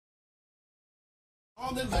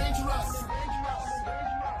On the dangerous. Let's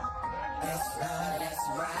ride, let's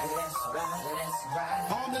ride, let's ride, let's ride.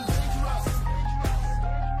 On the dangerous.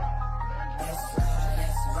 Let's ride,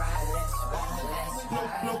 let's ride, let's ride, let's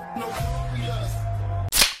ride. Notorious.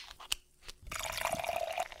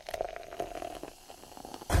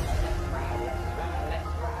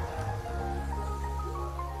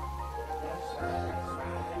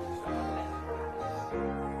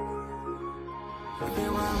 They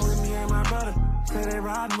ride with me and my brother. Say they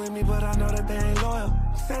riding with me, but I know that they ain't loyal.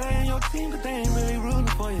 Say they ain't your team, but they ain't really rooting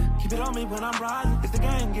for you. Keep it on me when I'm riding. It's the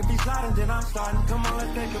game, get me sliding, then I'm starting. Come on,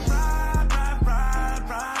 let's take a ride, ride, ride,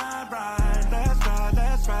 ride, ride. Let's ride,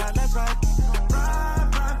 let's ride, let's ride. Ride,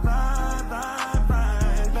 ride, ride, ride,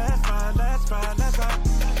 ride. Let's ride, let's ride, let's ride.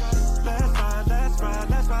 Let's ride, let's ride,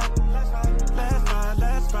 let's ride. Let's ride,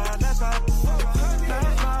 let's ride, let's ride.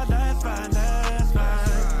 Let's ride, let's ride, let's ride.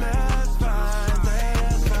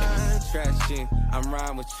 Traction, I'm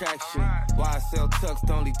riding with traction. Why I sell tucks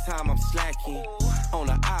the only time I'm slacking. On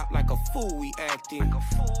the op like a fool we acting.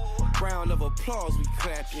 Round of applause we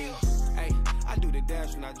clapping. Hey, I do the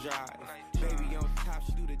dash when I drive. Baby on top,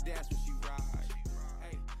 she do the dash when she ride.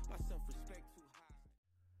 Hey, my self-respect too high.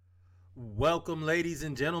 Welcome, ladies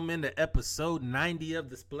and gentlemen, to episode 90 of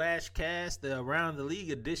the Splash Cast, the Around the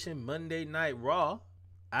League edition, Monday Night Raw.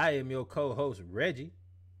 I am your co-host, Reggie.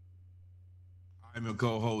 I'm your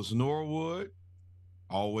co-host Norwood.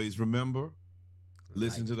 Always remember,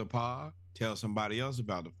 listen to the pod, tell somebody else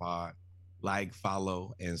about the pod, like,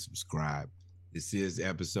 follow, and subscribe. This is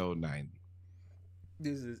episode 90.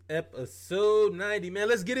 This is episode 90, man.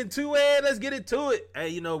 Let's get into it. Hey,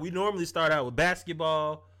 you know, we normally start out with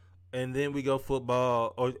basketball, and then we go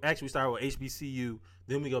football, or actually we start with HBCU,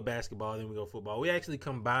 then we go basketball, then we go football. We actually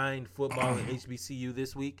combined football and HBCU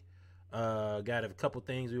this week. Got a couple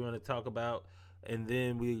things we want to talk about. And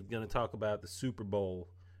then we're going to talk about the Super Bowl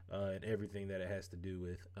and everything that it has to do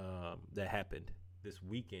with that happened this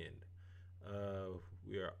weekend.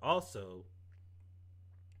 We are also,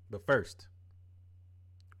 but first,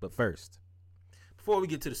 before we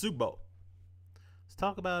get to the Super Bowl, let's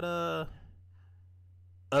talk about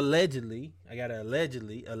allegedly. I got to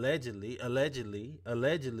allegedly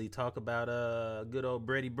talk about good old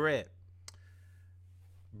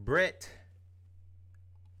Brett.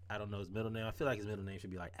 I don't know his middle name. I feel like his middle name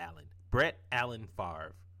should be like Allen. Brett Allen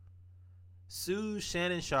Favre sues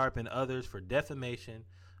Shannon Sharpe and others for defamation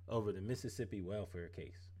over the Mississippi welfare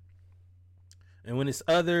case. And when it's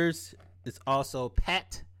others, it's also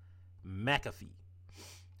Pat McAfee.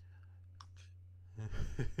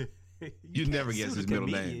 You never guess his middle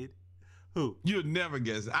name. Who? You'll never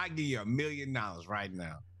guess. I give you $1 million right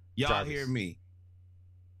now. Y'all Jarvis. hear me?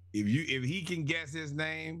 If he can guess his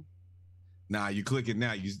name, nah, you click it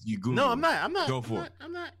now. You Google. No, I'm not. Go for it.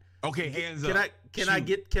 I'm not. Okay, hands Can up. Can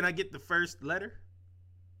I get the first letter?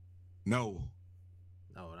 No.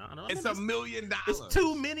 No. It's $1 million. It's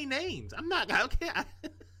too many names. I'm not. Okay.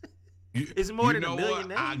 It's more than $1 million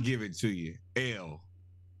names. I'll give it to you. L.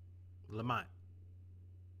 Lamont.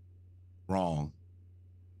 Wrong.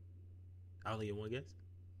 I only get one guess.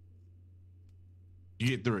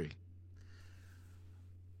 You get 3.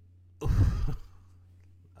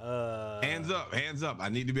 Hands up. I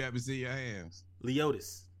need to be able to see your hands.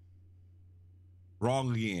 Leotis.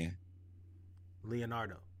 Wrong again.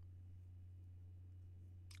 Leonardo.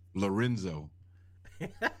 Lorenzo.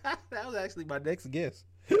 That was actually my next guess.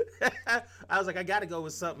 I was like, I gotta go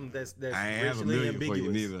with something that's I ain't have $1 racially million ambiguous. for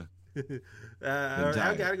you neither.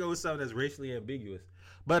 I gotta go with something that's racially ambiguous.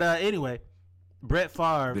 But anyway, Brett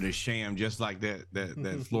Favre. Been a sham just like that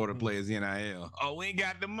Florida player's NIL. Oh, we ain't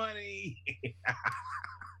got the money.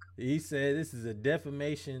 He said this is a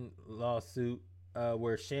defamation lawsuit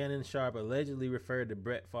where Shannon Sharpe allegedly referred to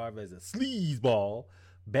Brett Favre as a sleazeball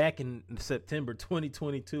back in September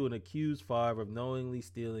 2022 and accused Favre of knowingly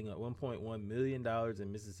stealing $1.1 million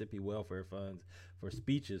in Mississippi welfare funds for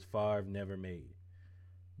speeches Favre never made.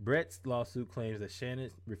 Brett's lawsuit claims that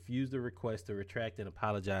Shannon refused a request to retract and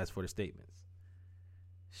apologize for the statements.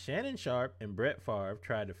 Shannon Sharpe and Brett Favre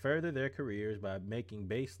tried to further their careers by making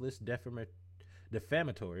baseless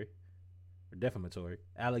defamatory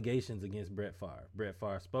allegations against Brett Favre. Brett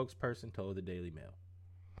Favre's spokesperson told the Daily Mail.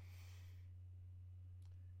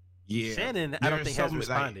 Yeah, Shannon, I don't think has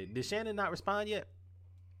responded. Did Shannon not respond yet?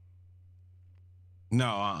 No,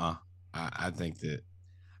 I think that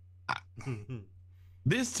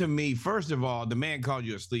this, to me, first of all, the man called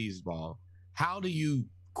you a sleazeball. How do you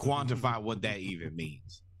quantify what that even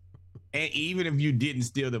means? And even if you didn't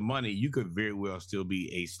steal the money, you could very well still be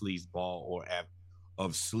a sleazeball or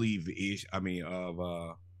of sleazy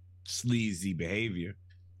behavior.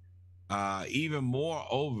 Even more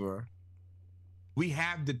over, we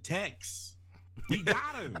have the text. We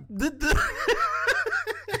got him.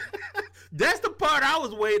 That's the part I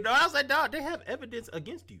was waiting on. I was like, dog, they have evidence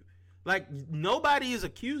against you. Like, nobody is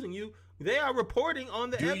accusing you. They are reporting on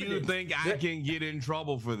the evidence. Do you think I can get in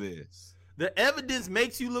trouble for this? The evidence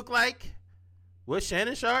makes you look like what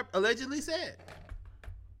Shannon Sharpe allegedly said.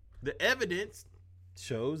 The evidence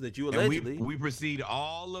shows that you allegedly. And we proceed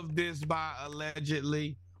all of this by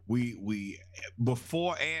allegedly. We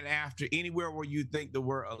before and after, anywhere where you think the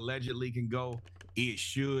word allegedly can go, it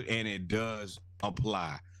should and it does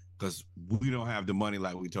apply, because we don't have the money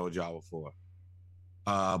like we told y'all before.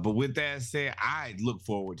 But with that said, I look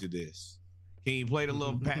forward to this. Can you play the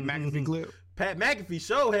little Pat McAfee clip? Pat McAfee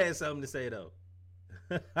show had something to say though.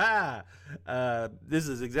 This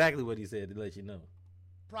is exactly what he said to let you know.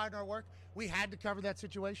 Pride in our work. We had to cover that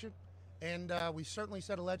situation, and we certainly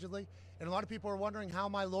said allegedly. And a lot of people are wondering how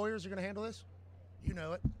my lawyers are going to handle this. You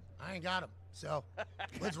know it. I ain't got them. So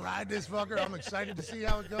let's ride this fucker. I'm excited to see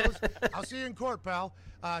how it goes. I'll see you in court, pal.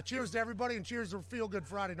 Cheers to everybody, and cheers to Feel Good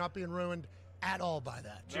Friday not being ruined at all by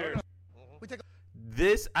that. Cheers.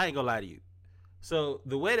 This, I ain't gonna lie to you. So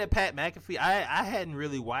the way that Pat McAfee, I hadn't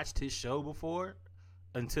really watched his show before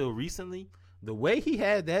until recently. The way he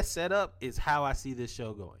had that set up is how I see this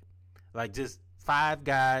show going. Like just 5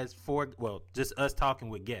 guys, 4, well, just us talking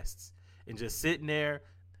with guests and just sitting there.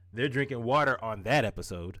 They're drinking water on that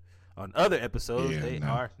episode. On other episodes, they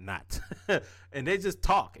are not. And they just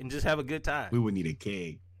talk and just have a good time. We would need a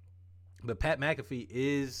keg. But Pat McAfee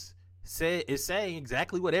is saying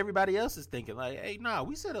exactly what everybody else is thinking. Like, hey, nah,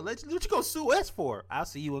 we said allegedly. What you gonna sue us for? I'll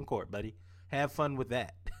see you in court, buddy. Have fun with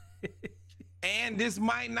that. And this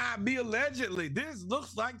might not be allegedly. This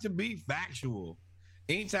looks like to be factual.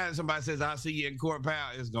 Anytime somebody says, "I'll see you in court,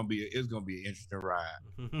 pal," it's gonna be an interesting ride.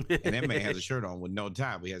 And that man has a shirt on with no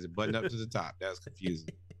tie. He has it buttoned up to the top. That's confusing.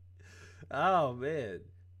 Oh man.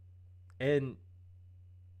 And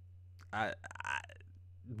I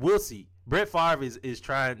we'll see. Brett Favre is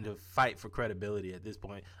trying to fight for credibility at this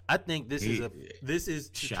point. I think this is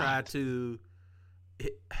to try to.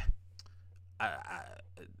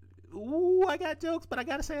 I got jokes, but I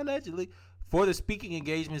gotta say allegedly for the speaking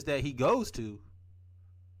engagements that he goes to.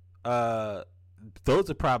 Those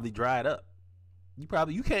are probably dried up. You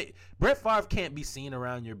can't. Brett Favre can't be seen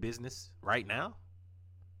around your business right now.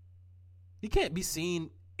 He can't be seen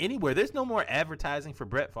anywhere. There's no more advertising for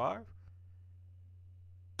Brett Favre.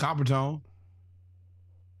 Coppertone.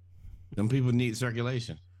 Them people need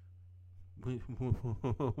circulation.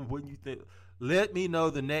 What do you think? Let me know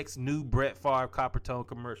the next new Brett Favre Coppertone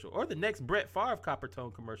commercial, or the next Brett Favre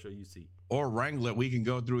Coppertone commercial you see. Or Wrangler. We can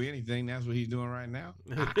go through anything. That's what he's doing right now.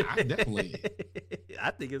 I definitely. I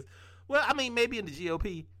think it's. Well, I mean, maybe in the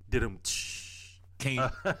GOP. Did him.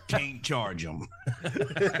 Can't charge him.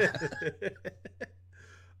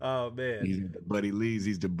 Oh man, Buddy Lee's.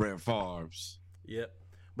 He's the Brett Favre's. Yep.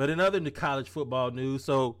 But in other college football news,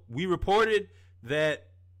 so we reported that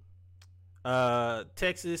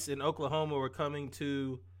Texas and Oklahoma were coming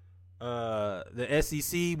to the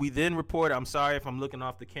SEC. We then reported. I'm sorry if I'm looking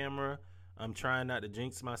off the camera. I'm trying not to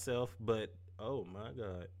jinx myself, but oh my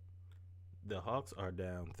God, the Hawks are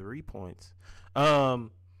down 3 points.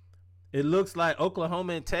 It looks like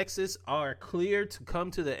Oklahoma and Texas are clear to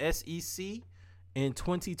come to the SEC in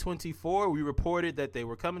 2024. We reported that they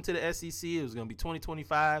were coming to the SEC. It was going to be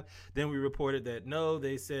 2025. Then we reported that no,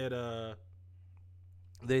 they said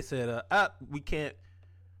we can't.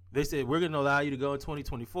 They said we're going to allow you to go in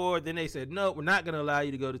 2024. Then they said no, we're not going to allow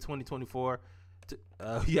you to go to 2024.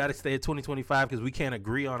 You got to stay at 2025 because we can't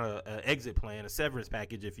agree on a exit plan, a severance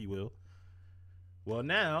package, if you will. Well,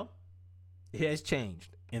 now it has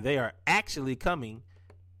changed, and they are actually coming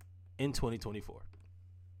in 2024.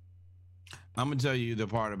 I'm going to tell you the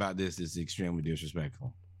part about this is extremely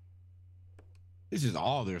disrespectful. This is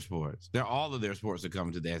all their sports. All of their sports are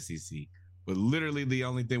coming to the SEC. But literally the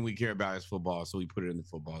only thing we care about is football, so we put it in the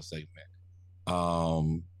football segment.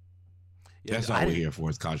 That's all we're here for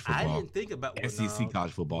is college football. I didn't think about SEC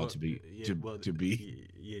college football to be.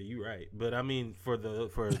 Yeah, you're right. But I mean,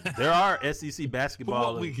 there are SEC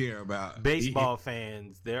basketball. What we care about baseball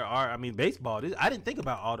fans. There are. I mean, baseball. I didn't think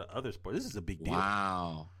about all the other sports. This is a big deal.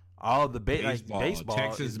 Wow. All the baseball.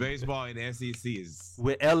 Texas baseball and SEC is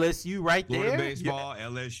with LSU right Florida there. Baseball,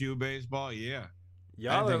 LSU baseball. Yeah,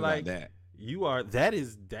 y'all are like that. You are. That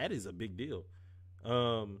is a big deal.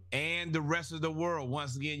 And the rest of the world.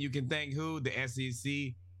 Once again, you can thank who? The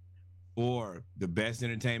SEC for the best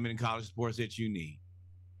entertainment in college sports that you need.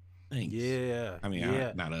 Thanks. Yeah. I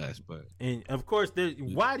mean, not us, but and of course,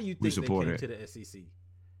 why do you think they came it. to the SEC?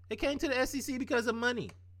 They came to the SEC because of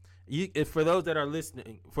money. For those that are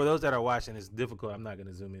listening, for those that are watching, it's difficult. I'm not going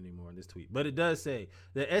to zoom in anymore on this tweet, but it does say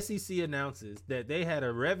the SEC announces that they had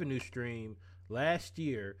a revenue stream last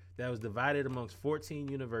year that was divided amongst 14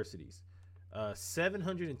 universities.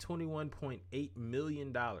 $721.8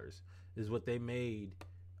 million is what they made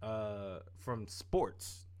from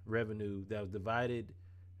sports revenue that was divided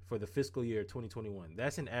for the fiscal year 2021.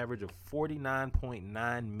 That's an average of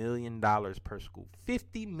 $49.9 million per school.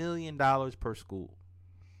 $50 million per school.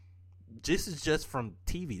 This is just from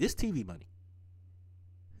TV. This TV money.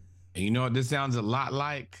 And you know what? This sounds a lot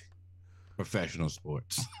like professional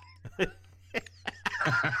sports. I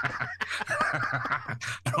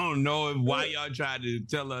don't know why y'all tried to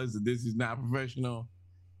tell us that this is not professional.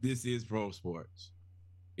 This is pro sports.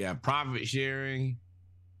 Yeah, profit sharing,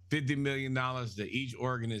 $50 million to each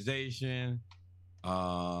organization.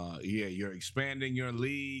 You're expanding your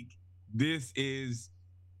league. This is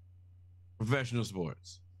professional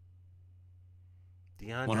sports.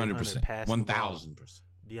 DeAndre 100%, 1,000%.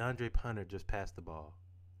 DeAndre Hunter just passed the ball.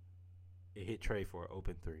 It hit Trey for an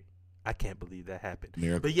open three. I can't believe that happened.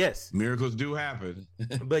 But yes, miracles do happen.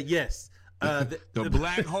 But yes, the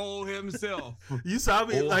black hole himself. You saw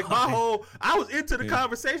me like I was into the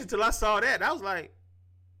conversation till I saw that. And I was like,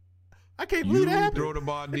 I can't believe that happened. Throw the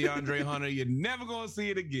ball, DeAndre Hunter. You're never gonna see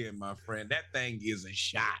it again, my friend. That thing is a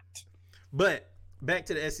shot. But back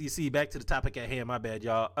to the SEC. Back to the topic at hand. My bad,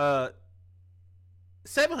 y'all.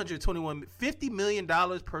 $50 million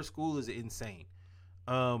per school is insane.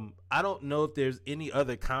 I don't know if there's any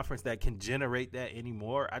other conference that can generate that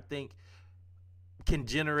anymore. I think can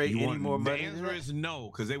generate any more money. The answer is no,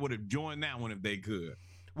 because they would have joined that one if they could.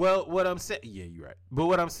 Well, what I'm saying, yeah, you're right. But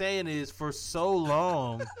what I'm saying is, for so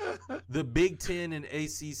long, the Big Ten and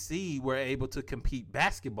ACC were able to compete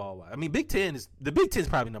basketball-wise. I mean, Big Ten is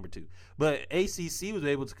probably number 2, but ACC was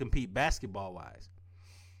able to compete basketball-wise.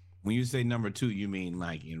 When you say number 2, you mean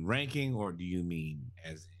like in ranking, or do you mean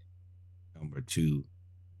as in number 2?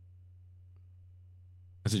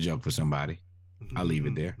 That's a joke for somebody. I'll leave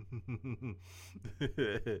it there.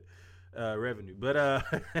 Revenue, but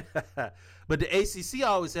the ACC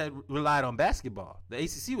always relied on basketball. The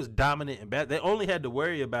ACC was dominant in they only had to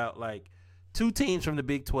worry about like 2 teams from the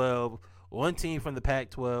Big 12, 1 team from the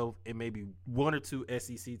Pac-12, and maybe 1 or 2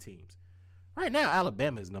 SEC teams. Right now,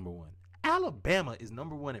 Alabama is number 1. Alabama is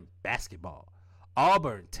number 1 in basketball.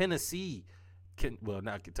 Auburn, Tennessee,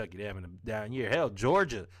 not Kentucky, they're having a down year. Hell,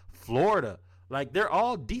 Georgia, Florida, like they're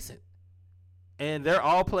all decent. And they're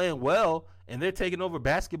all playing well, and they're taking over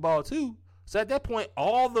basketball too. So at that point,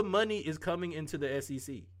 all the money is coming into the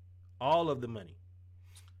SEC. All of the money.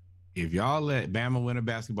 If y'all let Bama win a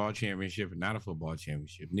basketball championship and not a football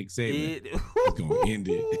championship, Nick Saban is going to end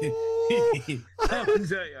it. I'm going to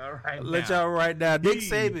tell y'all right now. Let y'all right now. Nick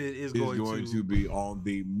Saban is going to be on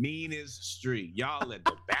the meanest streak. Y'all let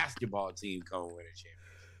the basketball team come win a championship.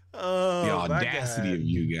 Oh, the audacity of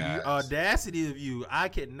you guys. The audacity of you. I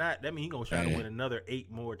cannot. That means he's going to try to win another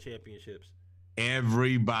 8 more championships.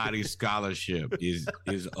 Everybody's scholarship is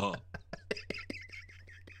up.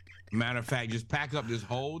 Matter of fact, just pack up this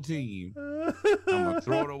whole team. I'm going to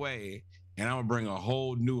throw it away, and I'm going to bring a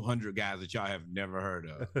whole new 100 guys that y'all have never heard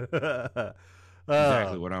of.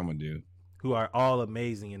 Exactly what I'm going to do. Who are all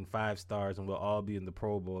amazing and 5 stars and will all be in the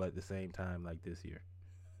Pro Bowl at the same time like this year.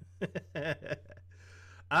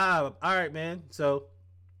 All right, man. So,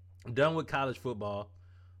 I'm done with college football.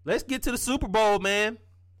 Let's get to the Super Bowl, man.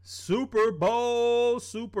 Super Bowl.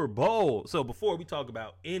 So, before we talk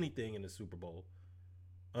about anything in the Super Bowl,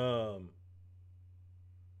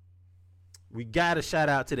 we got to shout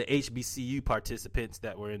out to the HBCU participants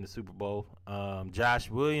that were in the Super Bowl. Josh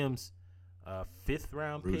Williams, 5th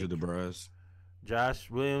round pick. Root to the Bros. Josh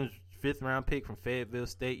Williams, 5th round pick from Fayetteville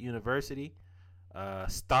State University.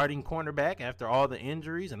 Starting cornerback after all the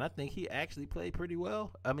injuries, and I think he actually played pretty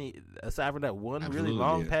well. I mean, aside from that one really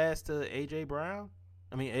long pass to A.J. Brown.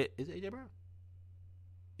 I mean, is it A.J. Brown?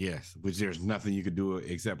 Yes, which there's nothing you could do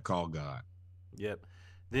except call God. Yep.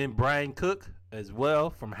 Then Brian Cook as well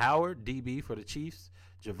from Howard, DB for the Chiefs.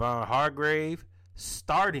 Javon Hargrave,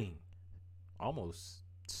 starting, almost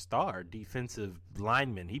star defensive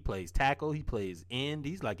lineman. He plays tackle. He plays end.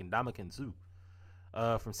 He's like Ndamukong Suh.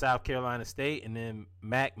 From South Carolina State, and then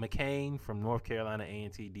Mac McCain from North Carolina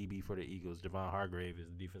A&T, DB for the Eagles. Javon Hargrave is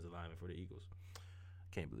the defensive lineman for the Eagles.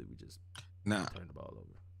 Can't believe we just turned the ball over.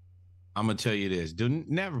 I'm gonna tell you this: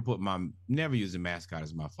 never use a mascot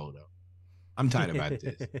as my photo. I'm tired about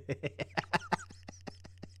this.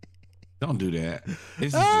 Don't do that. This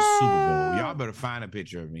is the Super Bowl. Y'all better find a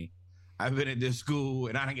picture of me. I've been at this school,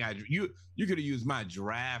 and I got you. You could have used my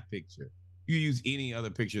draft picture. You use any other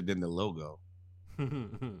picture than the logo.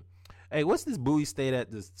 Hey, what's this Bowie State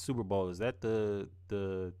at the Super Bowl? Is that the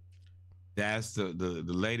That's the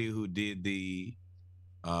lady who did the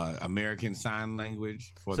American Sign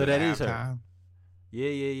Language for So the that is her. halftime.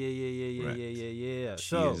 Yeah. Correct. She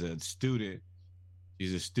So is a student.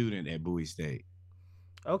 She's a student at Bowie State.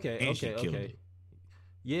 okay. And she killed it.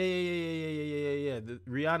 Yeah. The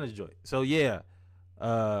Rihanna's joint. So yeah,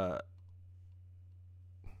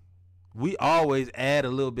 we always add a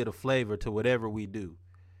little bit of flavor to whatever we do,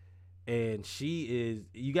 and she is.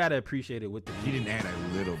 You gotta appreciate it with the. She didn't add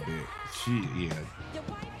a little bit. She yeah.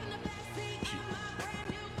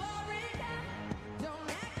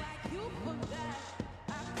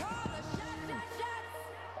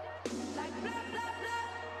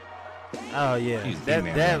 Oh yeah, She's in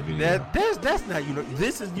that video. that's not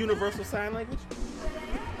This is universal sign language.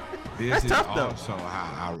 This That's is tough, though. also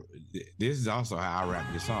how I rap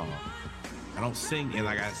this song. I don't sing, and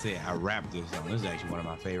like I said, I rap this song. This is actually one of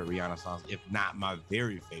my favorite Rihanna songs, if not my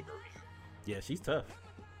very favorite Rihanna. Yeah, she's tough.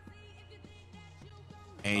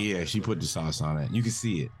 And yeah, she put the sauce on it. You can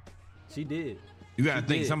see it. She did. You gotta She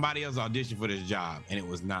think did. somebody else auditioned for this job, and it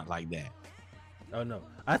was not like that. Oh no,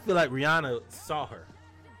 I feel like Rihanna saw her.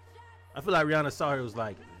 I feel like Rihanna saw her. It was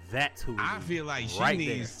like, that's who. we I need feel like she right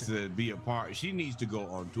needs there. to be a part. She needs to go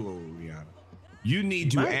on tour with Rihanna. You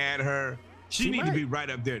need She to might. add her. She She need to might. be right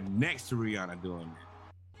up there next to Rihanna doing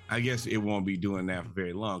that. I guess it won't be doing that for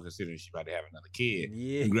very long, considering she's about to have another kid.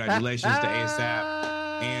 Yeah. Congratulations to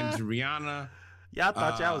ASAP and to Rihanna. Y'all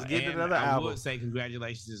thought y'all was getting and another I album. would say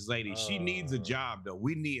congratulations to this lady. She needs a job though.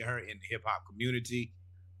 We need her in the hip hop community.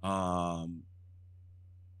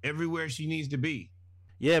 Everywhere she needs to be.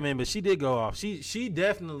 Yeah, man, but she did go off. She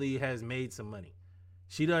definitely has made some money.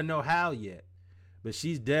 She doesn't know how yet, but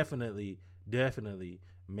she's definitely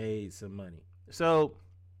made some money. So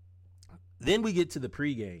then we get to the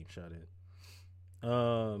pregame, Shawden.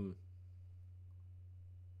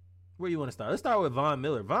 Where you want to start? Let's start with Von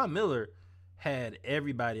Miller. Von Miller had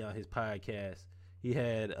everybody on his podcast. He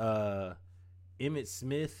had Emmitt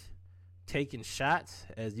Smith taking shots,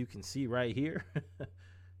 as you can see right here.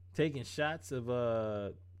 Taking shots of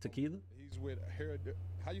tequila. He's with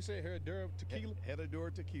how you say it? Herradura tequila?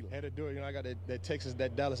 Herradura tequila. Herradura, I got that Texas,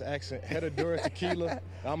 that Dallas accent. Herradura tequila.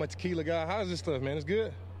 I'm a tequila guy. How's this stuff, man? It's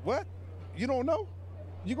good. What? You don't know?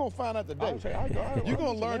 You're going to find out today. You're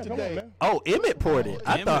going to learn today. Oh, Emmett poured it.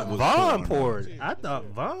 I Emmett thought was Von pouring poured. it. I thought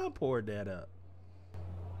Von poured that up.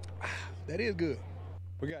 That is good.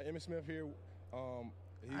 We got Emmitt Smith here.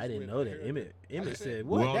 I didn't know that. Emmett said,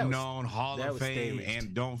 "What? Well That was- known Hall that of was Fame, staged.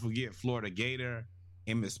 and don't forget Florida Gator,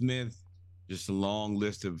 Emmitt Smith. Just a long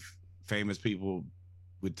list of famous people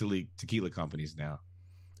with tequila companies now.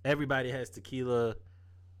 Everybody has tequila.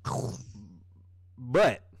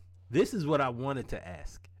 But this is what I wanted to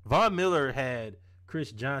ask. Von Miller had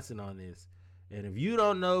Chris Johnson on this. And if you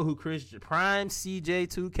don't know who prime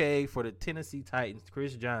CJ2K for the Tennessee Titans,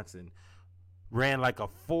 Chris Johnson, ran like a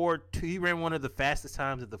 4.2. He ran one of the fastest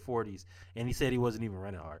times at the 40s. And he said he wasn't even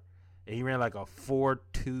running hard. And he ran like a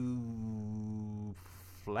 4.2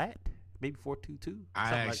 flat, maybe 4.22.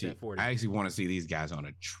 I actually want to see these guys on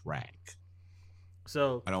a track.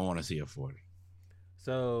 So I don't want to see a 40.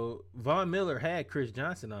 So Von Miller had Chris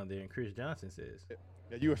Johnson on there, and Chris Johnson says,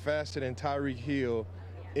 You were faster than Tyreek Hill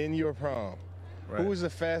in your prime. Right. Who was the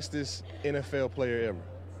fastest NFL player ever?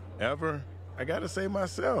 Ever? I got to say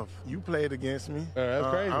myself. You played against me. That's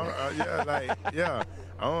crazy.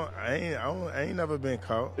 I ain't never been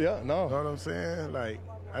caught. Yeah, no. You know what I'm saying? Like,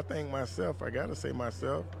 I think myself. I got to say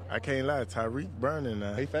myself. I can't lie. Tyreek burning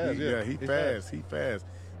now. He fast, yeah. He He fast. He fast.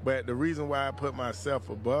 But the reason why I put myself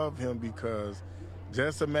above him because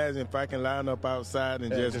just imagine if I can line up outside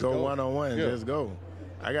and just go one-on-one. Yeah. Just go.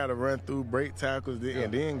 I got to run through, break tackles,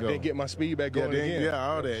 and then go. Then get my speed back going again. Yeah,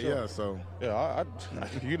 all that. Sure. Yeah, so. Yeah,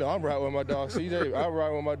 I'm right with my dog CJ. I'm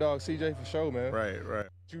right with my dog CJ for sure, man. Right.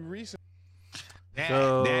 You recent.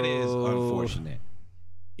 That is unfortunate.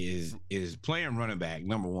 Is playing running back,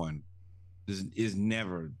 number one, is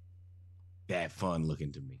never that fun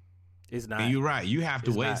looking to me. "It's not." And you're right. You have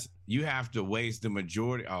to It's waste. You have to waste the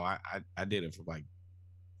majority. Oh, I did it for like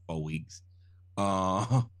 4 weeks.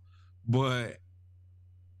 But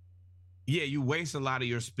yeah, you waste a lot of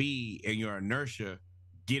your speed and your inertia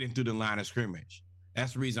getting through the line of scrimmage.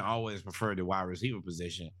 That's the reason I always prefer the wide receiver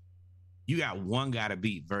position. You got one guy to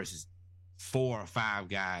beat versus 4 or 5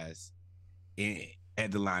 guys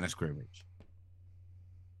at the line of scrimmage.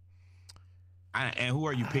 And who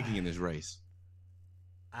are you picking in this race?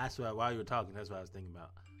 I swear, while you were talking, that's what I was thinking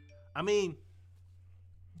about. I mean,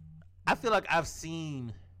 I feel like I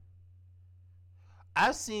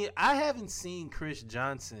haven't seen Chris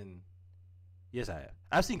Johnson Yes, I have.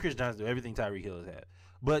 I've seen Chris Johnson do everything Tyreek Hill has had.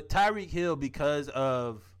 But Tyreek Hill, because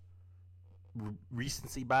of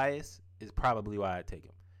recency bias, is probably why I take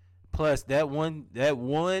him. Plus, that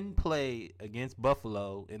one play against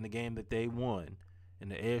Buffalo in the game that they won in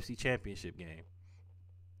the AFC Championship game,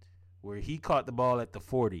 where he caught the ball at the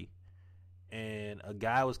 40, and a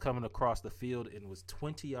guy was coming across the field and was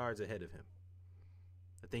 20 yards ahead of him.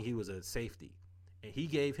 I think he was a safety. And he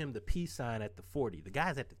gave him the peace sign at the 40. The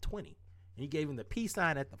guy's at the 20. And he gave him the peace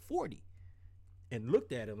sign at the 40 and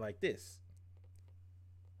looked at him like this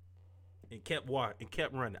and kept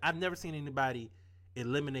running. I've never seen anybody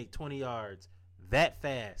eliminate 20 yards that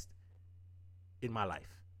fast in my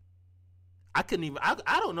life. I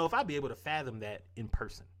don't know if I'd be able to fathom that in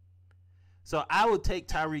person. So I would take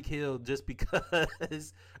Tyreek Hill just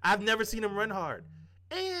because I've never seen him run hard.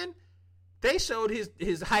 And they showed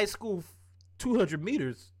his high school 200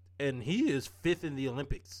 meters, and he is 5th in the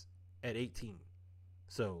Olympics at 18.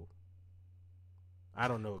 So I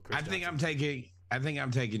don't know. I think I'm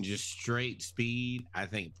taking just straight speed. I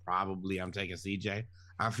think probably I'm taking CJ.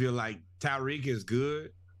 I feel like Tyreek is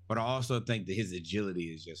good, but I also think that his agility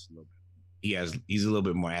is just a little bit. He's a little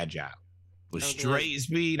bit more agile. With straight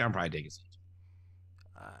speed, I'm probably taking CJ.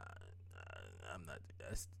 I'm not.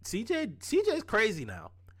 CJ's crazy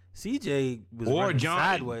now. CJ was running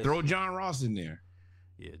sideways. Throw John Ross in there.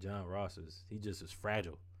 Yeah, John Ross he just was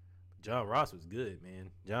fragile. John Ross was good,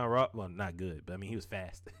 man. John Ross, well, not good, but I mean he was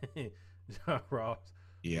fast. John Ross.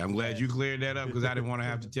 Yeah, I'm glad you cleared that up because I didn't want to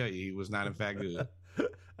have to tell you he was not in fact good.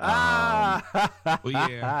 Well,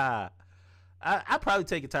 yeah. I probably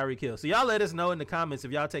take a Tyreek Hill. So y'all let us know in the comments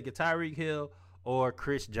if y'all take a Tyreek Hill or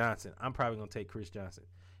Chris Johnson. I'm probably gonna take Chris Johnson.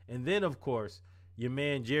 And then of course your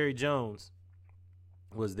man Jerry Jones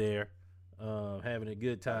was there having a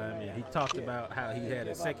good time, and he talked about how he had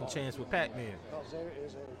a second chance with Pac-Man. Because there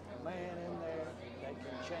is a man in there that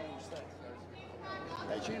can change things.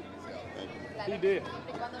 That's you. He did.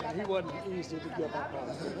 He wasn't easy to get up on.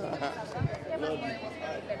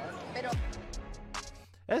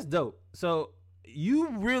 That's dope. So you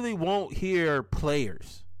really won't hear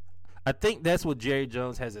players. I think that's what Jerry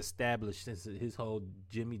Jones has established since his whole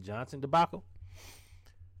Jimmy Johnson debacle.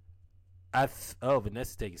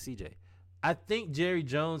 Vanessa's taking CJ. I think Jerry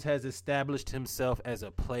Jones has established himself as a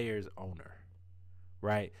player's owner,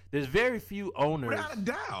 right? There's very few owners. Without a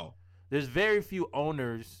doubt. There's very few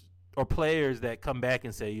owners or players that come back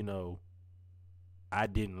and say, I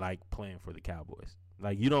didn't like playing for the Cowboys.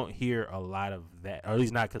 Like, you don't hear a lot of that, or at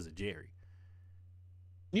least not because of Jerry.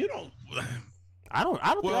 You don't. I don't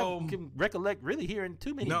think I can recollect really hearing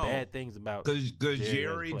too many bad things about because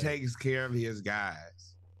Jerry takes care of his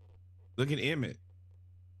guys. Look at Emmett.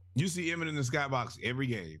 You see Emmett in the skybox every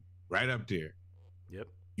game, right up there. Yep.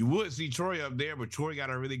 You would see Troy up there, but Troy got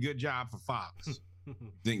a really good job for Fox.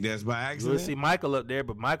 Think that's by accident? You would see Michael up there,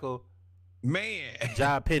 but Michael, man,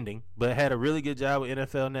 job pending, but had a really good job with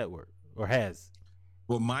NFL Network, or has.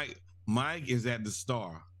 Well, Mike is at the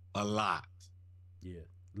Star a lot. Yeah.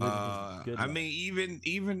 I mean,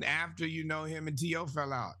 even after him and T.O.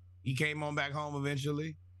 fell out, he came on back home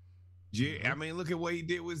eventually. I mean, look at what he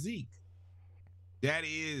did with Zeke. That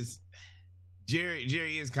is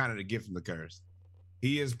Jerry is kind of the gift from the curse.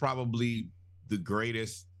 He is probably the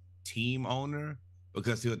greatest team owner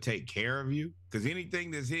because he'll take care of you. Because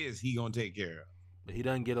anything that's his, he gonna take care of. But he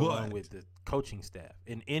doesn't get along with the coaching staff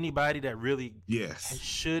and anybody that really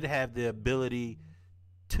should have the ability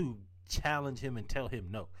to challenge him and tell him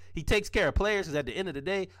no. He takes care of players because at the end of the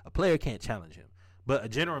day, a player can't challenge him. But a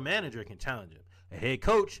general manager can challenge him. A head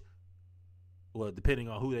coach, well, depending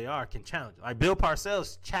on who they are, can challenge him. Like Bill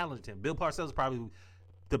Parcells challenged him. Bill Parcells is probably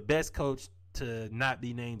the best coach to not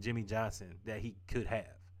be named Jimmy Johnson that he could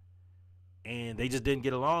have. And they just didn't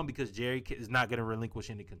get along because Jerry is not going to relinquish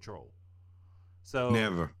any control. So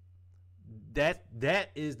never. That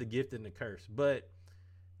is the gift and the curse. But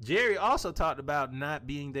Jerry also talked about not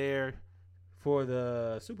being there for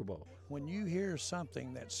the Super Bowl. When you hear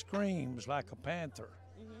something that screams like a panther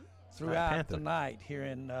throughout the night here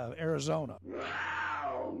in Arizona,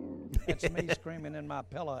 that's me screaming in my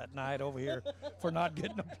pillow at night over here for not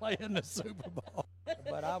getting to play in the Super Bowl.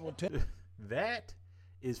 But I will tell you. That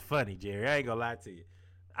is funny, Jerry. I ain't going to lie to you.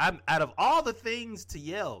 I'm out of all the things to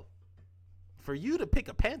yell, for you to pick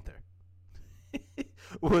a panther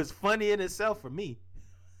was funny in itself for me.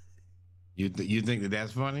 You think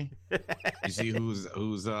that's funny? You see who's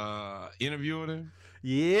interviewing him?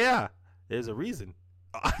 Yeah, there's a reason.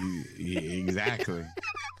 Exactly.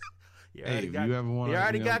 He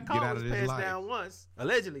already got caught with his pants life. down once.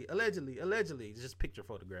 Allegedly. Just picture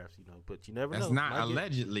photographs, but you never know. That's not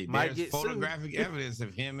allegedly. There's photographic evidence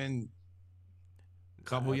of him and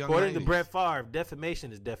couple young According to ladies. Brett Favre,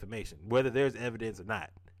 defamation is defamation, whether there's evidence or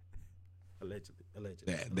not. Allegedly.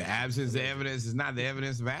 The absence of evidence is not the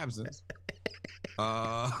evidence of absence.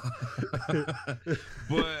 But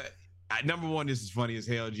number one, this is funny as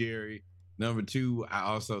hell, Jerry. Number two, I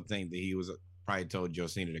also think that he was probably told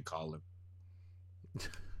Josina to call him.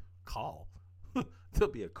 Call.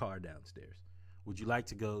 There'll be a car downstairs. Would you like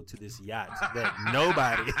to go to this yacht that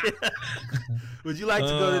nobody? Would you like to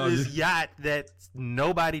go to this yacht that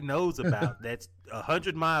nobody knows about? That's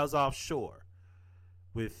 100 miles offshore,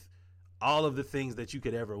 with all of the things that you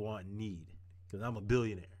could ever want and need. Because I'm a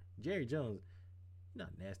billionaire. Jerry Jones, not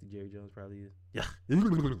nasty. Jerry Jones probably is. Yeah.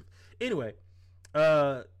 Anyway,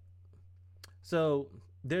 so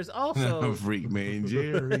there's also Freak man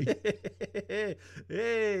Jerry.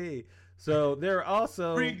 Hey. So there are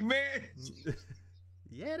also Freak man.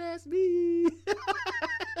 Yeah, that's me.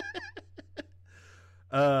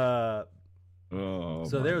 So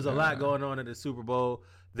there was a lot going on at the Super Bowl.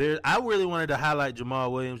 I really wanted to highlight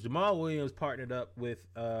Jamal Williams. Jamal Williams partnered up with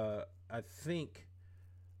a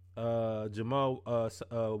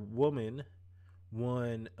woman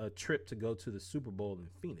won a trip to go to the Super Bowl in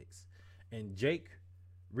Phoenix, and Jake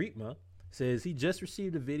Riepma says he just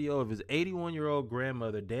received a video of his 81-year-old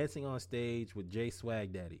grandmother dancing on stage with Jay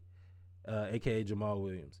Swag Daddy, a.k.a. Jamal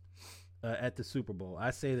Williams, at the Super Bowl.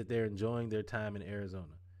 I say that they're enjoying their time in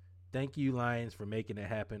Arizona. Thank you, Lions, for making it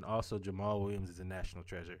happen. Also, Jamal Williams is a national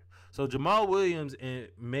treasure. So Jamal Williams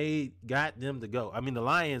got them to go. I mean, the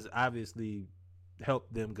Lions obviously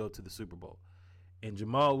helped them go to the Super Bowl. And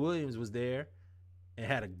Jamal Williams was there and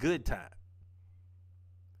had a good time.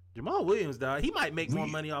 Jamal Williams, dog, he might make more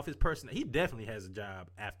money off his person. He definitely has a job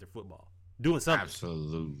after football, doing something.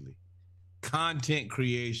 Absolutely. Content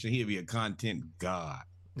creation. He'll be a content god.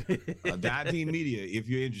 Dottie Media, if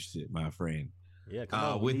you're interested, my friend. Yeah. Come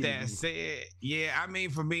on, with that said, yeah, I mean,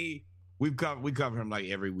 for me, we cover him like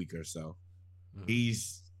every week or so. Mm-hmm.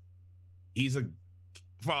 He's a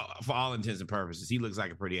for all intents and purposes, he looks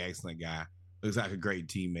like a pretty excellent guy. Looks like a great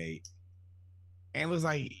teammate. And looks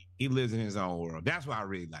like he lives in his own world. That's what I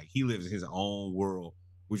really like. He lives in his own world,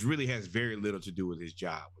 which really has very little to do with his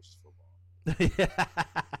job, which is football.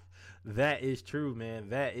 That is true, man.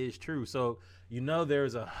 That is true. So,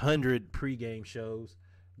 there's 100 pregame shows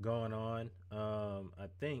going on. I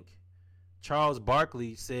think Charles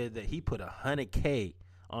Barkley said that he put $100K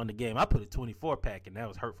on the game. I put a 24-pack, and that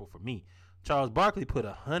was hurtful for me. Charles Barkley put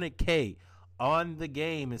 $100K on the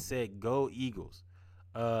game and said, "Go Eagles."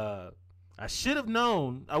 I should have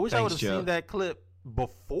known. I wish I would have seen that clip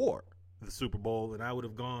before the Super Bowl, and I would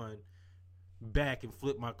have gone back and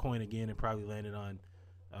flipped my coin again and probably landed on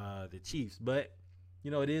the Chiefs. But,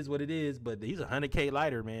 it is what it is. But he's $100K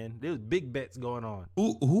lighter, man. There's big bets going on.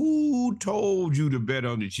 Who told you to bet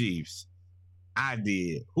on the Chiefs? I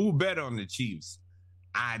did. Who bet on the Chiefs?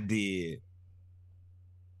 I did.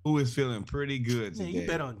 Who is feeling pretty good today? Man, you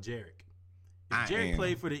bet on Jarek. If Jarek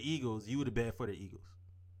played for the Eagles, you would have bet for the Eagles.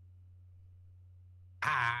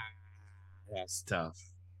 That's tough.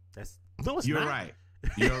 No, it's You're not. right.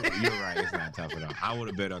 You're right. It's not tough at all. I would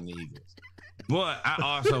have bet on the Eagles. But I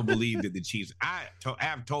also believe that the Chiefs, I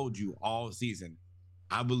have told you all season,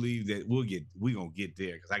 I believe that we're going to get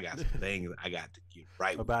there because I got some things I got to get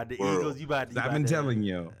right about the world. Eagles. I've been telling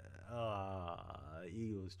you.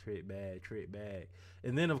 Eagles, trick bag.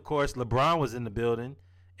 And then, of course, LeBron was in the building,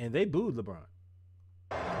 and they booed LeBron.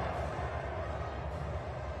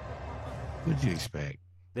 What'd you expect?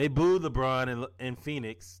 They booed LeBron in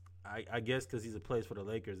Phoenix, I guess because he's a place for the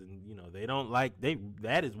Lakers, and they don't like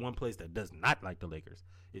that is one place that does not like the Lakers.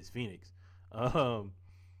 It's Phoenix. But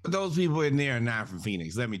those people in there are not from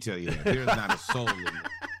Phoenix. Let me tell you that. There's not a soul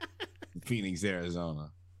in Phoenix,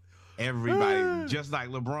 Arizona. Everybody, just like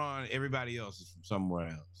LeBron, everybody else is from somewhere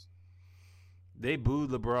else. They booed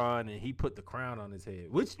LeBron, and he put the crown on his head,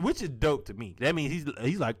 which is dope to me. That means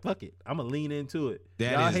he's like, fuck it, I'm gonna lean into it.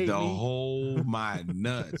 That is the whole my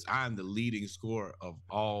nuts. I'm the leading scorer of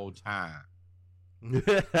all time.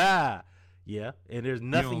 Yeah, and there's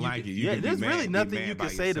nothing there's really nothing you can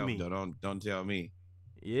say to me. Don't tell me.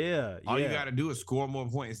 Yeah, all you got to do is score more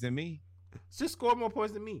points than me. Just score more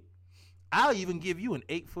points than me. I'll even give you an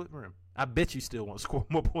 8-foot rim. I bet you still won't score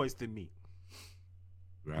more points than me.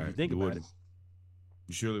 Right? You think about it.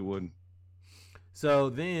 You surely wouldn't. So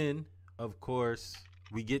then, of course,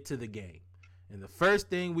 we get to the game. And the first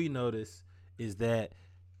thing we notice is that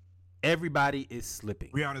everybody is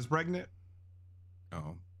slipping. Rihanna's pregnant?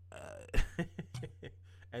 Oh.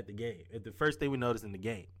 At the game. The first thing we noticed in the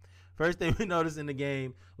game. First thing we noticed in the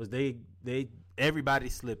game was everybody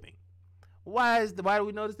slipping. Why do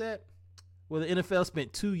we notice that? Well, the NFL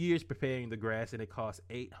spent 2 years preparing the grass, and it cost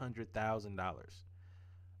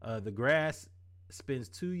 $800,000. The grass spends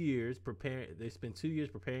 2 years preparing. They spend 2 years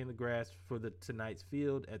preparing the grass for tonight's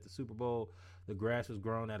field at the Super Bowl. The grass was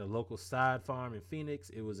grown at a local side farm in Phoenix.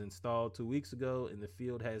 It was installed 2 weeks ago, and the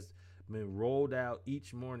field has been rolled out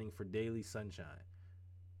each morning for daily sunshine.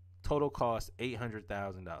 Total cost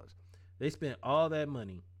 $800,000. They spent all that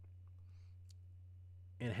money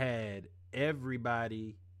and had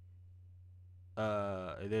everybody.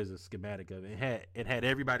 There's a schematic of it. It had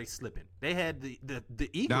everybody slipping. They had the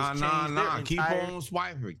Eagles. Nah. Keep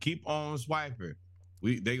on swiping.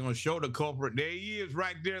 They gonna show the culprit. There he is,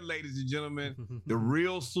 right there, ladies and gentlemen. The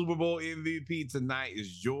real Super Bowl MVP tonight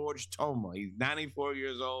is George Toma. He's 94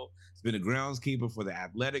 years old. He's been a groundskeeper for the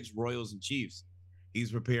Athletics, Royals, and Chiefs.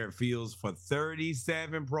 He's prepared fields for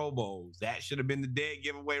 37 Pro Bowls. That should have been the dead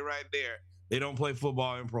giveaway right there. They don't play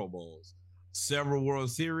football in Pro Bowls. Several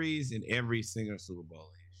World Series and every single Super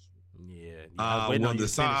Bowl. Yeah. Well, the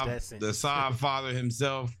Saab father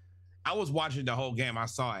himself. I was watching the whole game. I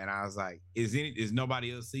saw it and I was like, is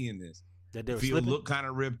nobody else seeing this? That the field looked kind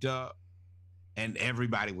of ripped up and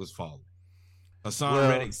everybody was falling. Hassan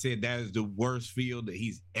Reddick said that is the worst field that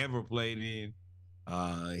he's ever played in.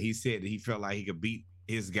 He said that he felt like he could beat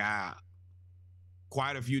his guy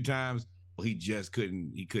quite a few times, but he just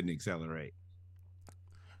couldn't accelerate.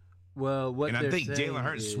 Well, I think Jalen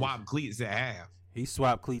Hurts swapped cleats at half. He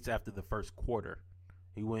swapped cleats after the first quarter.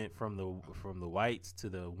 He went from the whites to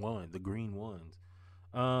the green ones.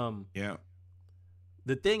 Yeah.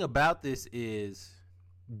 The thing about this is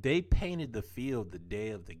they painted the field the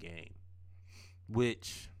day of the game,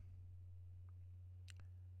 which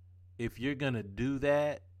if you're going to do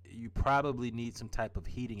that, you probably need some type of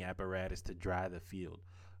heating apparatus to dry the field,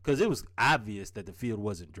 because it was obvious that the field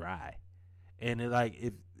wasn't dry. And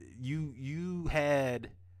if you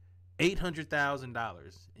had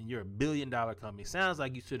 $800,000 and you're $1 billion company, sounds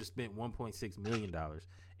like you should have spent $1.6 million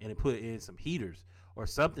and put in some heaters or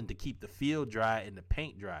something to keep the field dry and the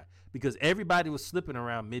paint dry, because everybody was slipping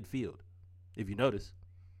around midfield, if you notice,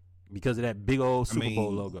 because of that big old Super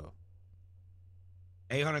Bowl logo.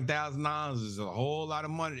 $800,000 is a whole lot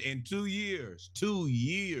of money in 2 years. 2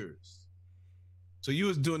 years. So you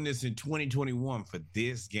was doing this in 2021 for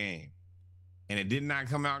this game, and it did not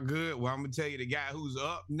come out good. Well, I'm gonna tell you, the guy who's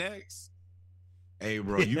up next, hey,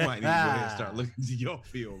 bro, you might need to go ahead and start looking to your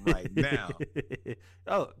field right now.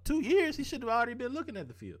 2 years, he should have already been looking at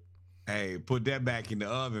the field. Hey, put that back in the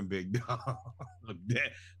oven, big dog.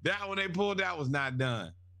 that one they pulled out was not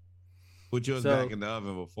done. Put yours back in the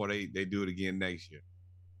oven before they do it again next year.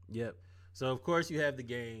 Yep. So, of course, you have the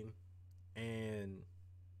game, and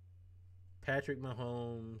Patrick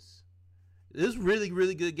Mahomes. This is really,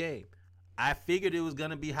 really good game. I figured it was going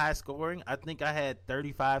to be high scoring. I think I had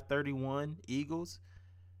 35-31 Eagles,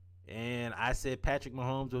 and I said Patrick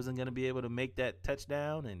Mahomes wasn't going to be able to make that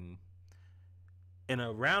touchdown, and in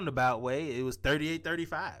a roundabout way, it was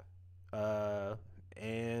 38-35.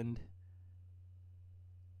 And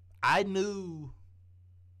I knew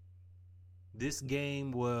this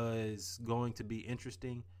game was going to be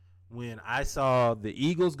interesting when I saw the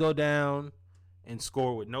Eagles go down and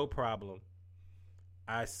score with no problem.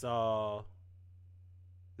 I saw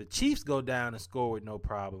the Chiefs go down and score with no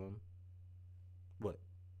problem. What?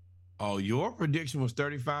 Oh, your prediction was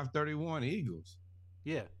 35-31 Eagles.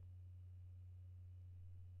 Yeah.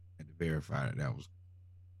 Had to verify that was.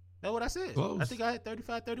 That's what I said. Close. I think I had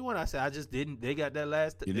 35-31. I said I just didn't. They got that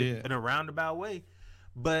last in a roundabout way.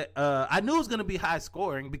 But I knew it was going to be high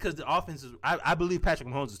scoring because the offense is. I believe Patrick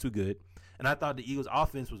Mahomes is too good, and I thought the Eagles'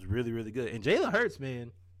 offense was really, really good. And Jalen Hurts,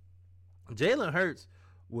 man, Jalen Hurts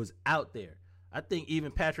was out there. I think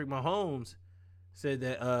even Patrick Mahomes said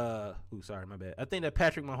that. My bad. I think that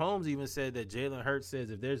Patrick Mahomes even said that Jalen Hurts says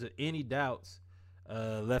if there's any doubts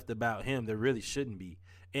left about him, there really shouldn't be.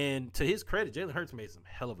 And to his credit, Jalen Hurts made some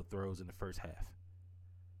hell of a throws in the first half.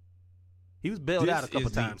 He was bailed out a couple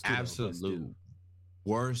times too. Absolute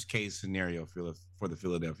worst case scenario for the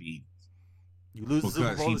Philadelphia Eagles. You lose the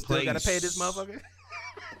Super Bowl and still got to pay this motherfucker?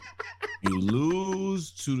 You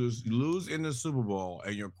lose in the Super Bowl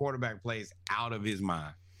and your quarterback plays out of his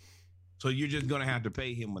mind. So you're just going to have to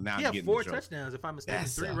pay him without getting 4 touchdowns, if I'm mistaken.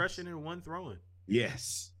 3 rushing and 1 throwing.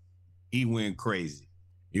 Yes. He went crazy.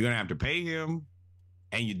 You're going to have to pay him,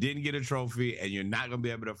 and you didn't get a trophy, and you're not going to be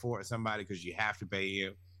able to afford somebody because you have to pay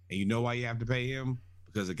him. And you know why you have to pay him?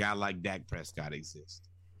 Because a guy like Dak Prescott exists.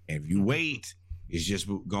 And if you wait, it's just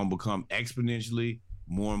going to become exponentially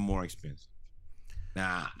more and more expensive.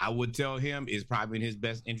 Now, I would tell him it's probably in his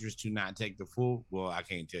best interest to not take the full. Well, I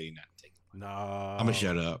can't tell you not to take it. No. I'm going to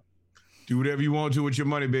shut up. Do whatever you want to with your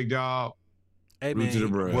money, big dog. Hey Root to the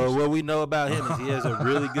man, brush. well, what we know about him is he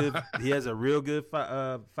has a real good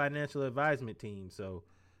financial advisement team. So,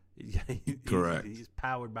 Correct. He's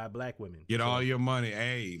powered by black women. Get all your money.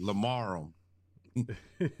 Hey, Lamar 'em.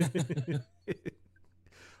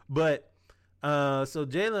 But so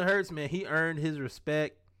Jalen Hurts, man, he earned his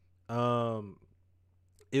respect.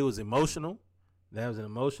 It was emotional. That was an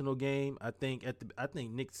emotional game. I think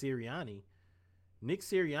Nick Sirianni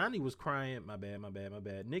was crying. My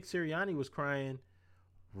bad. Nick Sirianni was crying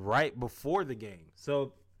right before the game.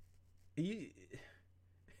 So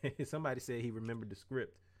somebody said he remembered the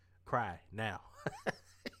script. Cry now.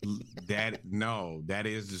 That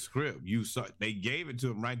is the script. You saw they gave it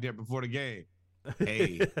to him right there before the game.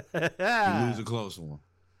 Hey, you lose a close one.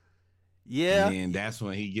 Yeah. And that's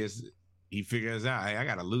when he figures out, hey, I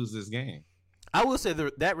gotta lose this game. I will say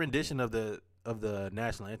that rendition of the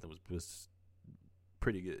national anthem was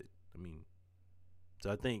pretty good. I mean, so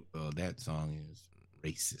I think that song is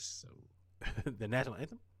racist. So the national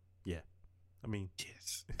anthem, yeah. I mean,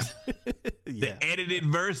 yes. Yeah. The edited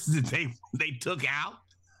verse that they took out.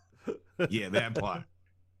 Yeah, that part.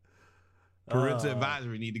 Parental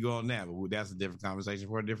advisory need to go on that, but that's a different conversation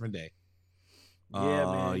for a different day. Yeah,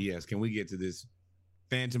 man. Yes. Can we get to this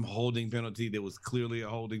phantom holding penalty that was clearly a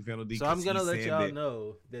holding penalty? So I'm gonna let y'all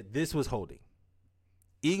know that this was holding.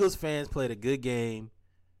 Eagles fans played a good game,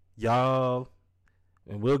 y'all,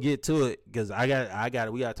 and we'll get to it because we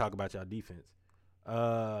gotta talk about y'all defense.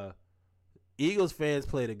 Eagles fans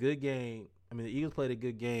played a good game. I mean, the Eagles played a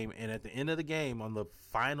good game, and at the end of the game, on the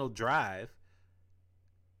final drive,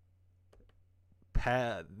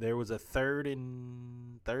 there was a third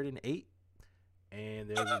and 8, and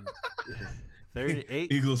there was a third and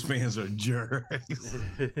 8. Eagles fans are jerks,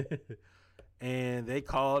 and they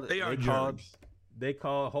called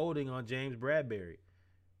holding on James Bradbury,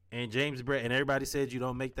 and everybody said you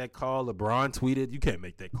don't make that call. LeBron tweeted, "You can't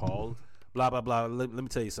make that call." Blah blah blah. Let me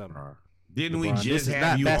tell you something. Didn't LeBron, we just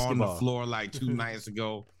have you basketball on the floor like 2 nights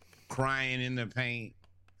ago, crying in the paint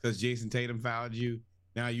because Jason Tatum fouled you?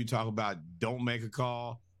 Now you talk about don't make a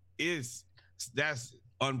call. That's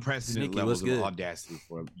unprecedented levels of audacity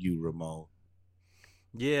for you, Ramon.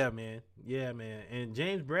 Yeah, man. And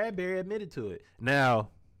James Bradbury admitted to it.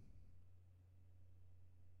 Now,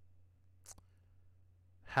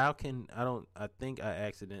 I think I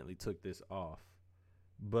accidentally took this off,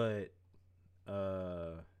 but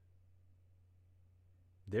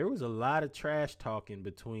there was a lot of trash talking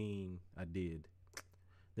between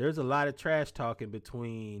There's a lot of trash talking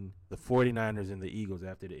between the 49ers and the Eagles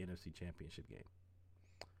after the NFC Championship game.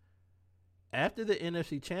 After the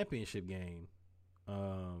NFC Championship game,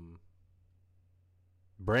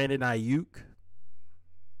 Brandon Ayuk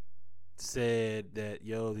said that,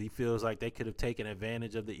 he feels like they could have taken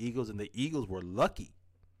advantage of the Eagles, and the Eagles were lucky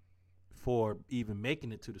for even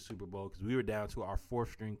making it to the Super Bowl because we were down to our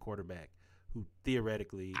 4th-string quarterback who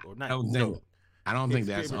theoretically, or not. I don't think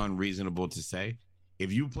that's unreasonable to say.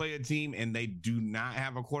 If you play a team and they do not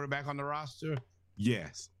have a quarterback on the roster,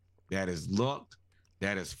 yes, that is luck,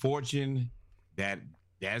 that is fortune,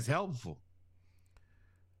 that's helpful.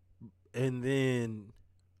 And then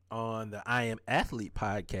on the I Am Athlete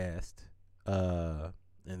podcast, and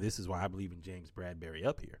this is why I believe in James Bradbury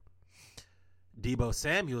up here, Deebo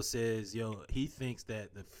Samuel says, he thinks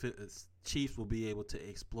that the Chiefs will be able to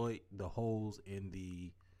exploit the holes in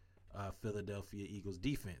the Philadelphia Eagles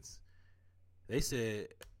defense. They said,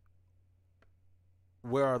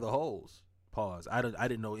 where are the holes? Pause. I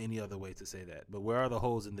didn't know any other way to say that, but where are the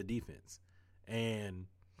holes in the defense? And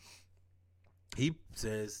he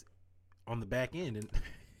says on the back end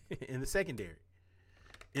in the secondary.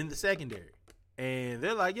 And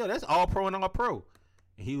they're like, that's all pro and all pro.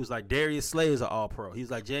 And he was like, Darius Slay is an all pro.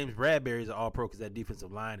 He's like, James Bradbury is an all pro because that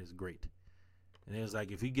defensive line is great. And it was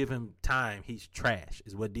like, if you give him time, he's trash,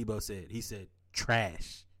 is what Deebo said. He said,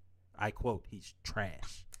 trash. I quote, he's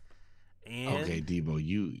trash. And okay, Deebo,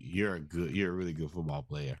 you're a really good football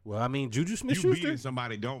player. Well, I mean, Juju Smith-Schuster. You beating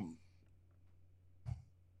somebody don't.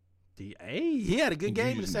 He had a good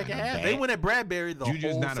game in the second half. They went at Bradbury the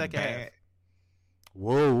whole second half.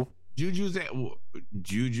 Whoa.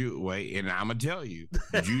 Juju, wait, and I'm going to tell you,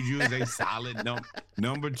 Juju is a solid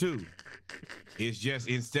number 2. It's just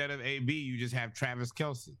instead of AB, you just have Travis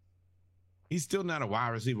Kelce. He's still not a wide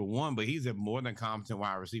receiver 1, but he's a more than competent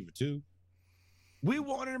wide receiver 2. We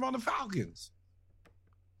wanted him on the Falcons.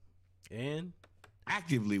 And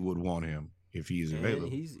actively would want him if he's available.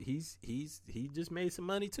 He just made some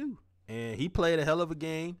money too. And he played a hell of a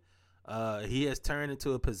game. He has turned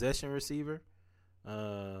into a possession receiver.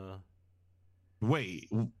 Wait,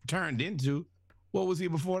 turned into? What was he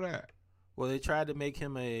before that? Well, they tried to make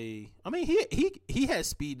him he has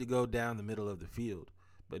speed to go down the middle of the field.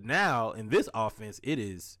 But now in this offense, it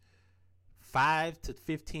is 5 to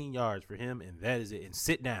 15 yards for him, and that is it. And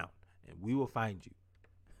sit down, and we will find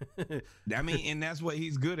you. I mean, and that's what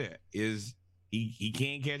he's good at. Is he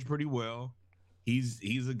can catch pretty well.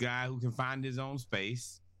 He's a guy who can find his own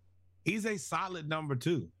space. He's a solid number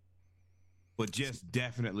 2, but just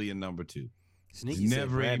definitely a number 2. Sneaky He's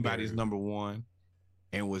never anybody's number 1,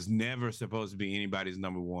 and was never supposed to be anybody's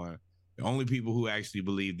number 1. The only people who actually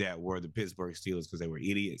believed that were the Pittsburgh Steelers because they were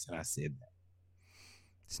idiots, and I said that.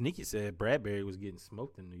 Sneaky said Bradbury was getting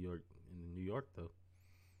smoked in New York though,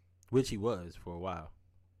 which he was for a while.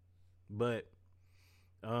 But,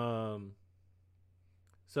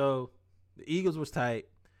 so the Eagles was tight,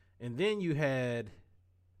 and then you had.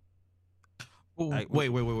 Wait.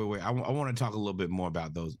 I want to talk a little bit more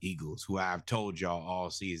about those Eagles, who I've told y'all all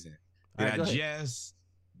season that I just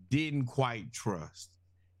didn't quite trust.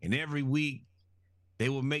 And every week, they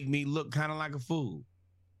would make me look kind of like a fool.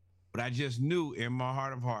 But I just knew in my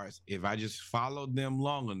heart of hearts, if I just followed them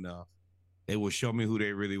long enough, they would show me who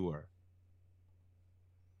they really were.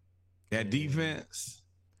 That defense.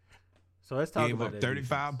 So let's talk gave about up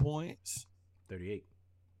 35 points. 38.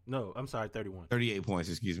 No, I'm sorry, 31. 38 points,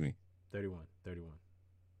 excuse me. 31.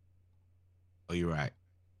 Oh, you're right.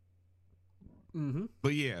 Mm-hmm.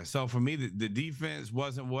 But yeah, so for me, the defense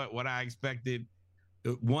wasn't what I expected.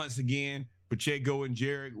 Once again, Pacheco and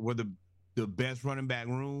Jarek were the best running back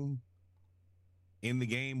room in the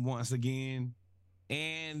game once again.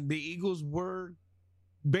 And the Eagles were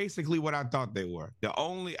basically what I thought they were.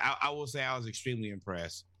 I will say I was extremely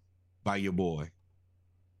impressed by your boy.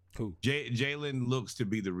 Who? Jalen looks to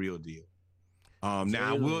be the real deal.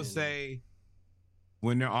 Now, I will say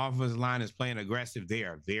when their offensive line is playing aggressive, they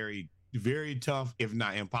are very, very tough, if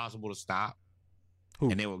not impossible to stop. Who?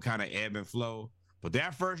 And they will kind of ebb and flow. But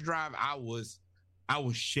that first drive, I was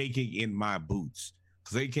shaking in my boots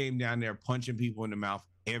because they came down there punching people in the mouth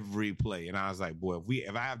every play. And I was like, boy,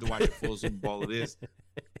 if I have to watch a full Super Bowl of this,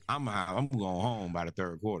 I'm going home by the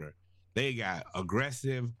third quarter. They got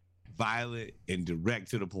aggressive, violent, and direct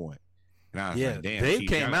to the point. And I was like, damn, they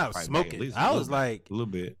came out smoking. I was like, a little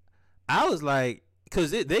bit. I was like,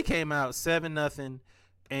 because they came out 7-0,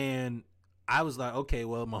 and I was like, okay,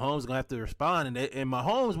 well, Mahomes gonna have to respond, and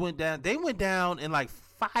Mahomes went down. They went down in like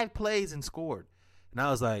 5 plays and scored, and I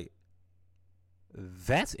was like,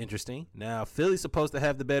 that's interesting. Now Philly's supposed to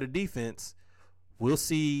have the better defense. We'll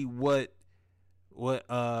see what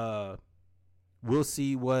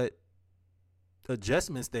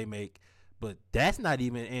adjustments they make. But that's not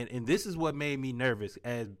even, and this is what made me nervous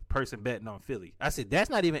as a person betting on Philly. I said, that's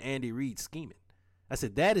not even Andy Reid scheming. I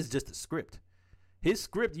said, that is just a script. His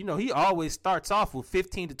script, he always starts off with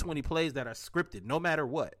 15 to 20 plays that are scripted, no matter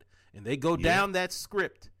what. And they go down that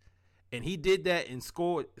script. And he did that and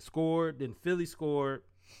scored, then Philly scored.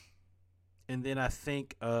 And then I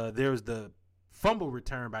think there was the fumble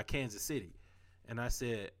return by Kansas City. And I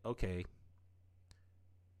said, okay.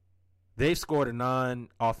 They've scored a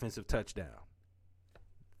non-offensive touchdown.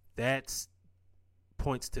 That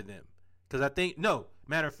points to them. Because I think,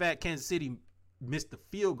 matter of fact, Kansas City missed the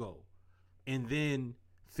field goal. And then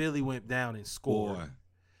Philly went down and scored. Boy.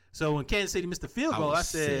 So when Kansas City missed the field goal, I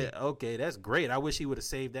said, okay, that's great. I wish he would have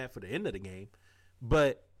saved that for the end of the game.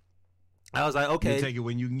 But I was like, okay. You take it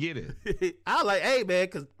when you can get it. I was like, hey, man,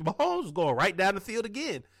 because Mahomes was going right down the field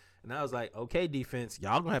again. And I was like, okay, defense,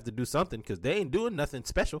 y'all going to have to do something because they ain't doing nothing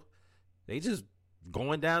special. They just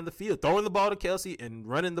going down the field, throwing the ball to Kelsey and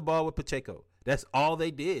running the ball with Pacheco. That's all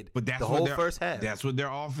they did. But that's the whole first half. That's what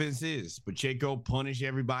their offense is. Pacheco punish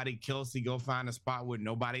everybody. Kelsey go find a spot where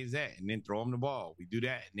nobody's at and then throw him the ball. We do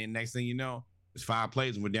that. And then next thing you know, it's 5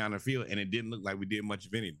 plays and we're down the field and it didn't look like we did much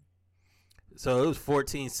of anything. So it was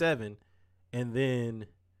 14-7. And then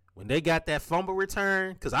when they got that fumble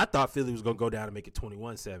return, because I thought Philly was going to go down and make it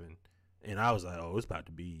 21-7. And I was like, oh, it's about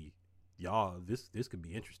to be, y'all, this could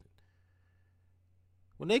be interesting.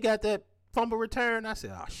 When they got that fumble return, I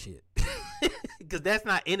said, oh, shit. Because that's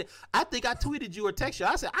not in it. I think I tweeted you or text you.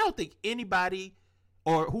 I said, I don't think anybody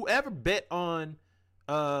or whoever bet on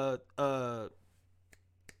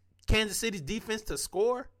Kansas City's defense to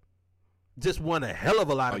score just won a hell of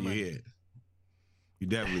a lot of money. Yeah. You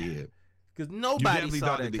definitely did. Because nobody saw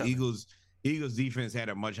thought that the coming. Eagles defense had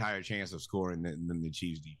a much higher chance of scoring than the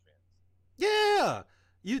Chiefs defense. Yeah.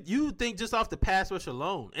 You think just off the pass rush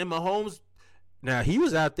alone. And Mahomes, now he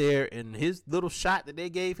was out there and his little shot that they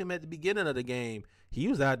gave him at the beginning of the game, he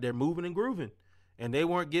was out there moving and grooving. And they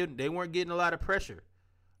weren't getting a lot of pressure.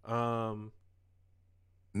 Now,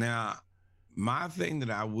 my thing that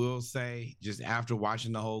I will say, just after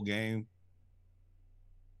watching the whole game,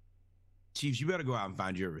 Chiefs, you better go out and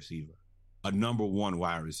find your receiver, a number one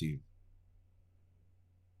wide receiver.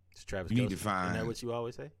 It's Travis. You need to find. Isn't that what you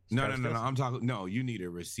always say? No. I'm talking. No, you need a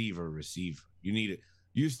receiver. You need it.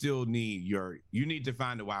 You still need You need to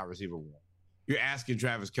find a wide receiver one. You're asking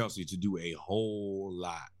Travis Kelce to do a whole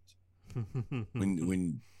lot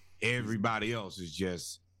when everybody else is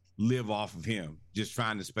just live off of him, just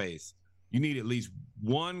find the space. You need at least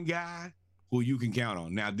one guy who you can count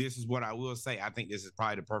on. Now, this is what I will say. I think this is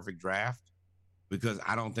probably the perfect draft because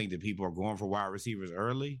I don't think that people are going for wide receivers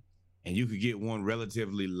early, and you could get one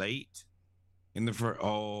relatively late in the first.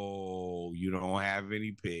 Oh, you don't have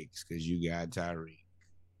any picks because you got Tyreek.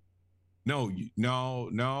 No.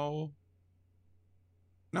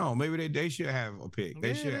 Maybe they should have a pick.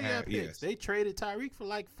 They should have. Yes, they traded Tyreek for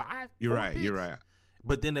like 5. You're right. Picks. You're right.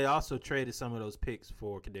 But then they also traded some of those picks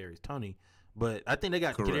for Kadarius Toney. But I think they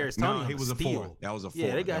got Correct. Kadarius Toney. No, he was a steal. 4. That was a 4.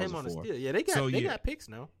 Yeah, they got him on a steal. Yeah, they got picks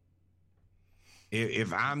now.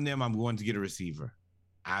 If I'm them, I'm going to get a receiver.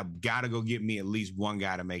 I've got to go get me at least one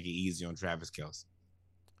guy to make it easy on Travis Kelce.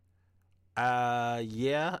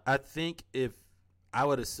 Yeah, I think if I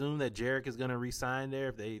would assume that Jarek is going to re-sign there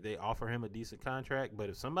if they offer him a decent contract. But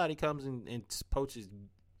if somebody comes and poaches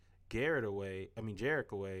Jarek away,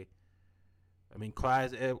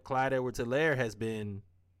 Clyde Edwards-Helaire has been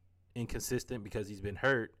inconsistent because he's been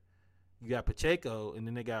hurt. You got Pacheco, and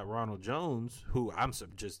then they got Ronald Jones, who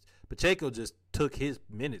Pacheco just took his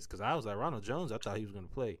minutes because I was like, Ronald Jones, I thought he was going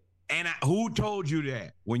to play. And who told you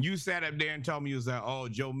that? When you sat up there and told me, you was like, oh,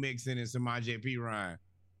 Joe Mixon and Samaje Perine.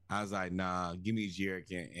 I was like, nah, give me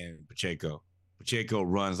Jarek and Pacheco. Pacheco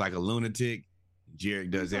runs like a lunatic.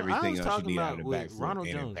 Jarek does everything else you need out of the backfield Ronald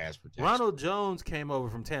and Jones. in pass protection. Ronald Jones came over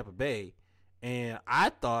from Tampa Bay, and I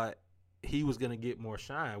thought he was going to get more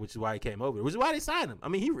shine, which is why he came over. Which is why they signed him. I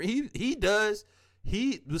mean, he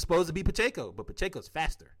was supposed to be Pacheco, but Pacheco's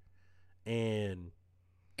faster. And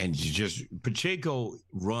Pacheco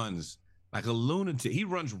runs like a lunatic. He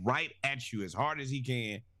runs right at you as hard as he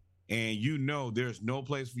can, and you know there's no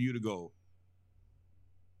place for you to go.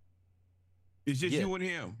 It's just you and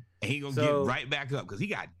him. And he going to get right back up because he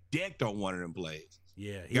got decked on one of them plays.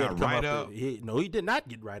 Yeah, he got right up. He did not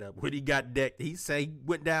get right up. When he got decked, he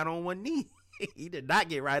went down on one knee. He did not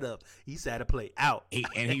get right up. He sat a play out. He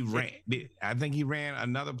ran. I think he ran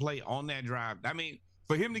another play on that drive. I mean,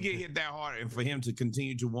 for him to get hit that hard and for him to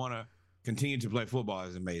continue to play football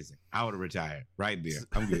is amazing. I would have retired right there.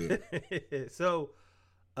 I'm good. So,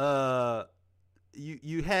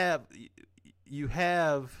 you have.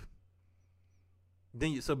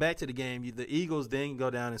 So back to the game, the Eagles then go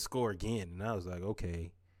down and score again. And I was like,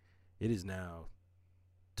 okay, it is now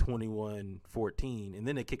 21-14. And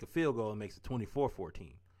then they kick a field goal and makes it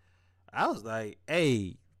 24-14. I was like,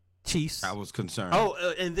 hey, Chiefs. I was concerned. Oh,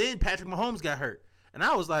 and then Patrick Mahomes got hurt. And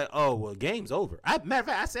I was like, oh, well, game's over. Matter of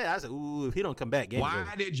fact, I said, ooh, if he don't come back, game's over.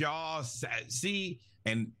 Why did y'all see?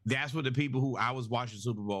 And that's what the people who I was watching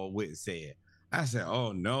Super Bowl with said. I said,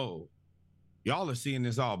 oh, no. Y'all are seeing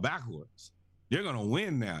this all backwards. You're going to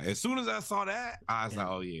win now. As soon as I saw that, I was like,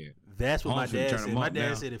 oh, yeah. That's what my dad said. My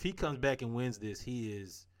dad said if he comes back and wins this, he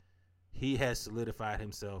has solidified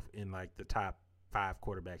himself in like the top 5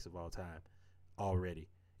 quarterbacks of all time already.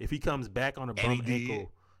 If he comes back on a bum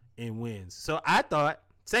ankle and wins. So I thought,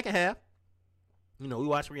 second half, we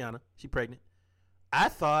watched Rihanna. She pregnant. I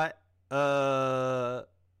thought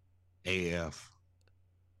AF.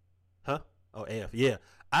 Huh? Oh, AF. Yeah.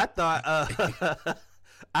 I thought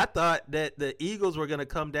I thought that the Eagles were going to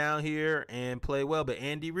come down here and play well, but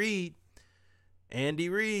Andy Reid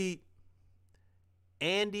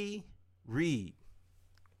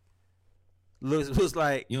was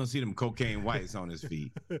like, you don't see them cocaine whites on his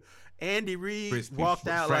feet. Andy Reid walked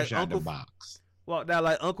out like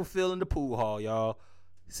Uncle Phil in the pool hall, y'all.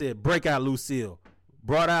 He said, break out Lucille.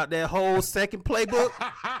 Brought out that whole second playbook,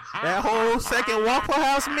 that whole second Waffle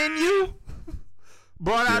House menu.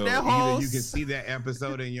 Brought out that whole. Either you can see that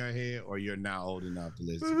episode in your head, or you're not old enough to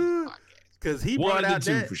listen to this podcast. Because he brought out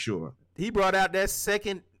that for sure. He brought out that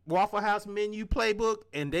second Waffle House menu playbook,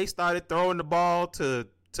 and they started throwing the ball to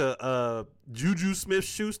Juju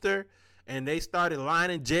Smith-Schuster, and they started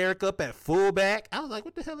lining Jarek up at fullback. I was like,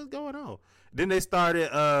 what the hell is going on? Then they started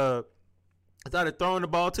throwing the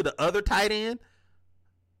ball to the other tight end.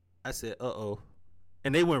 I said, uh-oh.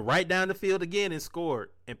 And they went right down the field again and scored.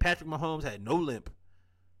 And Patrick Mahomes had no limp.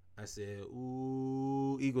 I said,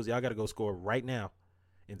 ooh, Eagles, y'all got to go score right now.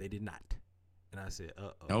 And they did not. And I said,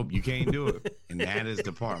 uh-oh. Nope, you can't do it. And that is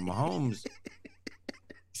the part. Mahomes,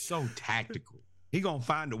 so tactical. He going to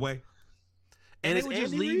find a way. And they were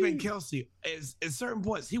just leaving Kelce. At certain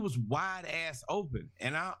points, he was wide ass open.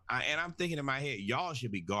 And I'm thinking in my head, y'all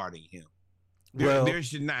should be guarding him. There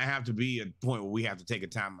should not have to be a point where we have to take a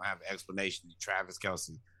time and have an explanation. Travis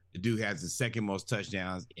Kelce, the dude has the second most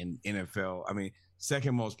touchdowns in NFL. I mean,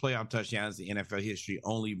 second most playoff touchdowns in NFL history,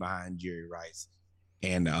 only behind Jerry Rice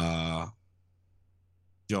and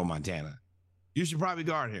Joe Montana. You should probably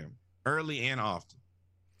guard him early and often.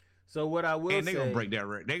 So what I will and they're say, gonna break that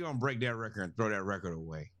record. They're gonna break that record and throw that record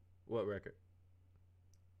away. What record?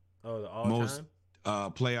 Oh, the all-time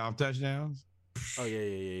playoff touchdowns. Oh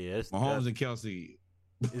yeah. Mahomes and Kelce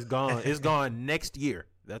is gone. It's gone next year.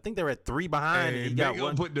 I think they're at 3 behind. Hey, and he they're got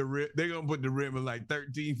gonna one. they're gonna put the rim in like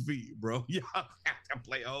 13 feet, bro. Y'all have to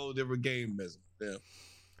play a whole different game, messing with them.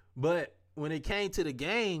 But when it came to the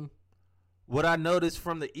game, what I noticed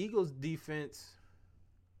from the Eagles defense,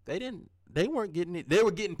 they weren't getting it. They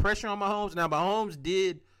were getting pressure on Mahomes. Now Mahomes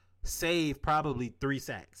did save probably 3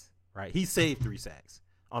 sacks. Right, he saved 3 sacks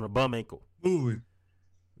on a bum ankle.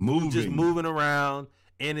 Just moving around.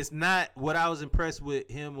 And it's not what I was impressed with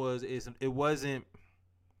him it wasn't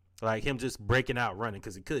like him just breaking out running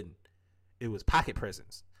because he couldn't. It was pocket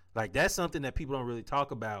presence. Like that's something that people don't really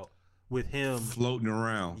talk about with him floating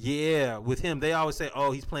around. Yeah, with him they always say,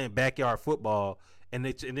 "Oh, he's playing backyard football," and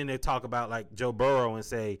then they talk about like Joe Burrow and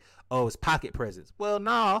say, "Oh, it's pocket presence." Well,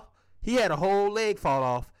 no, he had a whole leg fall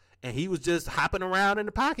off and he was just hopping around in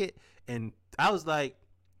the pocket, and I was like,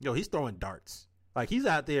 "Yo, he's throwing darts." Like, he's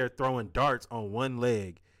out there throwing darts on one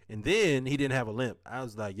leg, and then he didn't have a limp. I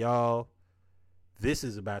was like, y'all, this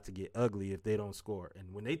is about to get ugly if they don't score.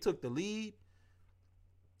 And when they took the lead,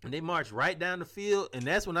 and they marched right down the field, and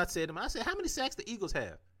that's when I said to them, how many sacks the Eagles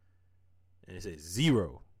have? And they said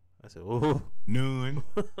 0. I said, oh. None.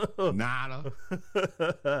 Nada.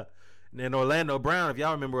 And then Orlando Brown, if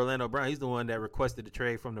y'all remember Orlando Brown, he's the one that requested the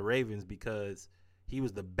trade from the Ravens because he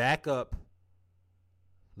was the backup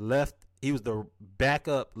left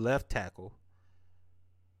tackle,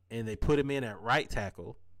 and they put him in at right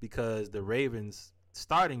tackle because the Ravens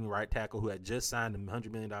starting right tackle, who had just signed a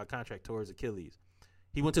 $100 million contract, tore his Achilles.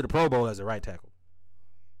 He went to the Pro Bowl as a right tackle.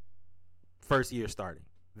 First year starting.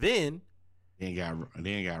 Then they got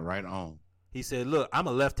right on. He said, look, I'm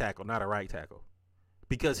a left tackle, not a right tackle.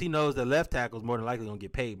 Because he knows the left tackle is more than likely going to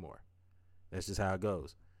get paid more. That's just how it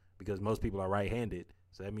goes. Because most people are right-handed,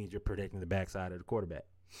 so that means you're protecting the backside of the quarterback.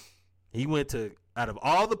 He went to, out of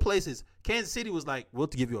all the places, Kansas City was like, we'll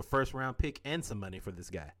give you a first-round pick and some money for this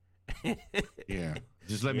guy. Yeah.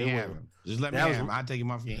 Just let me have him. Just let me have him. I'll take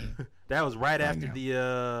him off your hand. That was right after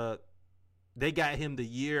they got him the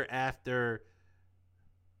year after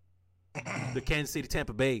the Kansas City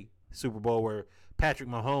Tampa Bay Super Bowl where Patrick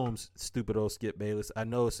Mahomes, stupid old Skip Bayless. I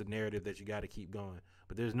know it's a narrative that you got to keep going,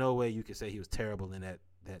 but there's no way you can say he was terrible in that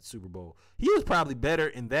Super Bowl. He was probably better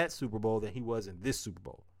in that Super Bowl than he was in this Super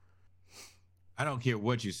Bowl. I don't care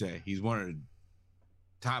what you say. He's one of the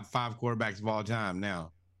top 5 quarterbacks of all time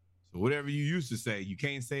now. So whatever you used to say, you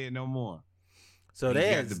can't say it no more. So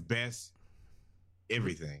they got the best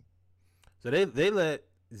everything. So they let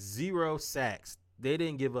 0 sacks. They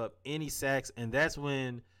didn't give up any sacks, and that's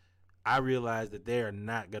when I realized that they are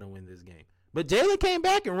not going to win this game. But Jalen came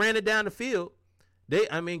back and ran it down the field.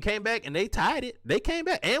 Came back and they tied it. They came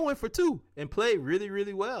back and went for 2 and played really,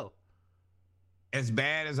 really well. As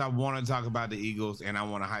bad as I want to talk about the Eagles, and I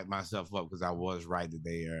want to hype myself up because I was right that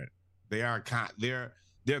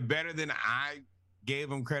they're better than I gave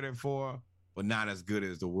them credit for, but not as good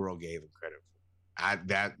as the world gave them credit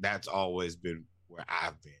for. That's always been where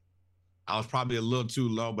I've been. I was probably a little too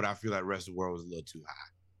low, but I feel like the rest of the world was a little too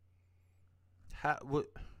high.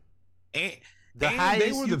 Highest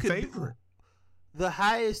they were the favorite. The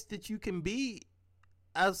highest that you can be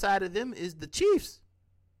outside of them is the Chiefs.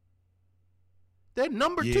 They're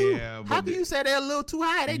number 2. How can you say they're a little too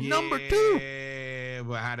high? They number 2. Yeah,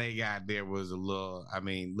 but how they got there was a little. I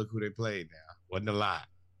mean, look who they played now. Wasn't a lot.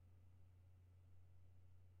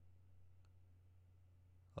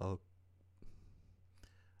 Oh.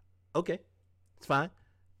 Okay, it's fine.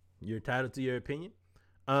 You're entitled to your opinion.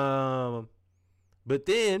 But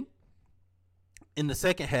then in the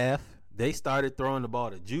second half, they started throwing the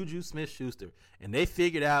ball to Juju Smith-Schuster, and they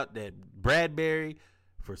figured out that Bradbury,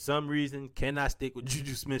 for some reason, cannot stick with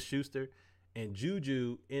Juju Smith-Schuster, and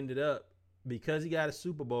Juju ended up, because he got a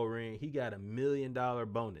Super Bowl ring, he got $1 million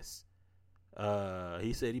bonus.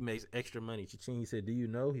 He said he makes extra money. Cha-ching said, do you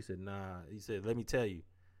know? He said, nah. He said, let me tell you.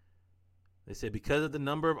 They said because of the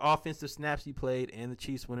number of offensive snaps he played and the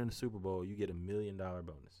Chiefs winning the Super Bowl, you get $1 million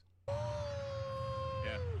bonus.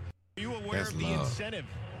 Yeah. Are you aware of the incentive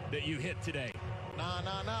that you hit today? Nah.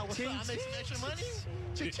 What's up? I make some extra money?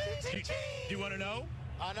 Do you want to know?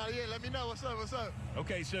 No, yeah, let me know. What's up?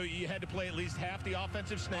 Okay, so you had to play at least half the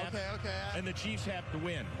offensive snaps. Okay. And the Chiefs have to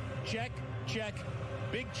win. Check, check,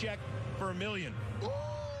 big check for $1 million.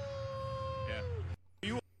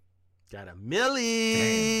 Yeah. Got a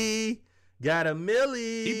millie. Got a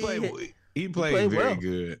millie. He played very well.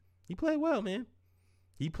 good. He played well, man.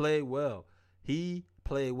 He played well. He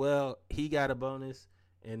got a bonus,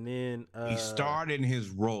 and then he started in his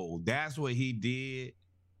role. That's what he did,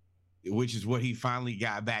 which is what he finally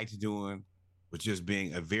got back to doing, which is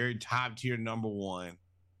being a very top tier number one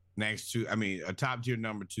a top tier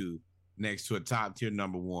number two next to a top tier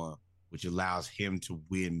number one, which allows him to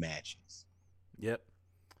win matches. Yep.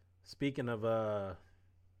 Speaking of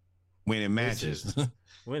winning matches.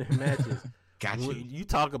 Winning matches. Got you. You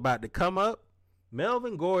talk about the come up.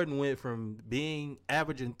 Melvin Gordon went from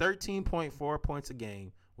averaging 13.4 points a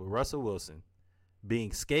game with Russell Wilson, being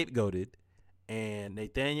scapegoated, and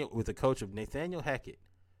with the coach of Nathaniel Hackett,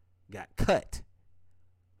 got cut,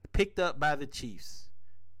 picked up by the Chiefs,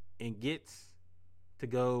 and gets to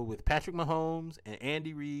go with Patrick Mahomes and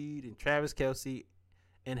Andy Reid and Travis Kelce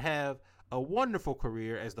and have a wonderful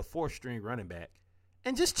career as the fourth-string running back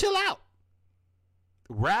and just chill out.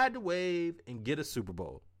 Ride the wave and get a Super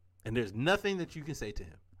Bowl. And there's nothing that you can say to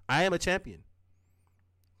him. I am a champion.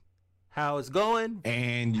 How it's going.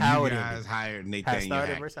 And you guys hired Nathaniel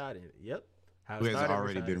Hackett. Yep. Who has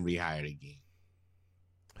already been rehired again.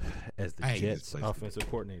 As the Jets offensive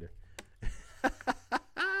coordinator.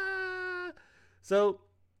 So,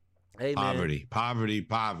 hey, man.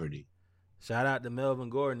 Poverty. Shout out to Melvin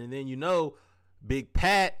Gordon. And then, Big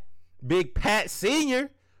Pat Sr.,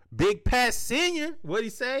 What'd he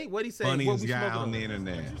say? Funniest guy on the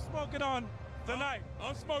internet. What you smoking on tonight?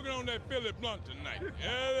 I'm smoking on that Philly Blunt tonight.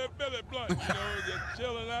 Yeah, that Philly Blunt. Just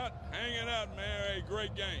chilling out, hanging out, man. Hey,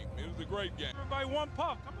 great game. It was a great game. Everybody one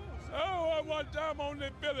puff. Come on. Oh, one time on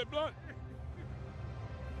that Philly Blunt.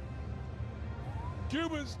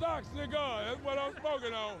 Cuban stock cigar. That's what I'm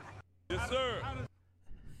smoking on. Yes, sir.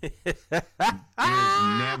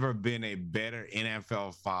 There's never been a better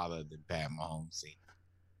NFL father than Pat Mahomes.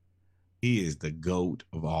 He is the GOAT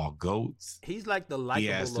of all GOATs. He's like the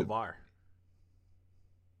likable LeVar.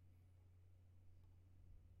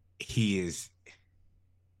 He is.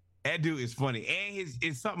 That dude is funny. And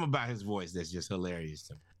it's something about his voice that's just hilarious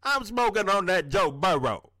to me. I'm smoking on that Joe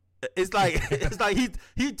Burrow. It's like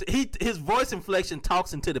his voice inflection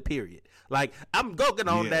talks into the period. Like, I'm smoking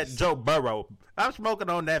on that Joe Burrow. I'm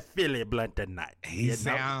smoking on that Philly Blunt tonight. He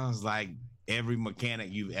sounds like every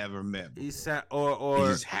mechanic you've ever met. He he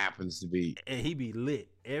just happens to be, and he be lit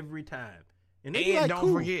every time. And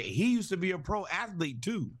don't forget, he used to be a pro athlete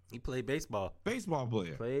too. He played baseball. Baseball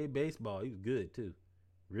player. Played baseball. He was good too,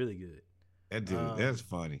 really good. That dude, that's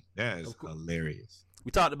funny. That is hilarious. We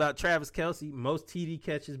talked about Travis Kelce, most TD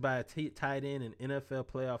catches by a tight end in NFL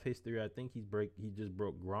playoff history. I think he just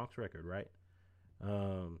broke Gronk's record, right?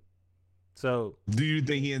 So, do you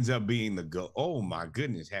think he ends up being the GOAT? Oh my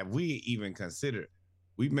goodness, have we even considered?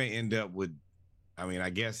 We may end up with. I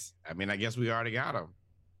guess we already got him.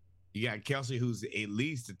 You got Kelce, who's at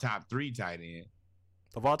least the top 3 tight end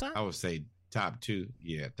of all time. I would say top 2.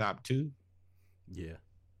 Yeah, top 2. Yeah.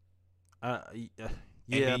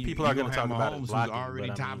 Yeah, people are going to talk about his blocking, already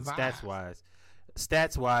but top 5.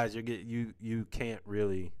 Stats wise, you can't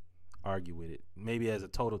really argue with it. Maybe as a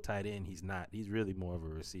total tight end, he's not. He's really more of a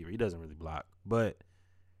receiver. He doesn't really block, but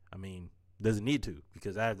doesn't need to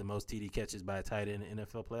because I have the most TD catches by a tight end in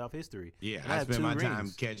NFL playoff history. Yeah, I spend my time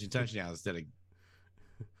catching touchdowns instead of.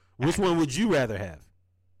 Which one would you rather have?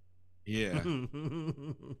 Yeah.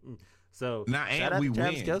 So now, and we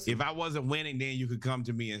win. Kelce. If I wasn't winning, then you could come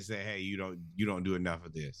to me and say, "Hey, you don't do enough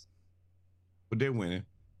of this." But they're winning.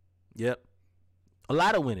 Yep, a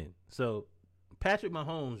lot of winning. So Patrick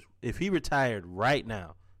Mahomes, if he retired right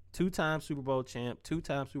now, 2-time Super Bowl champ,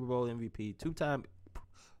 2-time Super Bowl MVP, 2-time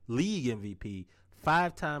league MVP,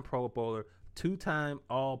 5-time Pro Bowler, 2-time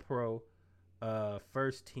All-Pro, 2-time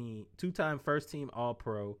first team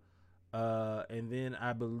All-Pro. And then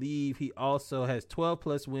I believe he also has 12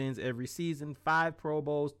 plus wins every season, 5 Pro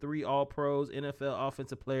Bowls, 3 All-Pros, NFL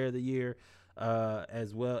Offensive Player of the Year,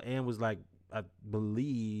 as well. And was I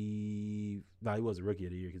believe, he was a Rookie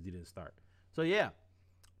of the Year because he didn't start. So yeah,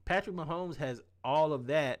 Patrick Mahomes has all of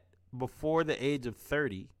that before the age of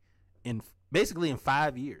 30 basically in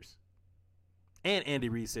 5 years. And Andy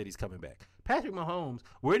Reid said he's coming back. Patrick Mahomes,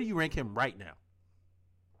 where do you rank him right now?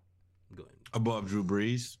 Go ahead. Above Drew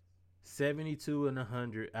Brees. 72 and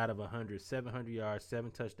 100 out of 100, 700 yards,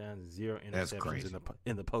 7 touchdowns, 0 interceptions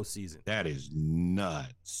in the postseason. That is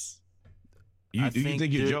nuts. You think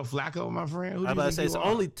you're Joe Flacco, my friend? I'm about to say it's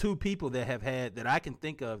only 2 people that I can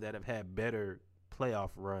think of that have had better playoff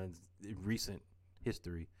runs in recent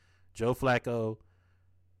history. Joe Flacco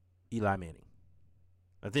Eli Manning.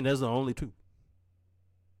 I think that's the only two.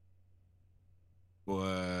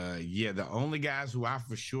 Yeah, the only guys who I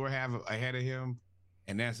for sure have ahead of him,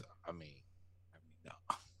 and that's, I mean, no.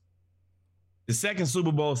 The second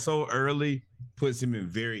Super Bowl so early puts him in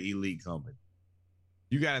very elite company.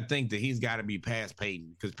 You got to think that he's got to be past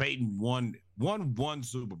Peyton, because Peyton won one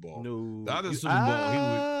Super Bowl. No, the other Super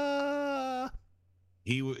Bowl,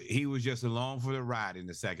 he was just along for the ride in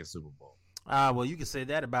the second Super Bowl. Well, you can say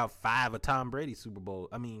that about 5 of Tom Brady's Super Bowl.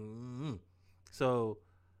 I mean, so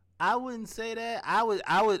I wouldn't say that.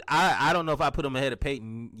 I don't know if I put him ahead of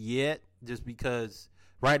Peyton yet, just because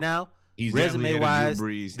right now, resume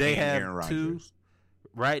wise, they have two.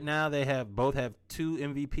 Right now, they both have 2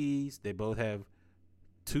 MVPs. They both have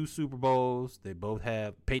 2 Super Bowls. They both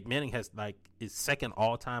have Peyton Manning is second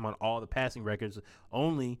all time on all the passing records,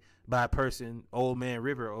 only by a person, Old Man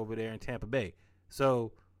River over there in Tampa Bay.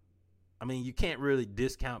 So, I mean, you can't really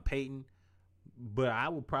discount Peyton, but I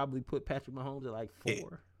would probably put Patrick Mahomes at like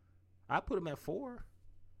 4. I put him at 4.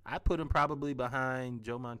 I put him probably behind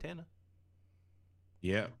Joe Montana.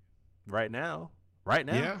 Yeah. Right now.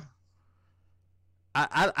 Yeah.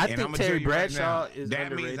 I think Terry Bradshaw is that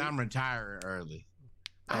underrated. Means I'm retiring early.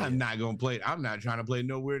 I'm not gonna play. I'm not trying to play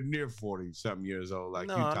nowhere near 40-something years old like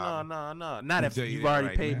you, Tommy. No. Not if you've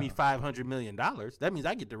already paid me $500 million. That means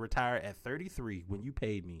I get to retire at 33 when you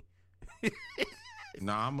paid me.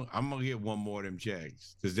 No, I'm gonna get one more of them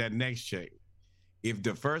checks, because that next check, if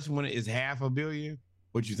the first one is $500 million,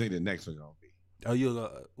 what you think the next one's gonna be?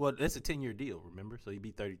 Oh, well, that's a 10-year deal, remember? So you'd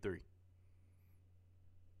be 33.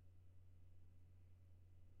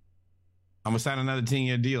 I'm gonna sign another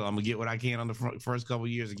 10-year deal. I'm gonna get what I can on the first couple of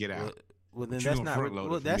years and get out. Well, then that's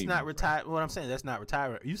not retire. What I'm saying, that's not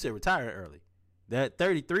retire. You said retire early. That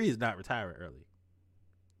 33 is not retiring early.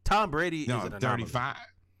 Tom Brady is an anomaly. 35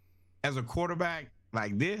 as a quarterback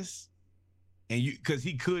like this, and because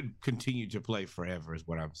he could continue to play forever is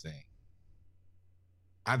what I'm saying.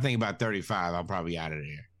 I think about 35, I'm probably out of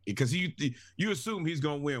there, because you assume he's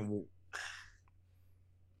gonna win.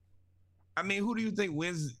 I mean, who do you think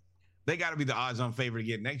wins? They got to be the odds-on favorite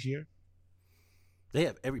again next year. They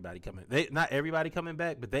have everybody coming. Not everybody coming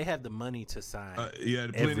back, but they have the money to sign.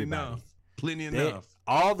 Plenty enough.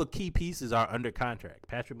 All the key pieces are under contract.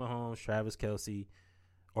 Patrick Mahomes, Travis Kelce,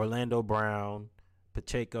 Orlando Brown,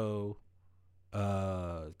 Pacheco,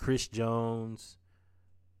 Chris Jones.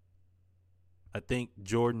 I think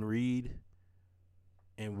Jordan Reed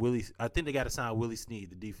and Willie. I think they got to sign Willie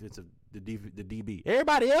Snead, the DB.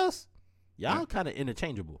 Everybody else, y'all kind of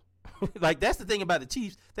interchangeable. Like, that's the thing about the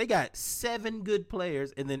Chiefs. They got 7 good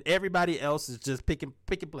players, and then everybody else is just pick and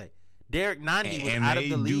play. Derek Nandi was out of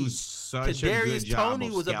the league. Kadarius Toney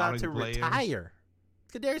was about to retire.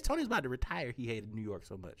 Kadarius Toney was about to retire. He hated New York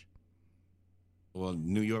so much. Well,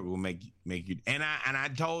 New York will make you. And I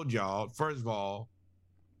told y'all, first of all,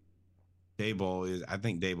 I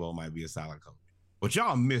think Daboll might be a solid coach. But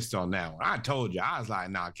y'all missed on that one. I told you. I was like,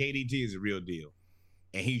 nah, KDT is the real deal.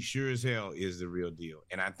 And he sure as hell is the real deal.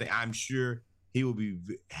 And I'm sure he will be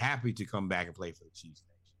happy to come back and play for the Chiefs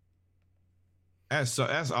next year.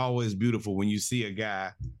 That's always beautiful when you see a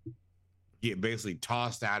guy get basically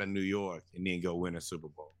tossed out of New York and then go win a Super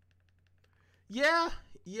Bowl. Yeah.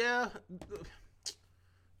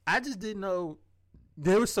 I just didn't know.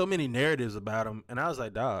 There were so many narratives about him, and I was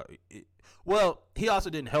like, dog. Well, he also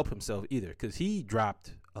didn't help himself either, because he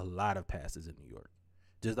dropped a lot of passes in New York.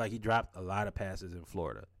 Just like he dropped a lot of passes in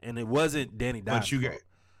Florida. And it wasn't Danny Dimes' fault.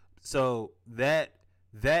 So that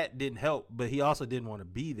didn't help, but he also didn't want to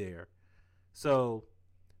be there. So,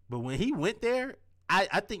 but when he went there,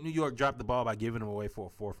 I think New York dropped the ball by giving him away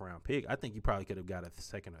for a 4th-round pick. I think you probably could have got a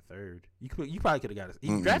 2nd or 3rd. You probably could have got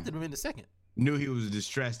he drafted him in the 2nd. Knew he was a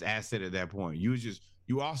distressed asset at that point.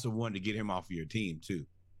 You also wanted to get him off of your team too.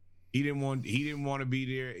 He didn't want to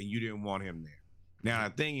be there, and you didn't want him there. Now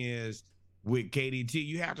the thing is, with KDT,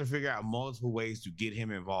 you have to figure out multiple ways to get him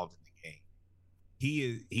involved in the game.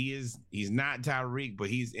 He's not Tyreek, but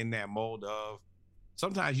he's in that mold of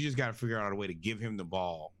sometimes you just got to figure out a way to give him the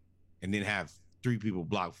ball and then have 3 people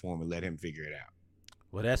block for him and let him figure it out.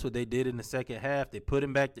 Well, that's what they did in the second half. They put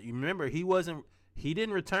him back. You remember, he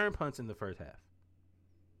didn't return punts in the first half.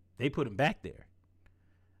 They put him back there.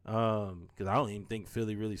 Because I don't even think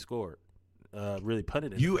Philly really scored. Really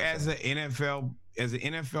punted it. You as an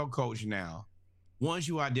NFL coach now, once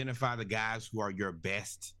you identify the guys who are your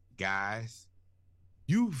best guys,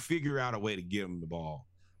 you figure out a way to get them the ball.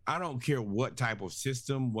 I don't care what type of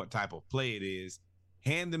system, what type of play it is.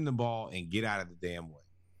 Hand them the ball and get out of the damn way.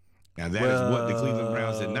 Now that is what the Cleveland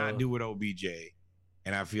Browns did not do with OBJ,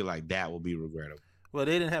 and I feel like that will be regrettable. Well,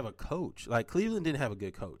 they didn't have a coach. Like, Cleveland didn't have a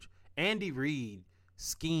good coach. Andy Reid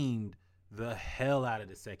schemed the hell out of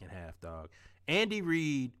the second half, dog. Andy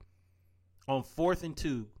Reid on 4th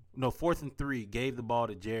and 3 gave the ball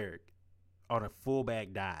to Jarek on a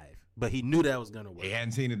fullback dive, but he knew that was going to work. He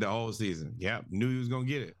hadn't seen it the whole season. Yep, knew he was going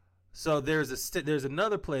to get it. So there's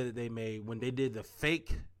another play that they made when they did the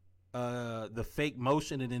fake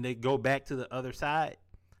motion and then they go back to the other side.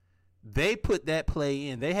 They put that play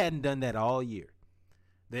in. They hadn't done that all year.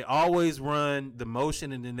 They always run the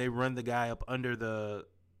motion and then they run the guy up under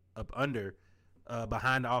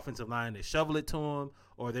behind the offensive line. They shovel it to him,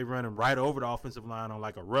 or they run him right over the offensive line on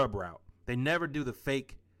like a rub route. They never do the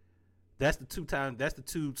fake. That's the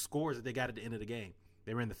two scores that they got at the end of the game.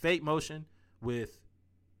 They ran the fake motion with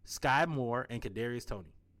Sky Moore and Kadarius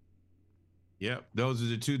Toney. Yep, those are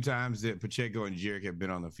the 2 times that Pacheco and Jarek have been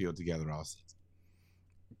on the field together all season.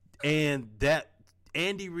 And that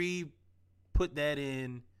Andy Reid put that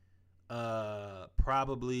in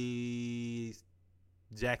probably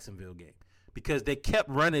Jacksonville game because they kept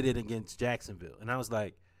running it against Jacksonville. And I was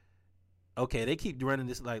like, okay, they keep running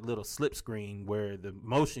this like little slip screen where the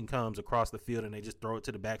motion comes across the field and they just throw it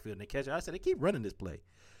to the backfield and they catch it. I said, they keep running this play.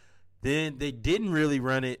 Then they didn't really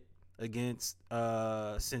run it against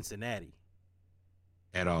Cincinnati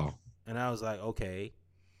at all. And I was like, okay.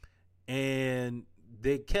 And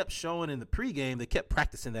they kept showing in the pregame, they kept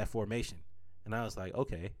practicing that formation. And I was like,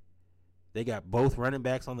 okay. They got both running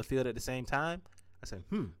backs on the field at the same time. I said,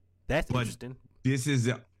 that's interesting. This is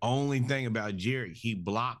the only thing about Jarek. He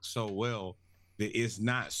blocks so well that it's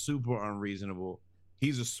not super unreasonable.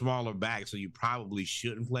 He's a smaller back, so you probably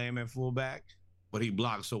shouldn't play him at fullback. But he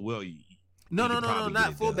blocks so well. No,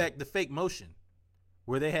 not fullback. The fake motion,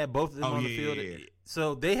 where they had both of them on the field. Yeah.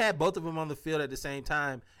 So they had both of them on the field at the same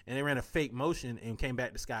time, and they ran a fake motion and came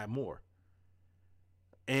back to Sky Moore.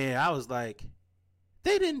 And I was like,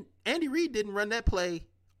 Andy Reid didn't run that play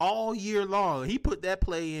all year long. He put that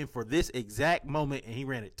play in for this exact moment, and he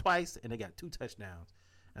ran it twice, and they got 2 touchdowns.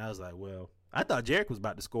 And I was like, well, I thought Jarek was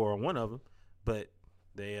about to score on one of them, but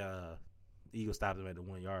the Eagles stopped him at the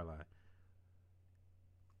 1-yard line.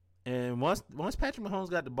 And once Patrick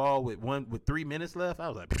Mahomes got the ball with 3 minutes left, I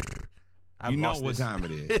was like, you know what time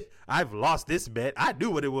it is. I've lost this bet. I knew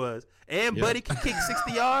what it was. And Buddy could kick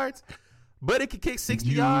 60 yards. Buddy could kick 60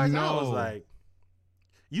 yards. I was like,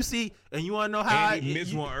 you see, and you want to know how he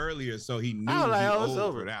missed one earlier, so he knew I was like, he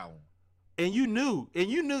owed for that one. And you knew,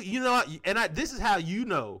 this is how you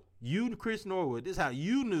know, Chris Norwood, this is how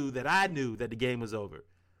you knew that I knew that the game was over.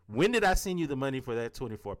 When did I send you the money for that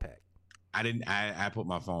 24-pack? I didn't. I put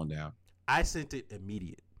my phone down. I sent it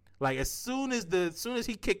immediate. Like as soon as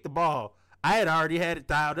he kicked the ball, I had already had it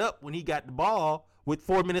dialed up when he got the ball with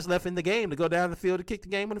 4 minutes left in the game to go down the field to kick the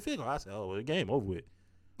game on the field goal. I said, "Oh, well, the game over with."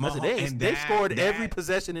 I said, they scored every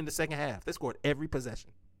possession in the second half. They scored every possession.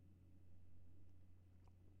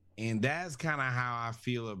 And that's kind of how I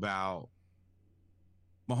feel about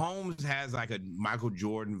Mahomes. Has like a Michael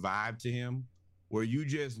Jordan vibe to him, where you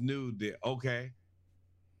just knew that okay,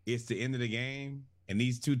 it's the end of the game, and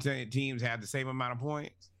these two teams have the same amount of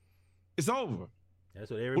points. It's over. That's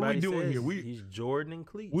what everybody says. What are we doing here? He's Jordan and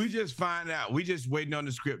Cleats. We just find out. We just waiting on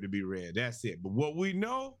the script to be read. That's it. But what we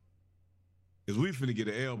know is we finna get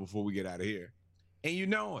an L before we get out of here. And you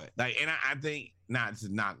know it. Like, and I think, not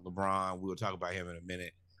to knock LeBron, we'll talk about him in a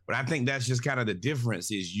minute, but I think that's just kind of the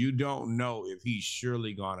difference is you don't know if he's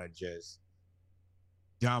surely gonna just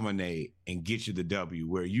dominate and get you the W,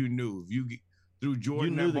 where you knew if you threw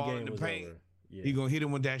Jordan that ball in the paint, he gonna hit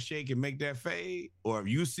him with that shake and make that fade. Or if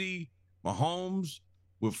you see Mahomes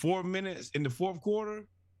with 4 minutes in the fourth quarter,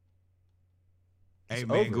 hey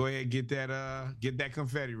man, go ahead, get that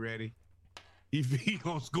confetti ready. He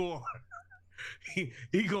gonna score.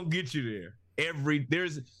 he gonna get you there.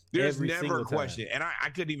 There's every never a question. And I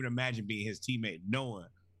couldn't even imagine being his teammate knowing,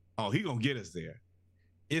 oh, he gonna get us there.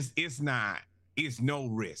 It's no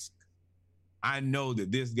risk. I know that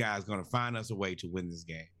this guy's gonna find us a way to win this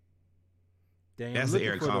game. Damn, that's the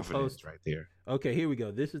air confidence right there. Okay, here we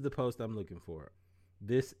go. This is the post I'm looking for.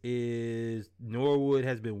 This is Norwood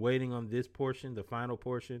has been waiting on this portion, the final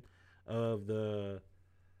portion of the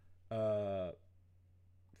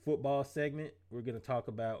football segment. We're going to talk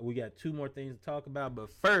about, we got 2 more things to talk about, but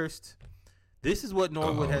first, this is what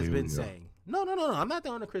Norwood has been saying. No. I'm not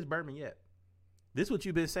throwing to Chris Berman yet. This is what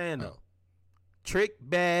you've been saying, though. Trick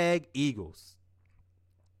bag Eagles.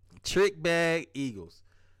 Trick bag Eagles.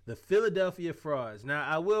 The Philadelphia Frauds. Now,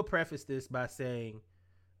 I will preface this by saying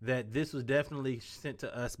that this was definitely sent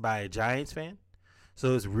to us by a Giants fan.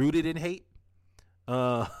 So it's rooted in hate.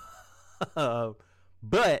 But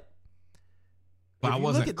if you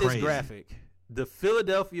look at this graphic, the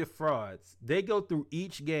Philadelphia Frauds, they go through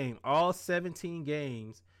each game, all 17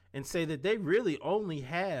 games, and say that they really only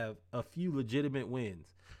have a few legitimate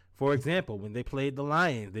wins. For example, when they played the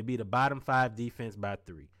Lions, they beat a bottom 5 defense by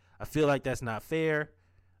 3. I feel like that's not fair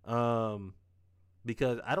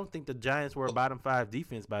because I don't think the Giants were a bottom 5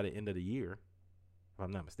 defense by the end of the year, if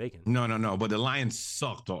I'm not mistaken. No. But the Lions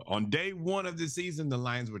sucked. On day one of the season, the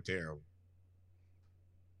Lions were terrible.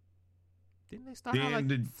 Didn't they start out like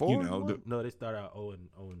 4-1? No, they started out 0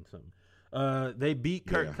 and something. They beat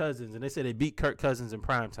Kirk Cousins, and they said they beat Kirk Cousins in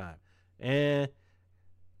primetime. And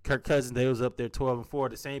Kirk Cousins, they was up there 12-4.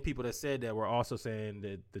 The same people that said that were also saying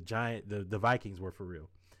that the Vikings were for real.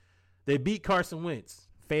 They beat Carson Wentz.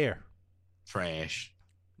 Fair. Trash.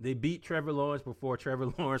 They beat Trevor Lawrence before Trevor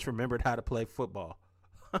Lawrence remembered how to play football.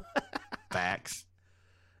 Facts.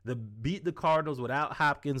 They beat the Cardinals without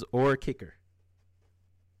Hopkins or a kicker.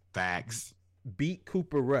 Facts. Beat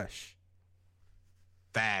Cooper Rush.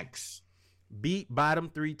 Facts. Beat bottom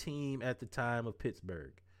 3 team at the time of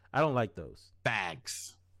Pittsburgh. I don't like those.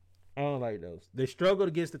 Facts. I don't like those. They struggled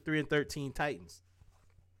against the 3-13 Titans.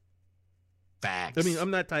 Facts. I mean,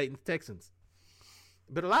 I'm not Titans, Texans.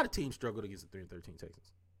 But a lot of teams struggled against the 3-13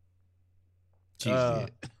 Texans.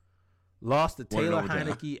 Lost to Taylor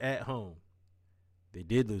Heineke at home. They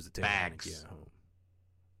did lose to Taylor Heineke at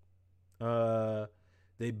home.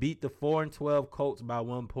 They beat the 4-12 Colts by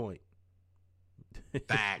 1 point.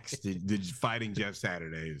 Facts. the Fighting Jeff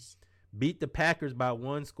Saturdays. Beat the Packers by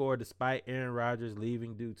 1 score despite Aaron Rodgers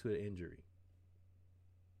leaving due to an injury.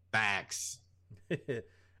 Facts.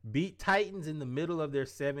 Beat Titans in the middle of their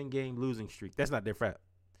 7-game losing streak. That's not their fault.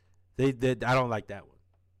 I don't like that one.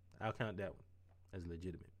 I'll count that one as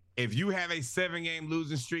legitimate. If you have a 7-game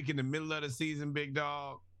losing streak in the middle of the season, big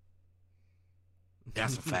dog,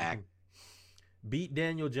 that's a fact. Beat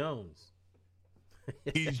Daniel Jones.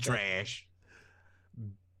 He's trash.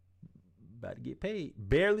 About to get paid.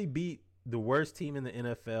 Barely beat the worst team in the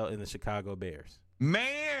NFL in the Chicago Bears.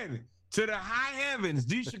 Man, to the high heavens,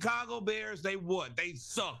 these Chicago Bears, they what? They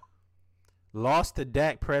suck. Lost to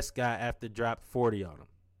Dak Prescott after dropped 40 on him.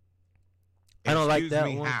 I don't like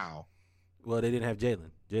that one. How? Well, they didn't have Jalen.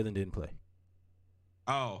 Jalen didn't play.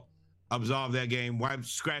 Oh, absolve that game.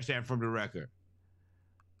 Scratch that from the record.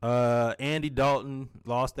 Andy Dalton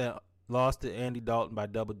lost to Andy Dalton by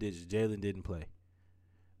double digits. Jalen didn't play.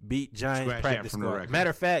 Beat Giants practice squad. Matter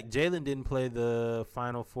of fact, Jalen didn't play the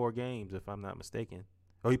final 4 games, if I'm not mistaken.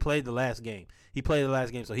 Oh, he played the last game.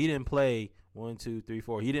 So he didn't play 1, 2, 3,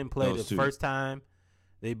 4. He didn't play first time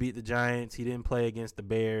they beat the Giants. He didn't play against the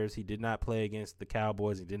Bears. He did not play against the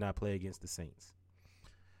Cowboys. He did not play against the Saints.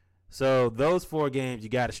 So those 4 games, you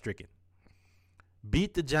got to stricken.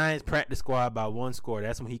 Beat the Giants practice squad by 1 score.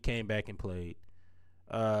 That's when he came back and played.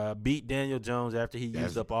 Beat Daniel Jones after he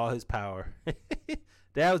used up all his power.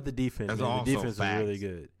 That was the defense. The defense was really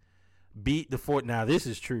good. Beat the Now this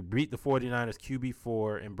is true. Beat the 49ers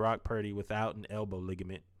QB4 and Brock Purdy without an elbow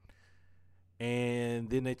ligament. And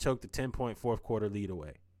then they choked the 10-point fourth quarter lead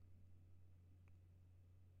away.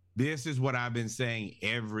 This is what I've been saying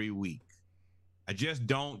every week. I just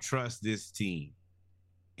don't trust this team.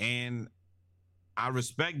 And I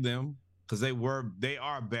respect them because they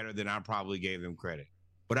are better than I probably gave them credit.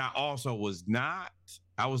 But I also was not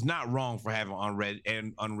wrong for having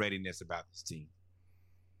unreadiness about this team.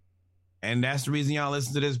 And that's the reason y'all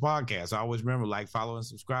listen to this podcast. I always remember, like, follow, and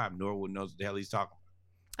subscribe. Norwood knows what the hell he's talking about.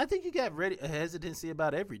 I think you got hesitancy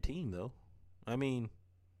about every team, though. I mean,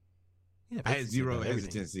 I had zero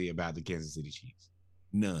hesitancy about the Kansas City Chiefs.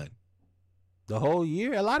 None. The whole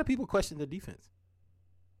year, a lot of people questioned the defense.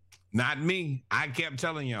 Not me. I kept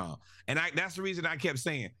telling y'all. And that's the reason I kept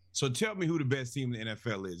saying, so tell me who the best team in the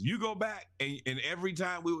NFL is. You go back, and every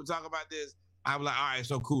time we would talk about this, I was like, all right,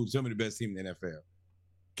 so cool. Tell me the best team in the NFL.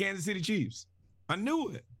 Kansas City Chiefs. I knew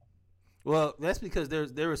it. Well, that's because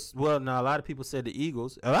a lot of people said the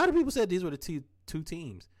Eagles. A lot of people said these were the two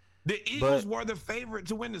teams. The Eagles were the favorite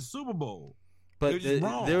to win the Super Bowl. But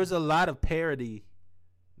there was a lot of parity.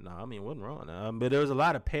 No, I mean, it wasn't wrong. But there was a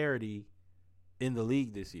lot of parity in the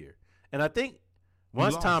league this year. And I think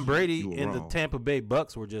once Tom Brady and the Tampa Bay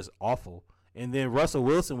Bucks were just awful, and then Russell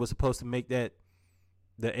Wilson was supposed to make the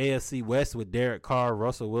AFC West with Derek Carr,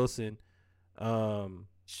 Russell Wilson.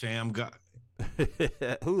 Sham God.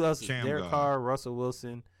 Who else is Derek Carr, Russell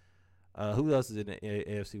Wilson? Who else is in the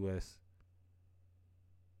AFC West?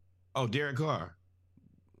 Oh, Derek Carr.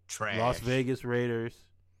 Trash. Las Vegas Raiders,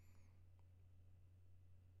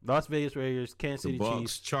 Kansas City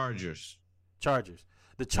Chiefs, Chargers.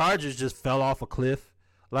 The Chargers just fell off a cliff.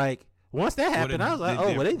 Like, once that happened, I was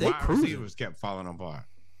like, they cruising. Receivers kept falling apart.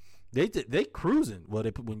 They cruising. Well,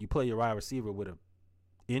 when you play your wide receiver with a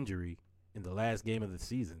injury in the last game of the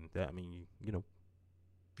season,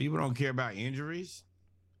 people don't care about injuries.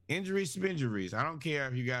 Injuries to injuries. I don't care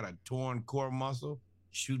if you got a torn core muscle.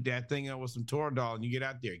 Shoot that thing up with some Toradol and you get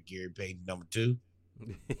out there, Gary Payton number 2.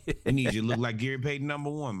 We need you to look like Gary Payton number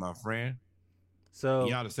 1, my friend. So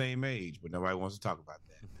y'all the same age, but nobody wants to talk about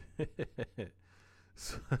that.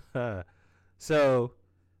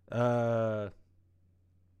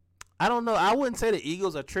 I don't know. I wouldn't say the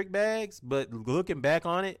Eagles are trick bags, but looking back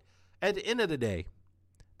on it, at the end of the day,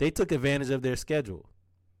 they took advantage of their schedule.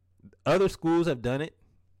 Other schools have done it.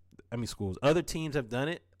 Other teams have done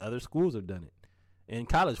it. Other schools have done it. In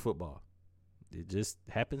college football, it just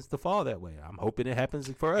happens to fall that way. I'm hoping it happens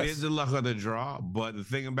for us. It is the luck of the draw, but the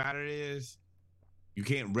thing about it is you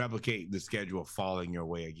can't replicate the schedule falling your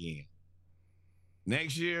way again.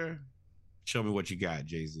 Next year, show me what you got,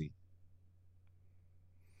 Jay-Z.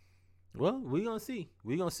 Well, we're gonna see.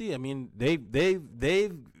 I mean,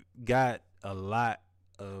 they've got a lot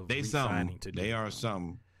of re-signing to do. They are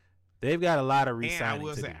some. They've got a lot of re-signing. And I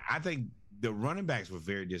will say, I think the running backs were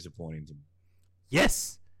very disappointing to me.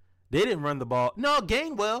 Yes. They didn't run the ball. No,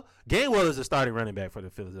 Gainwell. Gainwell is a starting running back for the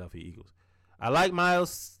Philadelphia Eagles. I like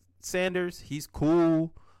Miles Sanders. He's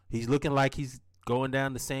cool. He's looking like he's going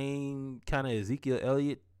down the same kind of Ezekiel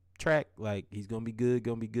Elliott track. Like, he's going to be good,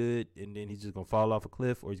 and then he's just going to fall off a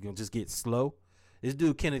cliff, or he's going to just get slow. This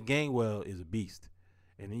dude, Kenneth Gainwell, is a beast.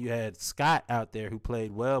 And then you had Scott out there who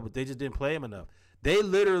played well, but they just didn't play him enough. They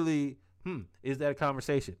literally, is that a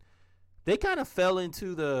conversation? They kind of fell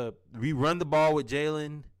into we run the ball with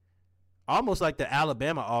Jalen, almost like the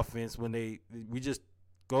Alabama offense when we just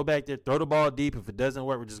go back there, throw the ball deep. If it doesn't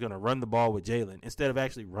work, we're just going to run the ball with Jalen instead of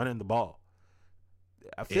actually running the ball.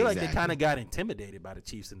 I feel like they kind of got intimidated by the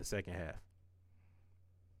Chiefs in the second half.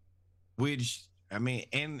 Which, I mean,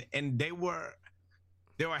 and they were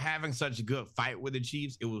having such a good fight with the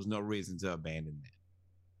Chiefs, it was no reason to abandon that.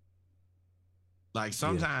 Like,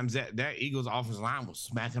 sometimes that Eagles offensive line was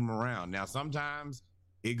smacking them around. Now, sometimes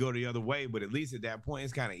it go the other way, but at least at that point,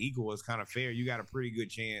 it's kind of equal. It's kind of fair. You got a pretty good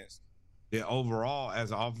chance that overall,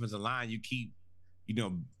 as an offensive line, you keep,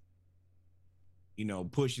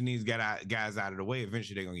 pushing these guys out of the way.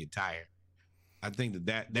 Eventually, they're gonna get tired. I think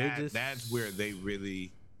that's where they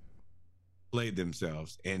really played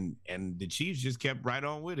themselves, and the Chiefs just kept right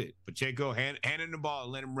on with it. Pacheco handing the ball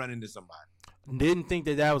and let him run into somebody. Didn't think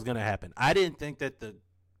that was going to happen. I didn't think that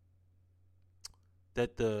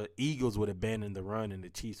the Eagles would abandon the run and the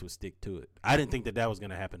Chiefs would stick to it. I didn't think that was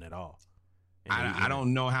going to happen at all. I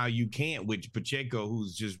don't know how you can't with Pacheco,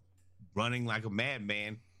 who's just running like a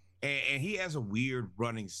madman, and he has a weird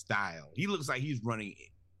running style. He looks like he's running.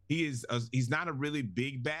 He's not a really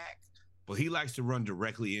big back, but he likes to run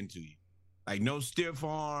directly into you, like no stiff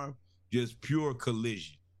arm, just pure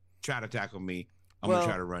collision. Try to tackle me, I'm gonna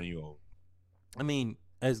try to run you over. I mean,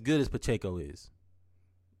 as good as Pacheco is,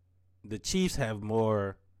 the Chiefs have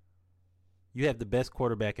more. You have the best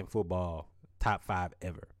quarterback in football, top 5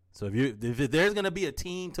 ever. So if there's going to be a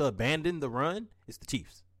team to abandon the run, it's the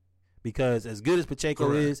Chiefs. Because as good as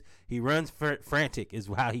Pacheco is, he runs frantic. Is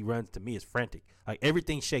how he runs to me. Is frantic. Like,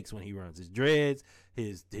 everything shakes when he runs. His dreads,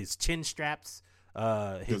 his chin straps,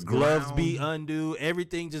 his gloves be undue.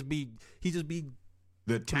 Everything he just be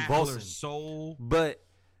the tackler soul. But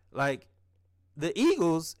like, the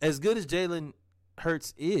Eagles, as good as Jalen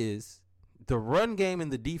Hurts is, the run game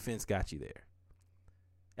and the defense got you there.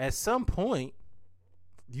 At some point,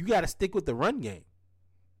 you got to stick with the run game.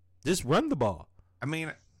 Just run the ball. I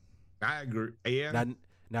mean, I agree. Yeah.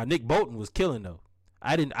 Now Nick Bolton was killing though.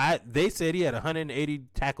 They said he had 180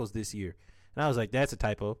 tackles this year, and I was like, that's a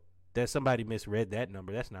typo. That somebody misread that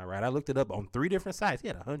number. That's not right. I looked it up on 3 different sites. He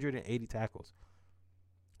had 180 tackles.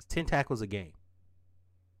 It's 10 tackles a game,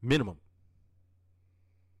 minimum.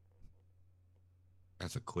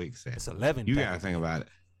 That's a quick set. It's 11. You got to think about it.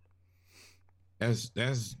 That's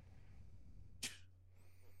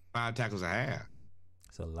 5 tackles a half.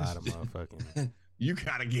 It's a lot of motherfucking. You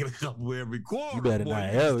gotta get a couple every quarter. You better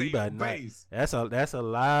not. You better not. That's a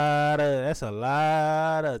lot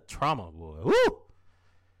of trauma, boy. Woo!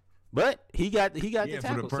 But he got the tackle.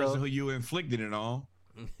 For the person who you inflicted it on.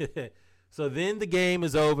 So then the game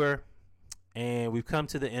is over, and we've come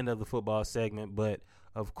to the end of the football segment. But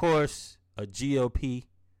of course, a GOP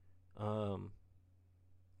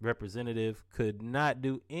representative could not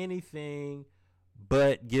do anything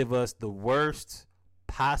but give us the worst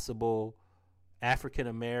possible African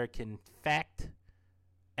American fact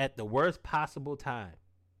at the worst possible time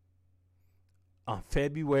on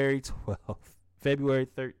February 12th, February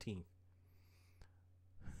 13th.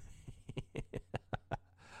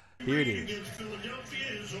 Here it is.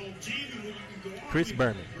 Chris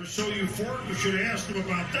Berman. We're so euphoric, we should have asked him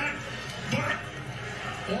about that. But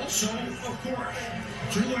also, of course,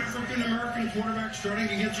 two African-American quarterbacks starting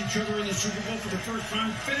against each other in the Super Bowl for the first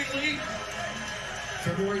time. Fittingly,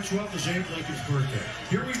 February 12th is Abe Lincoln's birthday.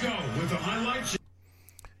 Here we go with the highlights.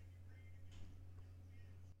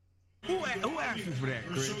 Who asked you for that,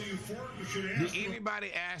 Chris? Did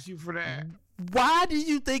anybody ask you for that? Why do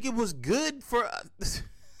you think it was good for us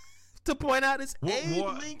to point out it's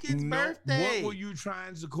Abe Lincoln's birthday? What were you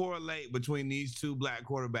trying to correlate between these two black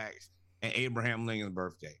quarterbacks and Abraham Lincoln's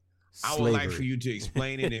birthday? I would like for you to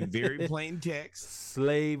explain it in very plain text.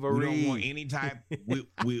 Slavery. We don't want any type.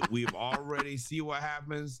 We've already see what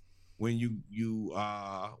happens when you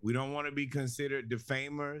we don't want to be considered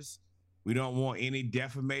defamers. We don't want any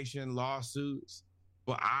defamation lawsuits.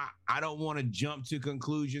 But I don't want to jump to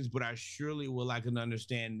conclusions, but I surely would like an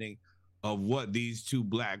understanding of what these two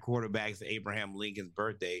black quarterbacks, Abraham Lincoln's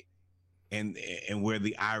birthday, and where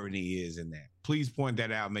the irony is in that. Please point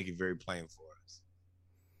that out and make it very plain for us.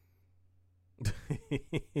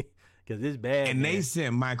 Because it's bad. And they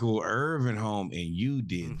sent Michael Irvin home, and you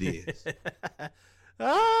did this.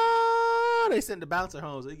 Oh, they sent the bouncer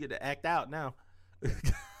home, so you get to act out now.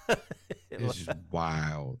 This is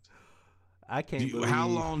wild. I can't believe. How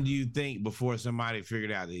long do you think before somebody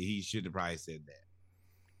figured out that he should have probably said that?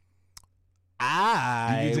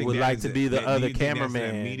 I would like to be the other cameraman.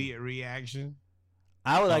 That's an immediate reaction.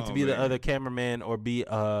 I would like to be the other cameraman, or be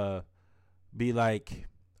like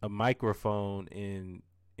a microphone in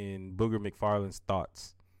Booger McFarland's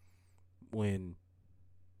thoughts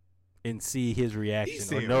and see his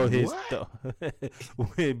reaction, or know his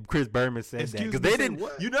when Chris Berman said that, because they didn't,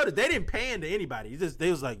 that they didn't pan to anybody. They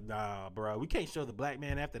was like, nah, bro, we can't show the black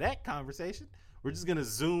man after that conversation. We're just gonna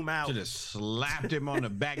zoom out. Should have slapped him on the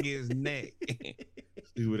back of his neck.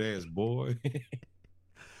 Stupid ass boy.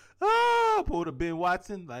 Pulled a Ben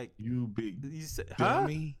Watson, like, you big huh?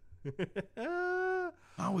 dummy.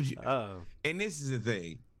 How would you? And this is the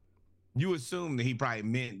thing. You assume that he probably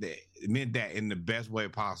meant that in the best way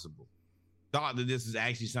possible. Thought that this is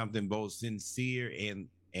actually something both sincere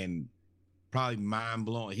and probably mind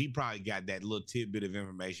blowing. He probably got that little tidbit of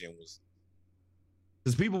information,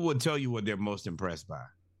 because people would tell you what they're most impressed by.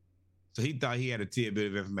 So he thought he had a tidbit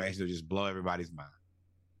of information to just blow everybody's mind.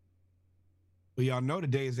 Well, y'all know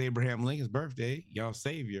today is Abraham Lincoln's birthday, y'all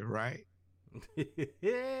savior, right?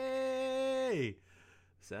 Hey,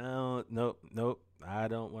 nope. I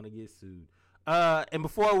don't want to get sued. And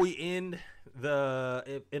before we end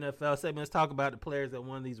the NFL segment, let's talk about the players that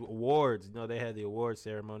won these awards. They had the award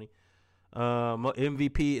ceremony.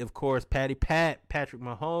 MVP, of course, Patrick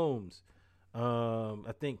Mahomes.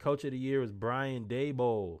 I think Coach of the Year was Brian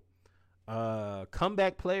Daboll.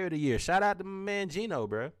 Comeback Player of the Year. Shout out to my man Geno,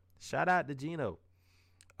 bro. Shout out to Geno.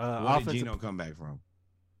 Where did Geno come back from?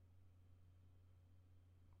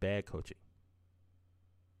 Bad coaching.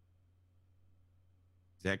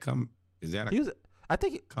 I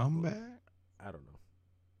think it come back? I don't know.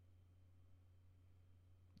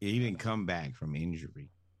 Yeah, he didn't come back from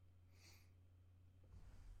injury.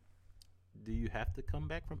 Do you have to come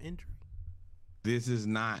back from injury? This is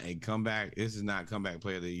not a comeback. This is not Comeback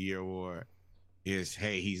Player of the Year award. It's,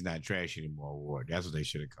 hey, he's not trash anymore award. That's what they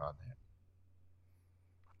should have called that.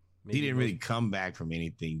 Maybe he didn't really come back from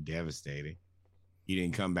anything devastating. He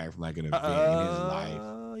didn't come back from like an event in his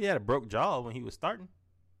life. He had a broke jaw when he was starting.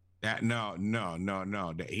 No.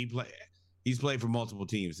 He's played for multiple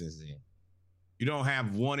teams since then. You don't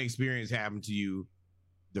have one experience happen to you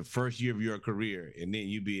the first year of your career, and then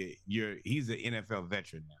he's an NFL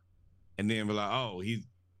veteran now. And then we're like,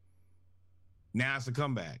 now it's a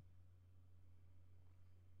comeback.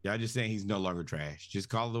 Y'all just saying he's no longer trash. Just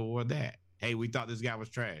call the award that. Hey, we thought this guy was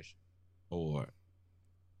trash. Or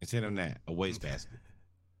instead of that, a wastebasket.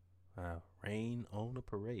 Wow. Rain on the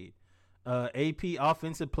parade. AP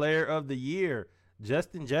Offensive Player of the Year,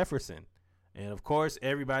 Justin Jefferson. And, of course,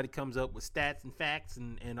 everybody comes up with stats and facts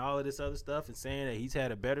and all of this other stuff and saying that he's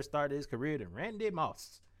had a better start to his career than Randy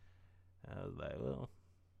Moss. I was like, well,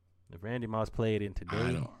 if Randy Moss played in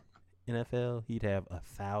today's NFL, he'd have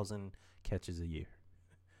 1,000 catches a year.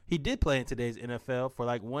 He did play in today's NFL for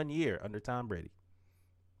like 1 year under Tom Brady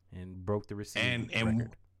and broke the receiving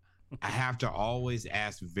record. I have to always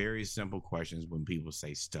ask very simple questions when people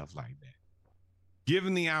say stuff like that.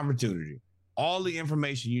 Given the opportunity, all the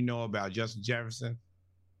information you know about Justin Jefferson,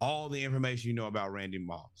 all the information you know about Randy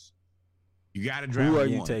Moss, you got to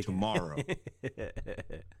draft one tomorrow.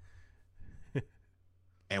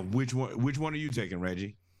 And which one are you taking,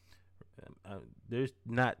 Reggie? There's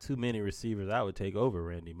not too many receivers I would take over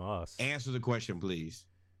Randy Moss. Answer the question, please.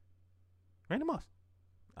 Randy Moss.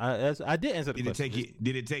 I did answer the question.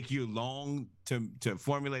 Did it take you long to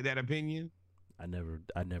formulate that opinion? I never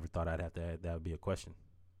thought I'd have to add that would be a question,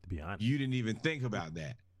 to be honest. You didn't even think about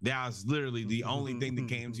that. That was literally the only thing that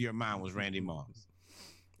came to your mind was Randy Moss.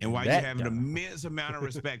 And while you have an immense amount of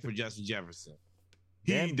respect for Justin Jefferson,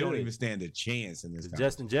 he don't even stand a chance in this.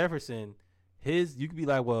 Justin Jefferson, you could be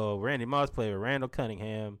like, well, Randy Moss played with Randall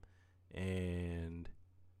Cunningham, and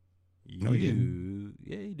No, he didn't.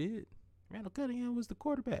 Yeah, he did. Randall Cunningham was the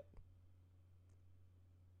quarterback.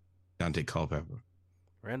 Dante Culpepper.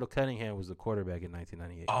 Randall Cunningham was the quarterback in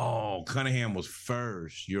 1998. Oh, Cunningham was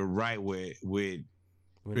first. You're right with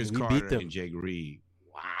Chris Carter and Jake Reed.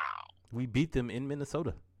 Wow. We beat them in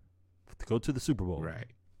Minnesota to go to the Super Bowl.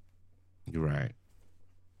 Right. You're right.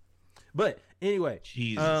 But anyway,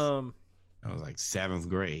 Jesus. I was like 7th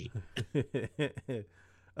grade.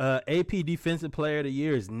 AP Defensive Player of the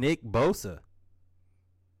Year is Nick Bosa.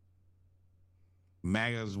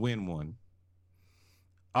 MAGAs win one.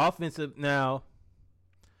 Offensive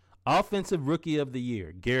Rookie of the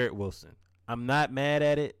Year, Garrett Wilson. I'm not mad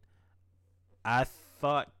at it. I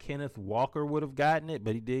thought Kenneth Walker would have gotten it,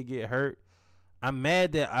 but he did get hurt. I'm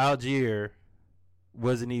mad that Algier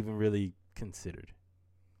wasn't even really considered.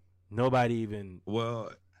 Nobody even.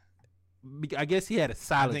 Well, I guess he had a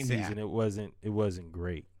solid season. It wasn't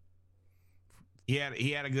great. He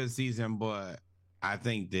had a good season, but I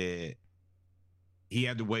think that he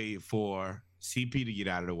had to wait for CP to get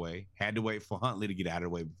out of the way, had to wait for Huntley to get out of the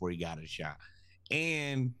way before he got a shot.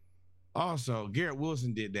 And also, Garrett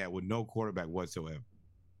Wilson did that with no quarterback whatsoever.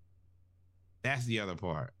 That's the other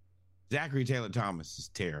part. Zachary Taylor Thomas is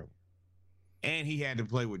terrible. And he had to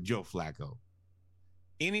play with Joe Flacco.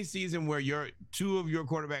 Any season where two of your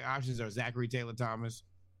quarterback options are Zachary Taylor Thomas,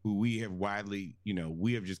 who we have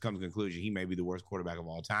we have just come to the conclusion he may be the worst quarterback of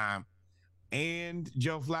all time, and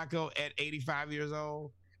Joe Flacco at 85 years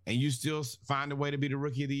old, and you still find a way to be the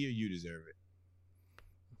Rookie of the Year, you deserve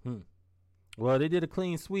it. Well, they did a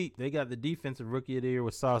clean sweep. They got the Defensive Rookie of the Year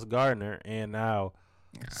with Sauce Gardner, and now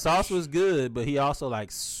Sauce was good, but he also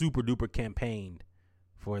super duper campaigned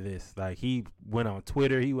for this. Like, he went on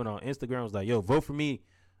Twitter, he went on Instagram, was like, yo, vote for me,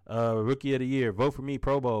 Rookie of the Year, vote for me,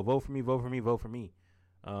 Pro Bowl, vote for me, vote for me, vote for me.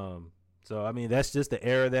 So, I mean, that's just the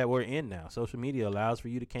era that we're in now. Social media allows for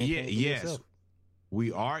you to campaign for yourself.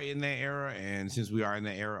 We are in that era, and since we are in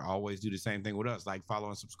that era, always do the same thing with us, like follow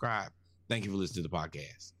and subscribe. Thank you for listening to the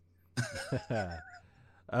podcast.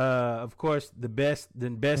 Of course, the best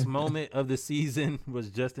moment of the season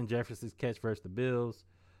was Justin Jefferson's catch versus the Bills.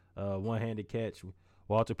 One-handed catch.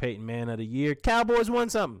 Walter Payton Man of the Year. Cowboys won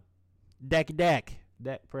something. Dak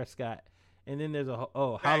Prescott. And then there's Hall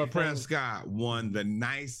of Fame. Prescott won the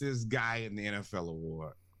nicest guy in the NFL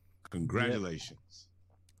award. Congratulations.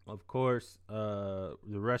 Yep. Of course, the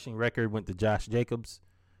rushing record went to Josh Jacobs.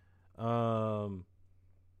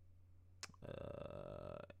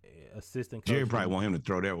 Assistant coach. Jerry probably want him to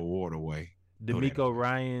throw that award away. DeMeco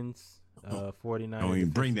Ryans, 49. Don't even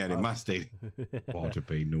bring that in my state. Walter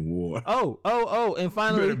Payton Award. Oh, and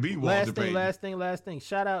finally, last thing. thing.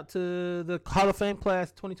 Shout out to the Hall of Fame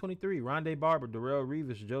class 2023. Rondé Barber, Darrell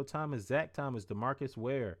Revis, Joe Thomas, Zach Thomas, DeMarcus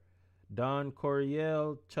Ware, Don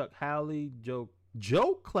Coryell, Chuck Howley, Joe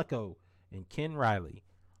Klecko, and Ken Riley.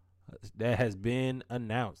 That has been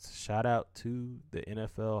announced. Shout out to the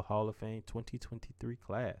NFL Hall of Fame 2023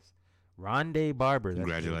 class. Rondé Barber.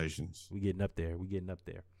 Congratulations. We getting up there.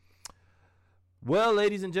 Well,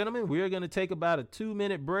 ladies and gentlemen, we are going to take about a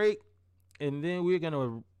 2-minute break, and then we're going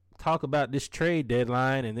to talk about this trade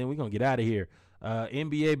deadline, and then we're going to get out of here.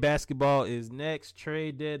 NBA basketball is next.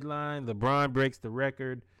 Trade deadline. LeBron breaks the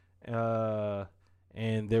record, and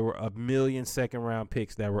there were 1 million second-round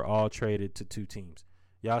picks that were all traded to 2 teams.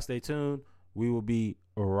 Y'all stay tuned. We will be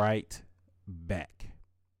right back.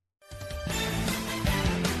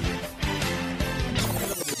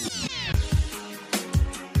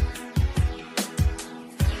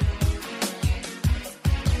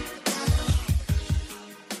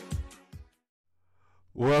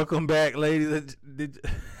 Welcome back, ladies.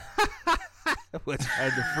 What's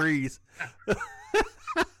hard to freeze?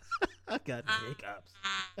 I got the hiccups.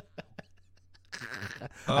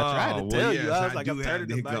 I tried to tell you. I was like, I'm turning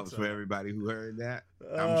the hiccups for everybody who heard that.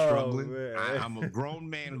 I'm struggling. I'm a grown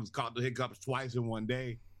man who's caught the hiccups twice in one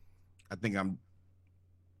day. I think I'm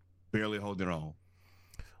barely holding on.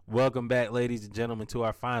 Welcome back, ladies and gentlemen, to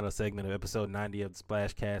our final segment of episode 90 of the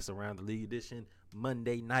Splashcast Around the League edition,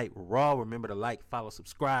 Monday Night Raw. Remember to like, follow,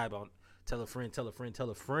 subscribe on Tell a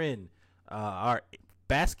Friend. Our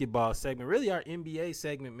basketball segment, really our NBA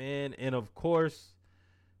segment, man. And of course,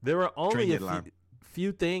 there are only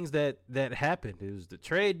few things that happened. It was the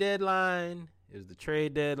trade deadline. And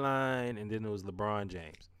then it was LeBron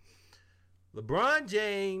James. LeBron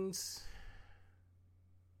James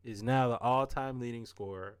is now the all-time leading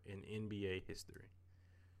scorer in NBA history.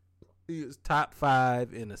 He is top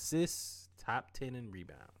 5 in assists, top 10 in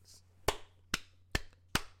rebounds.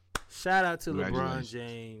 Shout out to LeBron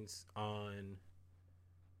James on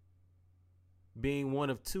being one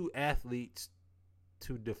of 2 athletes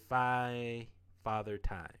to defy Father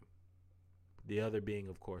Time. The other being,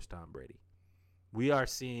 of course, Tom Brady. We are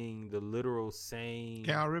seeing the literal same.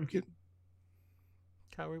 Cal Ripken.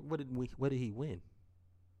 What did he win?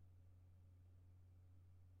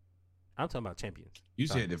 I'm talking about champions. You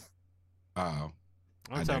said if. I'm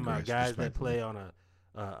talking about guys that play on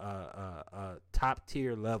a top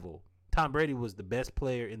tier level. Tom Brady was the best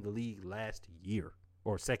player in the league last year,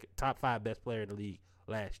 or top 5 best player in the league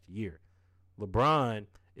last year. LeBron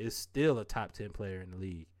is still a top 10 player in the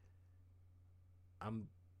league. I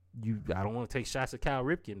don't want to take shots at Cal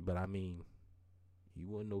Ripken, but I mean, he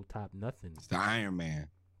wasn't no top nothing. It's the Iron Man.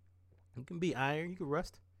 You can be iron, you can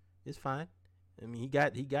rust. It's fine. I mean, he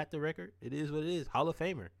got the record. It is what it is. Hall of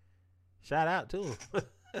Famer. Shout out to him.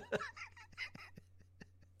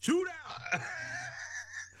 Shoot out.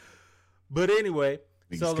 But anyway,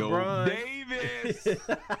 so LeBron Davis.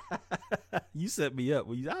 You set me up. I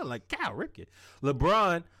was like Cal Ripken.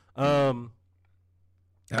 LeBron. I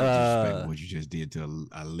disrespect what you just did to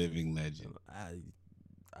a living legend. I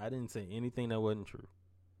didn't say anything that wasn't true.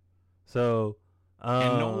 So,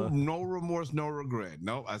 and no remorse, no regret.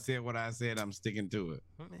 No, I said what I said. I'm sticking to it.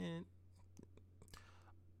 Man,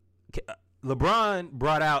 LeBron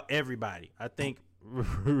brought out everybody. I think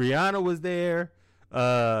Rihanna was there.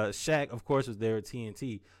 Shaq, of course, was there at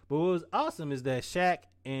TNT. But what was awesome is that Shaq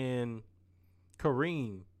and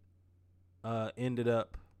Kareem ended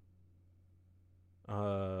up,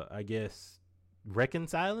 I guess,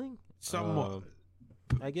 reconciling. Somewhat,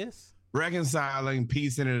 I guess. Reconciling,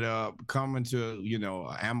 piecing it up, coming to,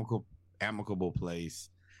 an amicable place.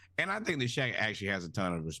 And I think that Shaq actually has a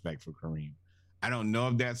ton of respect for Kareem. I don't know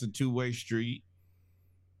if that's a two-way street.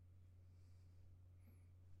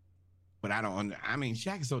 But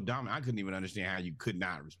Shaq is so dominant. I couldn't even understand how you could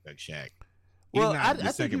not respect Shaq. He's not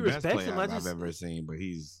the second best player I've ever seen, but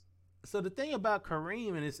he's. So the thing about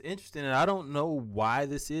Kareem, and it's interesting, and I don't know why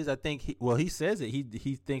this is. I think he says it.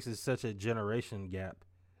 He thinks it's such a generation gap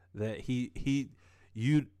that he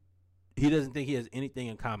doesn't think he has anything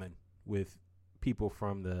in common with people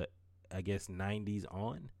from the, I guess, 90s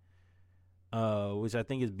on, which I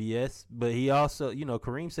think is BS. But he also,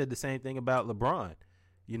 Kareem said the same thing about LeBron.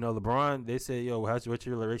 LeBron, they said, what's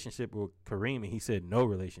your relationship with Kareem? And he said, no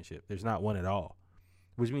relationship. There's not one at all,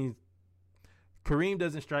 which means Kareem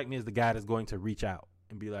doesn't strike me as the guy that's going to reach out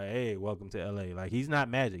and be like, hey, welcome to LA. Like, he's not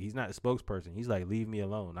Magic. He's not a spokesperson. He's like, leave me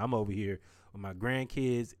alone. I'm over here with my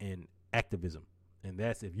grandkids and activism. And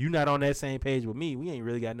that's, if you're not on that same page with me, we ain't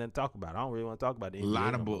really got nothing to talk about. I don't really want to talk about the NBA.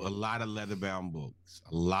 A lot of leather-bound books.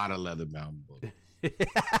 A lot of leather-bound books.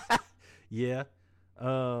 Yeah.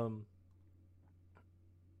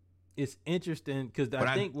 It's interesting because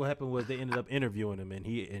I think what happened was they ended up interviewing him, and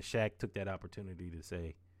Shaq took that opportunity to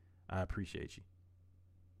say, I appreciate you.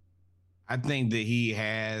 I think that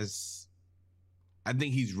he's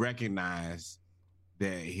recognized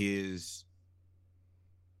that his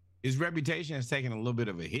reputation has taken a little bit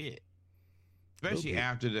of a hit, especially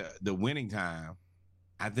after the winning time.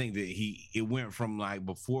 I think that it went from like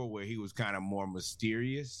before where he was kind of more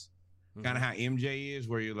mysterious, kind of how MJ is,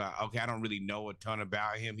 where you're like, okay, I don't really know a ton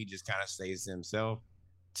about him. He just kind of stays to himself.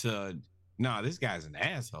 To no, this guy's an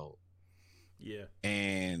asshole. Yeah,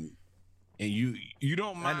 and you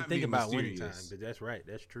don't mind. I didn't think about winning time, but that's right.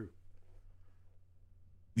 That's true.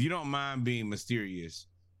 You don't mind being mysterious.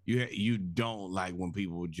 You don't like when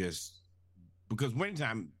people just, because winning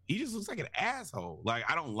time, he just looks like an asshole. Like,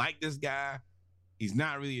 I don't like this guy. He's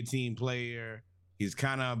not really a team player. He's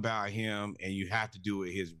kind of about him, and you have to do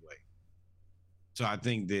it his way. So I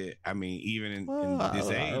think that, even in this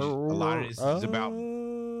age, a lot of this is about.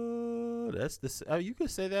 You could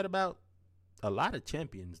say that about a lot of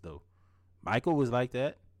champions, though. Michael was like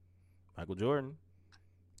that. Michael Jordan.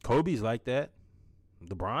 Kobe's like that.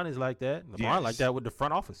 LeBron is like that. LeBron like that with the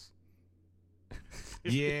front office.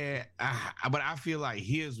 Yeah, but I feel like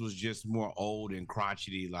his was just more old and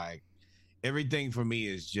crotchety. Like, everything for me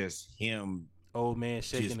is just him. Old man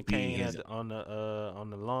shaking the cane on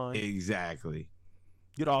the lawn. Exactly.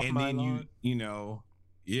 Get off my lawn. And then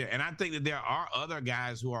yeah. And I think that there are other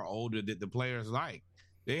guys who are older that the players like.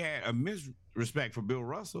 They had a misrespect for Bill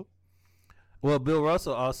Russell. Well, Bill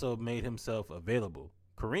Russell also made himself available.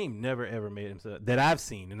 Kareem never ever made himself that I've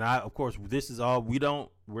seen, and of course this is all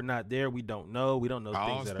we're not there. We don't know all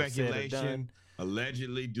things that are said or done. Speculation.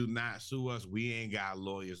 Allegedly, do not sue us. We ain't got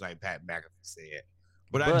lawyers like Pat McAfee said.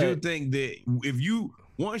 But I do think that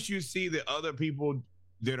once you see that other people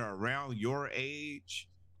that are around your age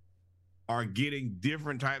are getting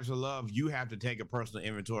different types of love, you have to take a personal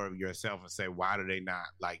inventory of yourself and say, why do they not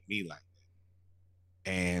like me like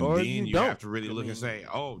that? And then you have to really look and say,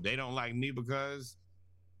 oh, they don't like me because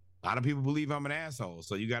a lot of people believe I'm an asshole.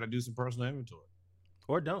 So you got to do some personal inventory.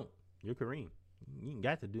 Or don't. You're Kareem. You ain't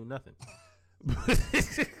got to do nothing.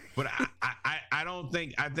 But I don't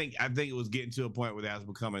think I think it was getting to a point where that was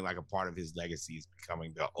becoming like a part of his legacy, is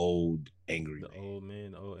becoming the old angry man. Old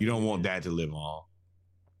man. You don't want that to live on.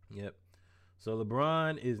 Yep. So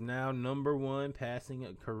LeBron is now number one, passing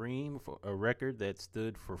Kareem for a record that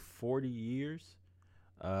stood for 40 years.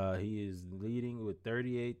 He is leading with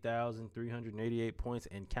 38,388 points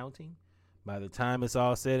and counting. By the time it's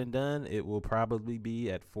all said and done, it will probably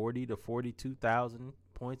be at 40 to 42,000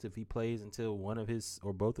 points if he plays until one of his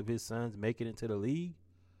or both of his sons make it into the league.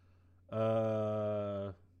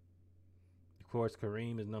 Of course,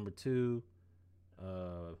 Kareem is number 2.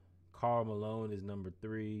 Karl Malone is number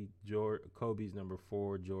 3. Kobe's number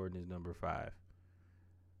 4. Jordan is number 5.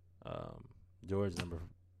 George's number.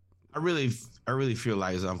 I really feel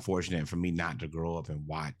like it's unfortunate for me not to grow up and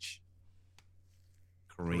watch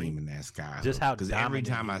Kareem in that sky. Just how because every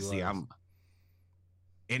time I see and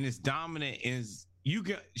it's dominant is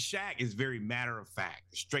Shaq is very matter of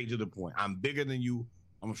fact, straight to the point. I'm bigger than you.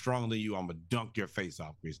 I'm stronger than you. I'm gonna dunk your face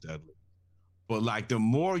off, Chris Dudley. But like the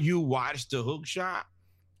more you watch the hook shot,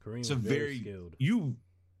 Kareem it's a very skilled. You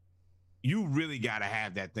really gotta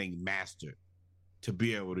have that thing mastered to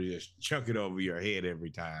be able to just chuck it over your head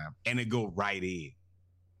every time and it go right in.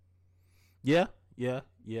 Yeah.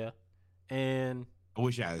 And I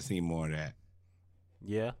wish I had seen more of that.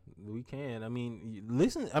 Yeah, we can. I mean,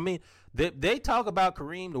 listen. I mean, they talk about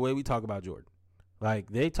Kareem the way we talk about Jordan.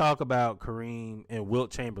 Like they talk about Kareem and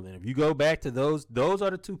Wilt Chamberlain. If you go back to those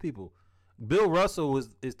are the two people. Bill Russell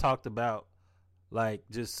is talked about like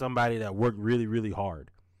just somebody that worked really, really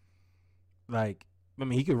hard. Like, I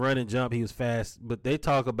mean, he could run and jump. He was fast. But they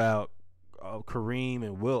talk about Kareem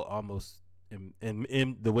and Wilt almost in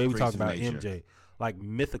the way we talk about MJ, like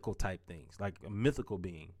mythical type things, like a mythical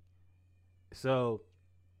being. So,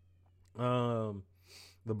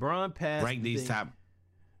 LeBron passed. Rank these guys.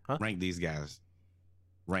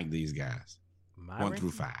 Rank these guys. 1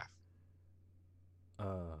 through 5.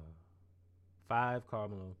 5, Karl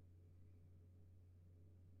Malone.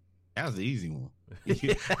 That was the easy one.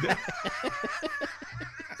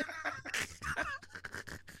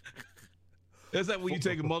 That's like when you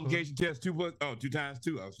take a multiplication test 2 times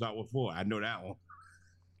 2. I'll start with 4. I know that one.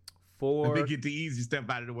 4. Let me get the easy step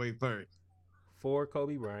out of the way first. 4,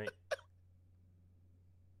 Kobe Bryant.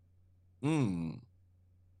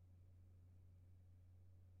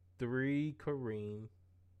 3, Kareem.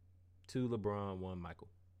 2, LeBron. 1, Michael.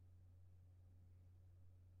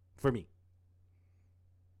 For me.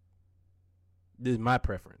 This is my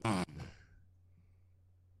preference. I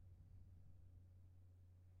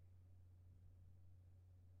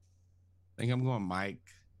think I'm going Mike.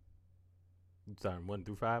 You starting 1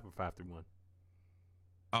 through 5 or 5 through 1?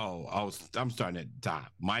 I'm starting at the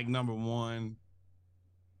top. Mike number 1.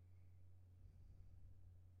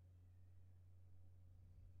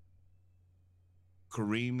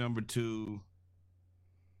 Kareem number 2.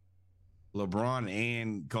 LeBron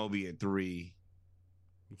and Kobe at 3.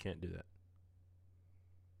 You can't do that.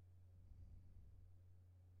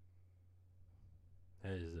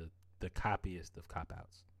 That is the copyist of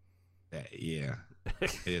cop-outs. Yeah,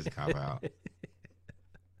 it is a cop-out.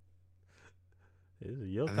 I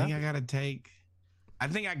think I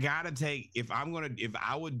gotta take if I'm gonna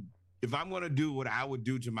do what I would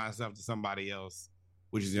do to myself to somebody else,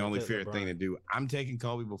 which is the only fair thing to do. I'm taking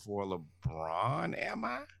Kobe before LeBron. Am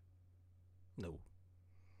I? No.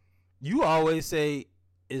 You always say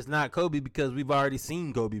it's not Kobe because we've already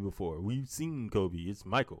seen Kobe before. We've seen Kobe. It's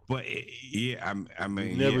Michael. But I mean,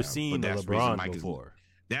 we've never seen LeBron before.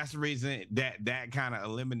 That's the reason that kind of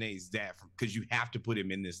eliminates that because you have to put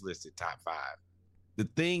him in this list at top 5. The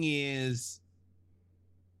thing is,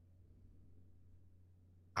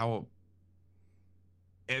 a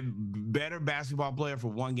better basketball player for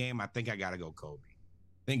one game. I think I got to go Kobe.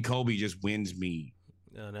 I think Kobe just wins me.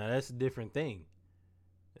 No, that's a different thing.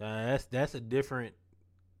 That's a different.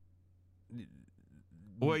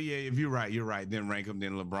 Well, yeah, if you're right. Then rank them.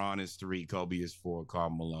 Then LeBron is 3, Kobe is 4,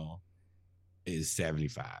 Karl Malone is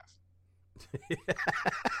 75.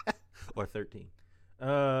 Or 13.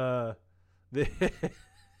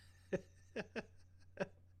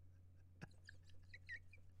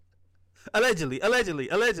 Allegedly.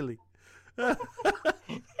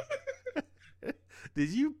 Did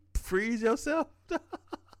you freeze yourself?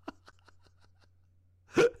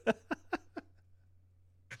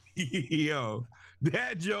 Yo,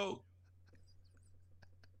 that joke.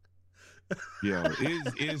 Yo,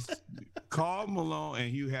 it's Karl Malone and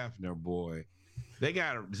Hugh Hefner, boy.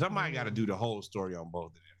 Somebody got to do the whole story on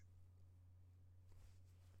both of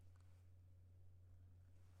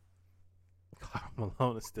them. Karl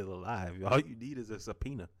Malone is still alive. All you need is a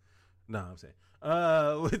subpoena. No, I'm saying.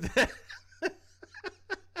 With that.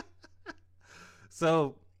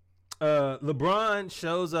 So, LeBron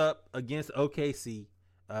shows up against OKC.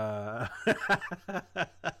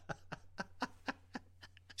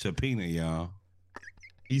 Subpoena, y'all.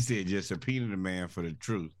 He said just subpoena the man for the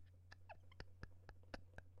truth.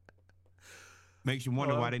 Makes you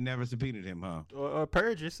wonder why they never subpoenaed him, huh? Or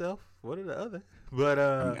purge yourself. One or the other. But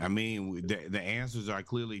I mean, the answers are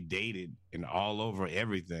clearly dated and all over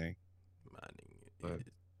everything. But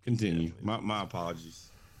continue. My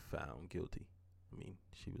apologies. Found guilty. I mean,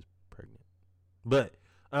 she was pregnant. But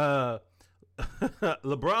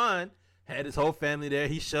LeBron had his whole family there.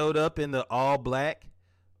 He showed up in the all black.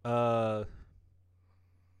 I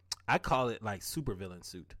call it like supervillain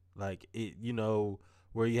suit. Like it,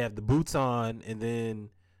 where you have the boots on and then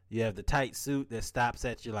you have the tight suit that stops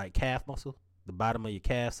at your like calf muscle, the bottom of your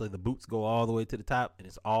calf, so the boots go all the way to the top and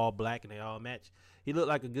it's all black and they all match. He looked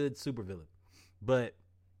like a good supervillain. But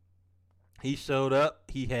he showed up.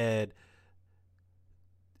 He had,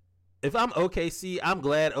 if I'm OKC, I'm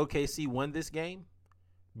glad OKC won this game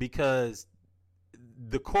because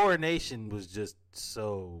the coronation was just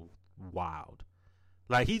so wild.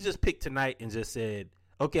 Like, he just picked tonight and just said,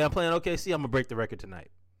 okay, I'm playing OKC, I'm going to break the record tonight.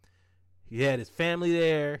 He had his family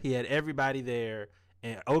there. He had everybody there.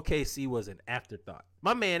 And OKC was an afterthought.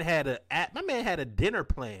 My man had a dinner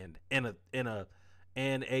planned and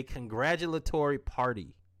a congratulatory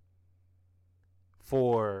party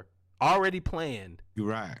for already planned. You're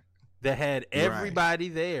right. That had everybody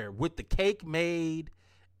there with the cake made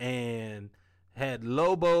and had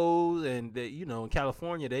Lobos and in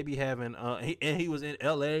California they be having and he was in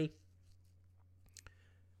LA.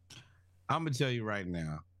 I'm gonna tell you right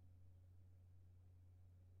now,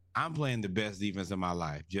 I'm playing the best defense of my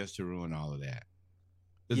life just to ruin all of that.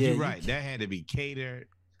 You're right. That had to be catered.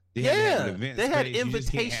 They had invitations. You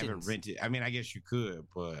just can't have it rented. I mean, I guess you could,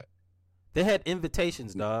 but they had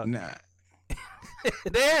invitations, dog. Nah.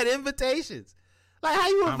 They had invitations. Like, how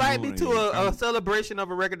you invite me to a celebration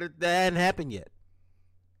of a record that hadn't happened yet?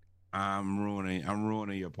 I'm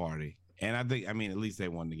ruining your party. And at least they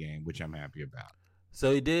won the game, which I'm happy about.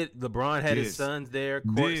 So he did. LeBron had his sons there,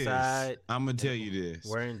 courtside. I'm going to tell you this.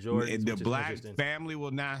 Wearing Jordans. The black family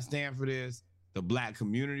will not stand for this. The black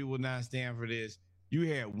community will not stand for this. You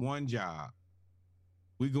had one job.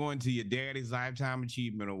 We going to your daddy's Lifetime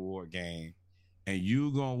Achievement Award game, and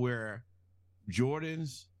you going to wear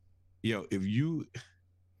Jordans. Yo, if you,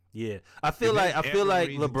 I feel like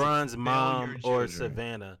LeBron's mom or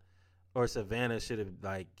Savannah should have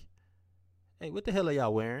like, hey, what the hell are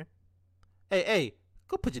y'all wearing? Hey,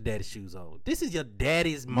 go put your daddy's shoes on. This is your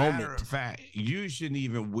daddy's moment. Matter of fact, you shouldn't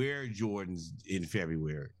even wear Jordans in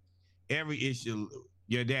February. Every issue,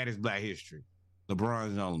 your daddy's Black History.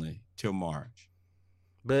 LeBron's only till March.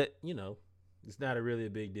 But it's not really a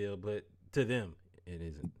big deal. But to them, it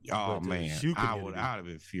isn't. Oh man, I'd have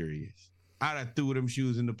been furious. I'd have threw them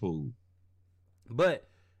shoes in the pool. But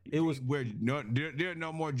it was there are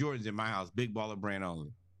no more Jordans in my house. Big Baller Brand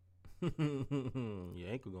only. Your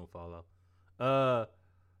ankle gonna fall off.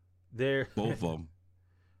 There. Both of them.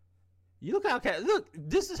 You look.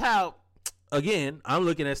 This is how. Again, I'm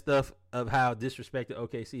looking at stuff of how disrespected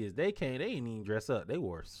OKC is. They ain't even dress up. They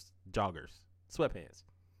wore joggers, sweatpants.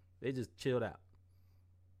 They just chilled out.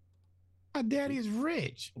 My daddy is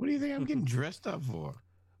rich. What do you think I'm getting dressed up for?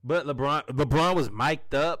 But LeBron was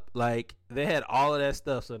mic'd up. Like, they had all of that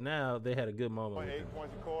stuff. So now they had a good moment. 8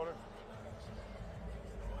 points a quarter.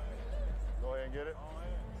 Go ahead and get it.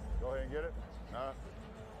 Go ahead and get it.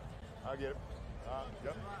 I'll get it.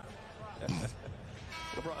 Yep.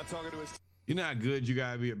 LeBron talking to his. You know how good you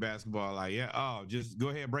gotta be at basketball. Like, just go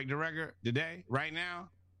ahead and break the record today, right now.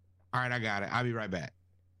 All right, I got it. I'll be right back.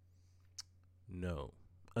 No.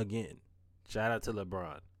 Again, shout out to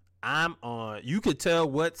LeBron. I'm on. You could tell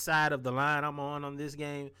what side of the line I'm on this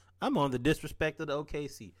game. I'm on the disrespect of the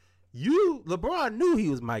OKC. LeBron knew he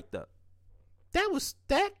was mic'd up. That was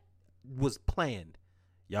planned.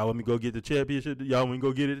 Y'all want me to go get the championship? Y'all want me to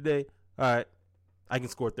go get it today? All right. I can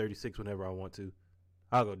score 36 whenever I want to.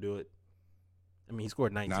 I'll go do it. I mean, he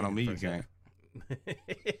scored 19. Not on me, you can't.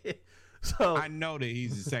 So I know that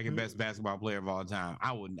he's the second best basketball player of all time.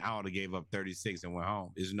 I would have gave up 36 and went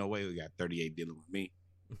home. There's no way we got 38 dealing with me.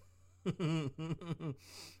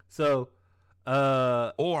 So,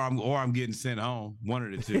 or I'm getting sent home. One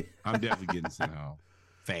of the two. I'm definitely getting sent home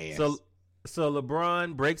fast. So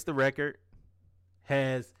LeBron breaks the record.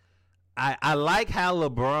 I like how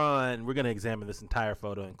LeBron. We're gonna examine this entire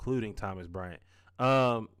photo, including Thomas Bryant.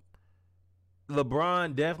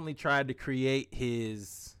 LeBron definitely tried to create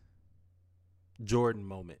his Jordan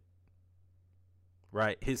moment,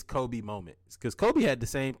 right? His Kobe moment, because Kobe had the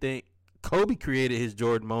same thing. Kobe created his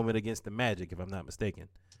Jordan moment against the Magic, if I'm not mistaken,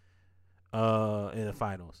 in the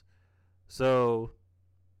finals. So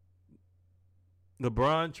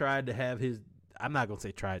LeBron tried to have his. I'm not gonna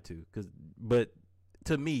say tried to, but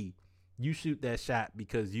to me, you shoot that shot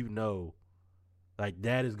because you know, like,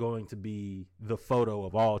 that is going to be the photo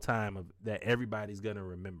of all time that everybody's gonna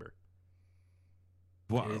remember.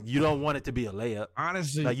 Well, you don't want it to be a layup.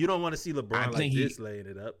 Honestly, like, you don't want to see LeBron like this laying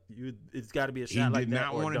it up. It's got to be a shot like that. He did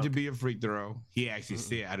not want it to be a free throw. He actually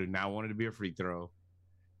said, "I do not want it to be a free throw,"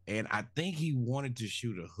 and I think he wanted to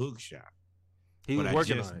shoot a hook shot. He was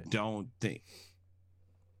working on it.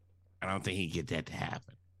 I don't think he'd get that to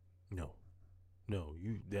happen. No,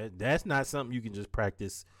 that's not something you can just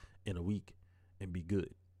practice in a week and be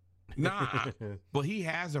good. Nah, but he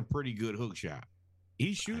has a pretty good hook shot.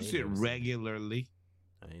 He shoots it regularly.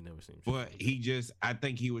 I ain't never seen him. But I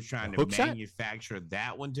think he was trying to manufacture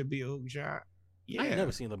that one to be a hook shot. Yeah. I ain't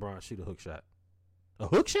never seen LeBron shoot a hook shot. A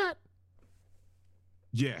hook shot?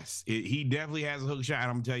 Yes. He definitely has a hook shot, and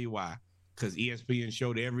I'm going to tell you why. Because ESPN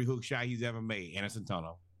showed every hook shot he's ever made, and it's a ton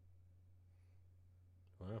of.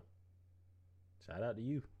 Well, shout out to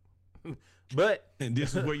you. And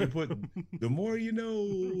this is where you put the more you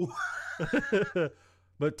know.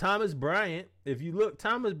 But Thomas Bryant, if you look,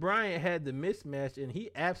 Thomas Bryant had the mismatch, and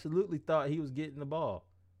he absolutely thought he was getting the ball.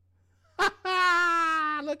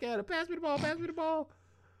 Look at it. Pass me the ball. Pass me the ball.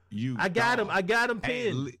 I got him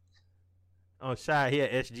pinned. Shy, he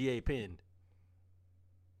had SGA pinned.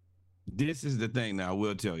 This is the thing now, I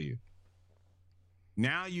will tell you.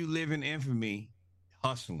 Now you live in infamy,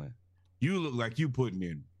 hustling. You look like you putting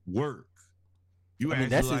in work.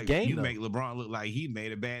 That's his game, you make LeBron look like he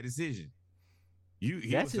made a bad decision.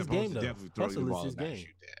 That's his game, though. Hustle is his game.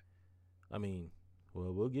 I mean,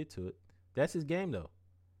 well, we'll get to it. That's his game, though.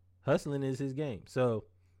 Hustling is his game. So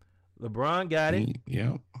LeBron got it.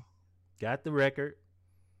 Yeah. Got the record.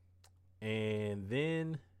 And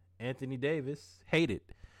then Anthony Davis hated.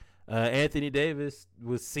 Anthony Davis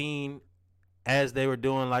was seen as they were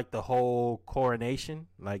doing like the whole coronation.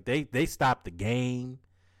 Like they stopped the game.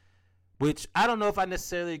 Which I don't know if I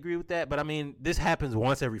necessarily agree with that, but I mean, this happens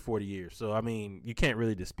once every 40 years. So I mean, you can't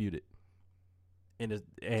really dispute it. And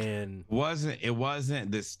it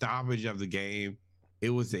wasn't the stoppage of the game.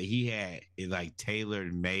 It was that he had it like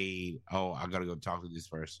tailored made. Oh, I gotta go talk to this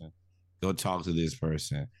person. Go talk to this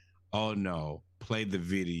person. Oh no, play the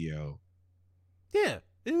video. Yeah,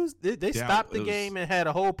 it was. They stopped the game and had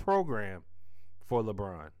a whole program for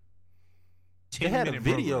LeBron. They had a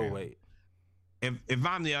video wait. If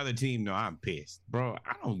I'm the other team, no, I'm pissed, bro.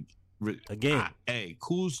 I don't. Again, hey,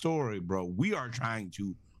 cool story, bro. We're trying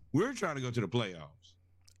to go to the playoffs.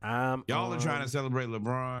 Y'all are trying to celebrate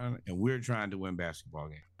LeBron, and we're trying to win basketball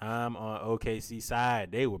games. I'm on OKC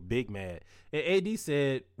side. They were big mad. And AD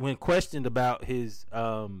said when questioned about his,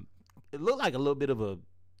 it looked like a little bit of a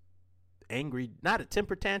angry, not a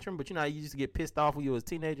temper tantrum, but you know, you used to get pissed off when you was a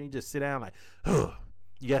teenager. And you just sit down like, oh,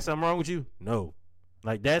 you got something wrong with you? No,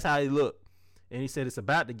 like that's how he looked. And he said it's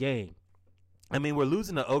about the game. I mean, we're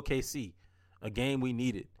losing to OKC, a game we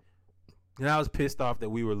needed, and I was pissed off that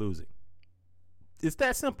we were losing. It's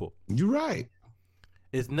that simple. You're right.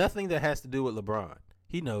 It's nothing that has to do with LeBron.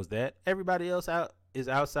 He knows that. Everybody else is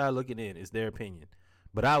outside looking in. It's their opinion.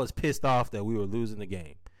 But I was pissed off that we were losing the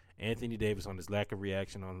game. Anthony Davis on his lack of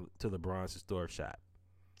reaction to LeBron's historic shot.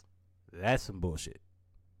 That's some bullshit.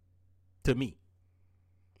 To me.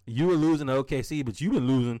 You were losing to OKC, but you've been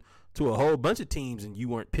losing to a whole bunch of teams and you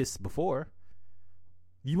weren't pissed before.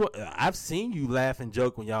 I've seen you laugh and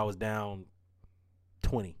joke when y'all was down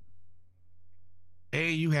 20.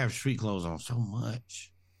 Hey, you have street clothes on so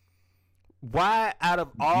much. Why, out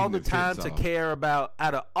of all the time to care about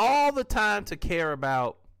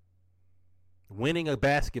winning a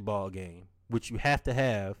basketball game, which you have to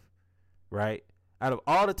have, right? Out of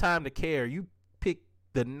all the time to care, you pick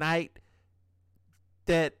the night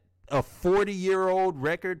that a 40-year-old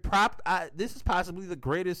record this is possibly the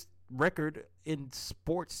greatest record in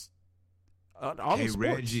sports. Hey, sports.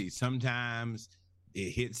 Reggie, sometimes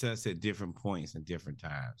it hits us at different points and different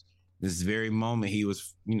times. This very moment, he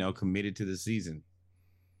was, committed to the season.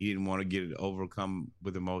 He didn't want to get it overcome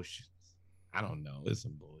with emotions. I don't know. It's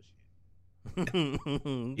some bullshit.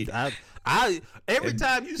 I every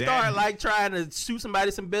time you start like trying to shoot somebody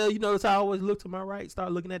some bail, you notice I always look to my right,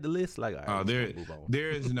 start looking at the list like, all right, there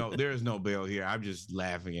is no bail here. I'm just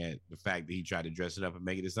laughing at the fact that he tried to dress it up and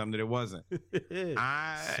make it into something that it wasn't.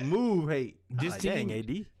 Smooth hate.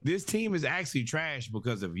 This team is actually trash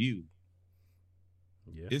because of you.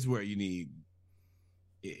 Yeah, this is where you need.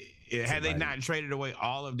 Had they not traded away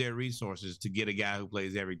all of their resources to get a guy who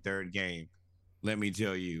plays every third game, let me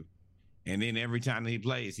tell you. And then every time that he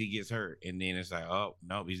plays, he gets hurt. And then it's like, oh,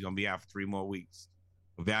 nope, he's going to be out for 3 more weeks.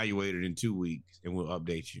 Evaluated in 2 weeks, and we'll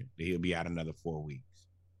update you that he'll be out another 4 weeks.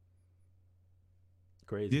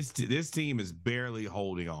 Crazy. This team is barely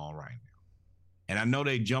holding on right now. And I know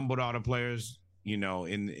they jumbled all the players,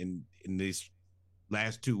 in these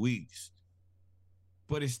last 2 weeks.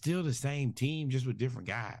 But it's still the same team, just with different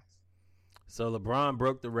guys. So LeBron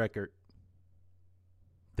broke the record.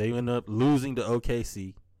 They end up losing to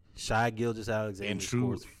OKC. Shai Gilgeous-Alexander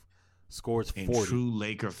scores 40. In true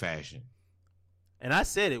Laker fashion. And I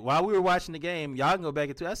said it while we were watching the game. Y'all can go back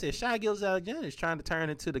into it. I said Shai Gilgeous-Alexander is trying to turn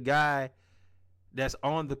into the guy that's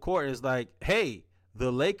on the court. It's like, hey,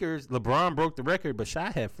 the Lakers, LeBron broke the record, but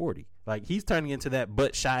Shai had 40. Like, he's turning into that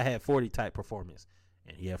but Shai had 40 type performance.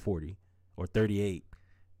 And he had 40 or 38.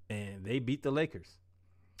 And they beat the Lakers.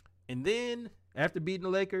 And then after beating the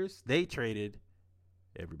Lakers, they traded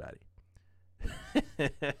everybody.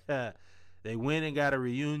 They went and got a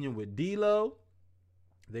reunion with D'Lo.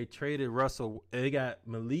 They traded Russell. They got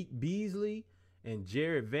Malik Beasley and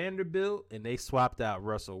Jared Vanderbilt, and they swapped out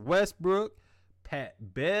Russell Westbrook, Pat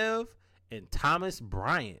Bev, and Thomas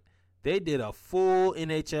Bryant. They did a full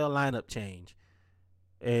NHL lineup change,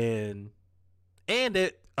 and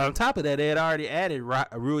on top of that, they had already added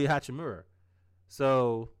Rui Hachimura.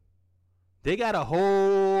 So they got a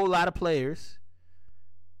whole lot of players.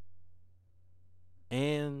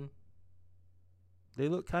 And they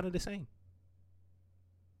look kind of the same.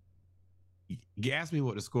 You ask me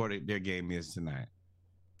what the score of their game is tonight.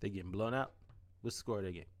 They getting blown out. What's the score of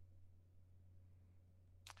their game?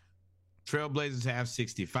 Trailblazers have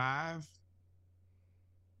 65.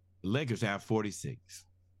 Lakers have 46.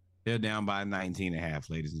 They're down by 19.5,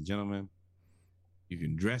 ladies and gentlemen. You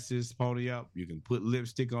can dress this pony up. You can put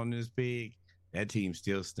lipstick on this pig. That team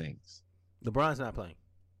still stinks. LeBron's not playing.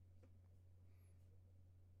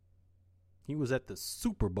 He was at the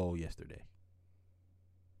Super Bowl yesterday.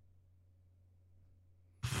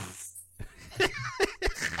 I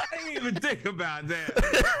didn't even think about that.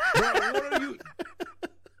 Bro, what are you?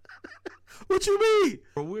 What you mean?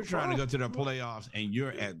 Bro, we're trying to go to the playoffs, and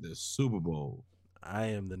you're at the Super Bowl. I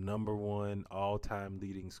am the number 1 all-time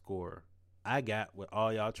leading scorer. I got what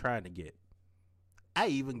all y'all trying to get. I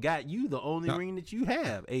even got you the only ring that you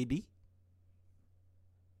have, AD.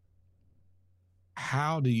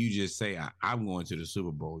 How do you just say I'm going to the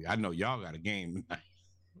Super Bowl? I know y'all got a game tonight.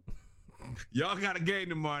 Y'all got a game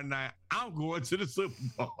tomorrow night. I'm going to the Super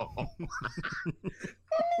Bowl.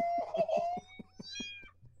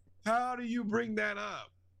 How do you bring that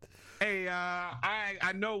up? Hey,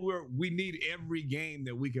 I know we need every game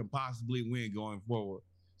that we can possibly win going forward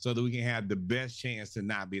so that we can have the best chance to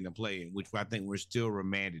not be in the play-in, which I think we're still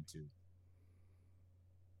remanded to.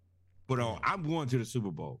 But I'm going to the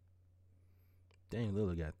Super Bowl. Dame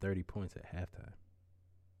Lillard got 30 points at halftime.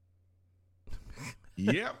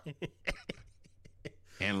 Yep.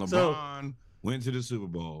 And LeBron went to the Super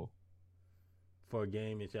Bowl. For a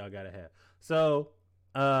game that y'all got to have. So,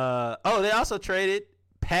 they also traded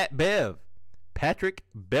Patrick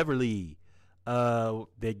Beverly.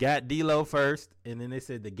 They got D'Lo first, and then they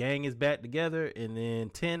said the gang is back together, and then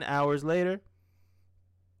 10 hours later,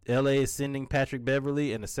 LA is sending Patrick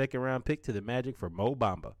Beverly and a second-round pick to the Magic for Mo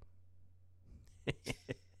Bamba.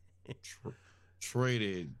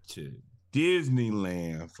 Traded to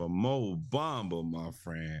Disneyland for Mo Bamba, my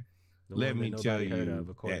friend. Let me tell you,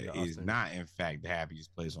 that is not, in fact, the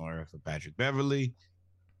happiest place on earth for Patrick Beverly.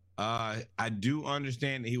 I do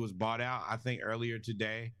understand that he was bought out, I think, earlier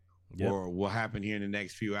today, or will happen here in the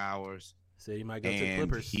next few hours. So he might go to the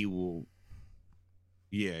Clippers. He will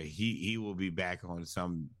be back on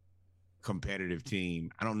some competitive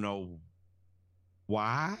team. I don't know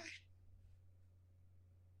why,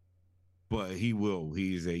 but he will.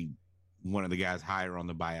 He's one of the guys higher on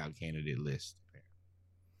the buyout candidate list.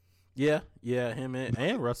 Yeah, him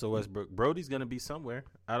and Russell Westbrook. Brody's going to be somewhere.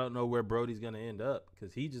 I don't know where Brody's going to end up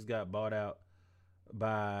because he just got bought out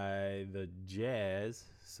by the Jazz.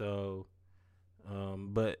 So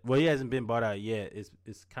But he hasn't been bought out yet.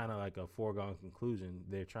 It's kind of like a foregone conclusion.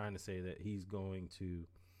 They're trying to say that he's going to.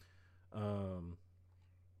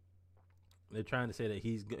 They're trying to say that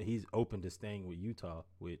he's open to staying with Utah,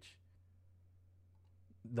 which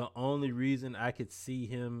the only reason I could see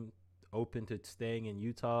him open to staying in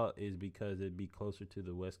Utah is because it'd be closer to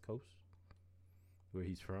the West Coast, where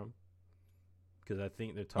he's from. Because I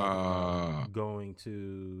think they're talking about going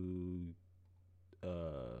to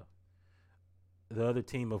the other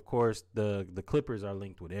team. Of course, the Clippers are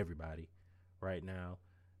linked with everybody right now,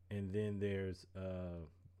 and then there's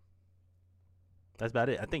that's about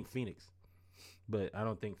it. I think Phoenix, but I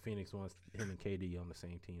don't think Phoenix wants him and KD on the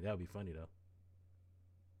same team. That would be funny though.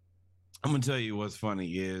 I'm gonna tell you what's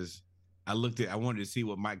funny is I wanted to see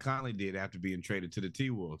what Mike Conley did after being traded to the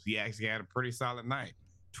T-Wolves. He actually had a pretty solid night.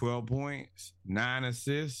 12 points, 9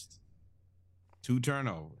 assists, 2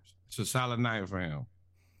 turnovers. It's a solid night for him.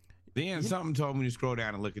 Then something told me to scroll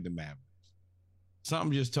down and look at the Mavericks.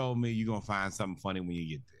 Something just told me you're going to find something funny when you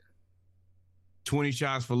get there. 20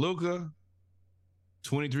 shots for Luka,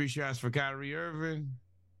 23 shots for Kyrie Irving,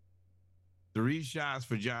 11 shots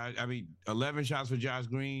for Josh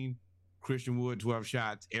Green, Christian Wood, 12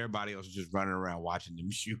 shots. Everybody else is just running around watching them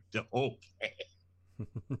shoot the whole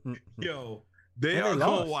game. Yo, they are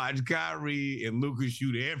going to watch Kyrie and Luka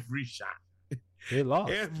shoot every shot. They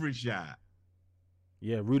lost. Every shot.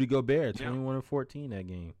 Yeah, Rudy Gobert, 21-14 that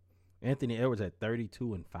game. Anthony Edwards at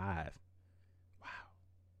 32-5. Wow.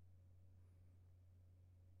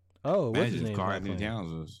 Oh, what's his name? Karl Anthony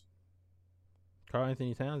Towns was. Karl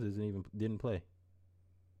Anthony Towns didn't play.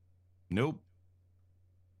 Nope.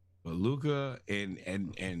 But Luka and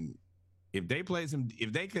if they play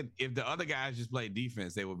if the other guys just play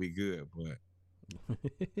defense, they would be good. But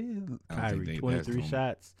Kyrie 23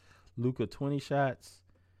 shots, Luka 20 shots,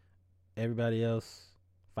 everybody else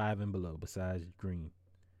 5 and below besides Green.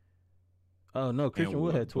 Oh no, Christian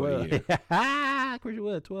Wood had 12. Christian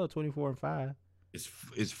Wood had 12, 24-5.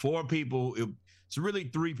 It's 4 people. It's really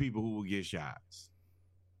 3 people who will get shots.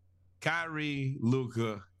 Kyrie,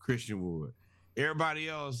 Luka, Christian Wood. Everybody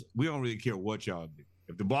else, we don't really care what y'all do.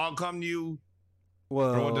 If the ball come to you,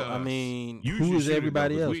 throw it to us. I mean, you who is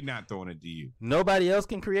everybody else? We're not throwing it to you. Nobody else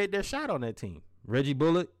can create their shot on that team. Reggie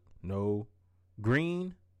Bullock, no.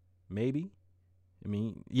 Green, maybe. I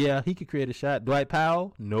mean, yeah, he could create a shot. Dwight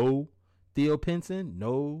Powell, no. Theo Pinson,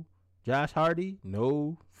 no. Josh Hardy,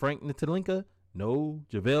 no. Frank Ntilikina, no.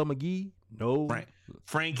 JaVale McGee, no.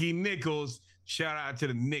 Frankie Nichols, shout out to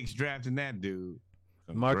the Knicks drafting that dude.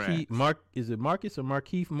 Is it Marcus or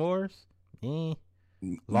Markieff Morris?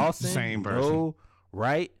 Lawson, same person. No.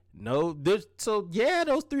 Right? No. Those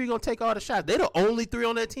 3 gonna take all the shots. They're the only 3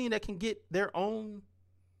 on that team that can get their own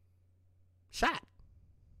shot.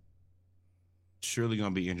 Surely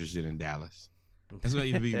gonna be interested in Dallas. That's gonna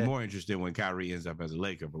even be more interesting when Kyrie ends up as a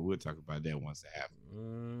Laker, but we'll talk about that once it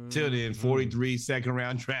happens. Till then, 43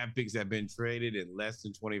 second-round draft picks have been traded in less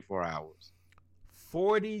than 24 hours.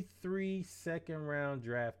 43 second-round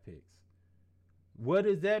draft picks. What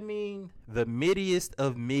does that mean? The middiest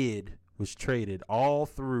of mid was traded all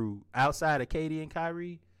through. Outside of KD and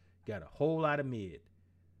Kyrie, got a whole lot of mid.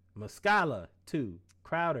 Muscala, 2.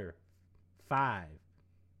 Crowder, 5.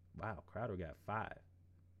 Wow, Crowder got 5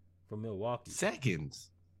 from Milwaukee. Seconds.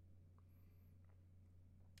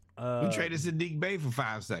 We traded Sadiq Bey for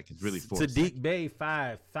 5 seconds. Really, 4 seconds. Sadiq Bey,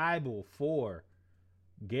 5. Thibault, 4.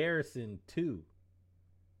 Garrison, 2.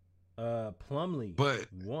 Plumlee,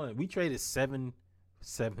 1. We traded 7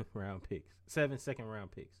 round picks, 7 second round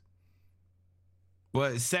picks.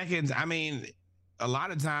 But seconds, I mean, a lot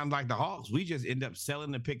of times, like the Hawks, we just end up selling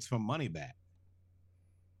the picks for money back.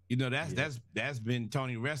 You know, that's been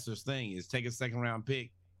Tony Ressler's thing, is take a second round pick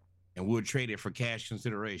and we'll trade it for cash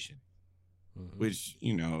consideration. Which,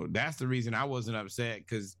 you know, that's the reason I wasn't upset,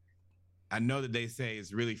 because I know that they say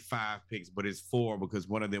it's really 5 picks, but it's 4 because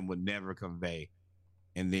one of them would never convey.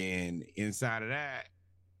 And then inside of that,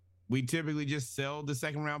 we typically just sell the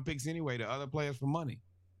second round picks anyway to other players for money.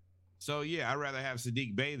 So, yeah, I'd rather have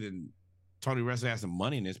Sadiq Bey than Tony Ressler has some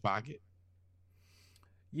money in his pocket.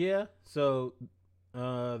 Yeah, so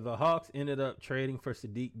the Hawks ended up trading for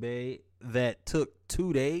Sadiq Bey. That took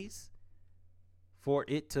 2 days for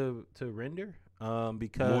it to render.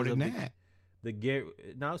 Because more than that.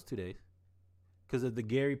 It's 2 days. Because of the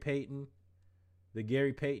Gary Payton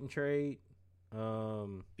trade.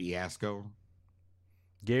 Fiasco.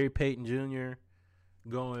 Gary Payton Jr.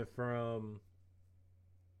 going from,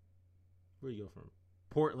 where you go from?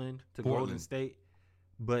 Portland to Golden State.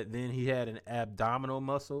 But then he had an abdominal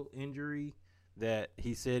muscle injury that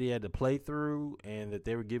he said he had to play through, and that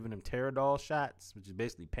they were giving him Teradol shots, which is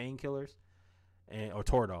basically painkillers. or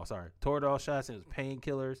Toradol, sorry. Toradol shots, and it was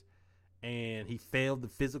painkillers. And he failed the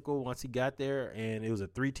physical once he got there. And it was a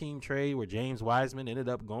 3-team trade where James Wiseman ended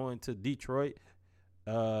up going to Detroit.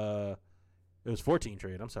 It was 14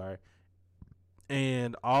 trade, I'm sorry.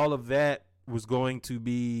 And all of that was going to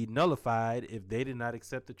be nullified if they did not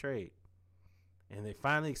accept the trade. And they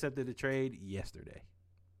finally accepted the trade yesterday.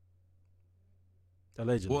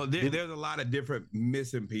 Allegedly. Well, there's a lot of different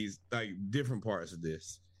missing pieces, like different parts of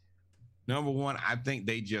this. Number one, I think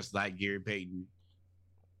they just like Gary Payton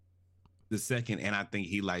the second, and I think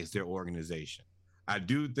he likes their organization. I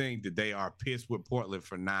do think that they are pissed with Portland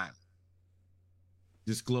for not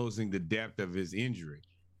disclosing the depth of his injury.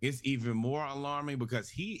 It's even more alarming because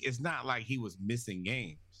it's not like he was missing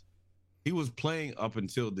games. He was playing up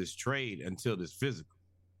until this trade, until this physical.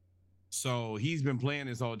 So he's been playing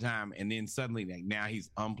this whole time, and then suddenly now he's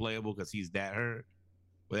unplayable because he's that hurt.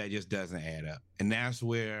 Well, that just doesn't add up. And that's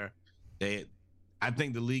where I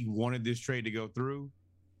think the league wanted this trade to go through.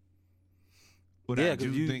 But yeah, I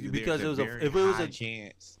do think because there's it was a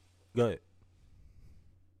chance. Go ahead.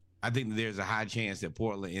 I think that there's a high chance that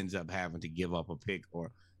Portland ends up having to give up a pick,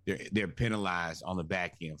 or they're penalized on the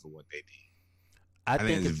back end for what they did. I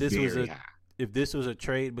think if this was a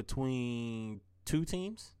trade between two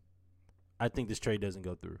teams, I think this trade doesn't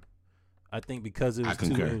go through. I think because it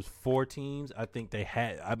was 4 teams, I think they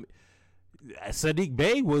had. Saddiq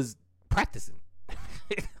Bey was practicing.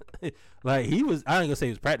 Like he was, I ain't gonna say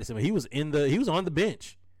he was practicing, but he was on the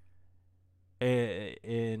bench,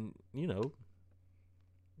 and you know,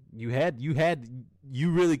 you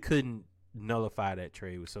really couldn't nullify that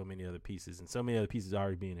trade with so many other pieces, and so many other pieces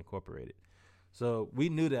already being incorporated. So we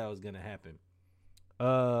knew that was gonna happen.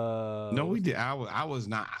 No, we did. I was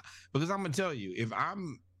not, because I'm gonna tell you,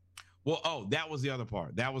 that was the other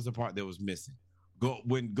part. That was the part that was missing.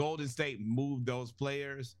 When Golden State moved those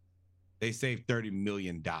players, they saved $30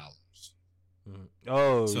 million. Mm-hmm.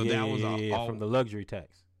 Oh, so that was from the luxury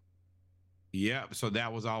tax. Yep. So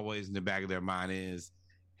that was always in the back of their mind is,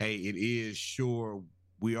 hey, it is sure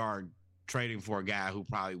we are trading for a guy who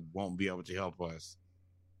probably won't be able to help us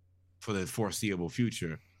for the foreseeable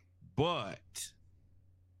future, but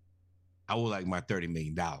I would like my $30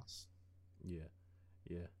 million. Yeah.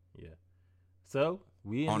 So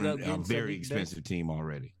we ended up getting a very expensive team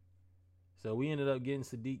already. So we ended up getting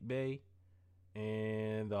Saddiq Bey,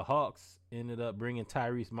 and the Hawks ended up bringing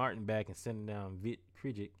Tyrese Martin back and sending down Vit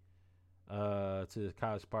Krejci to the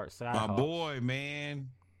College Park Cyhawks. My boy, man.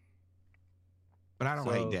 But I don't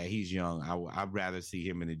hate that. He's young. I'd rather see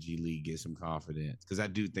him in the G League get some confidence, because I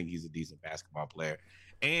do think he's a decent basketball player.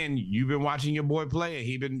 And you've been watching your boy play, and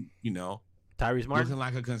he been, Tyrese Martin looking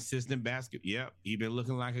like a consistent he been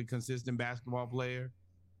looking like a consistent basketball player.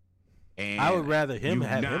 And I would rather him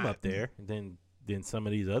up there than some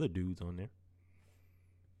of these other dudes on there.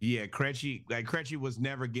 Yeah, Krejci was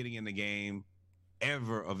never getting in the game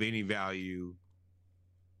ever of any value.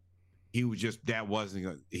 He was just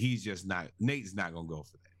he's just not. Nate's not gonna go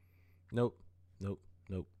for that. Nope.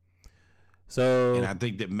 So, and I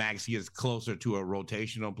think that Max gets closer to a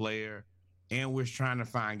rotational player, and we're trying to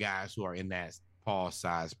find guys who are in that Paul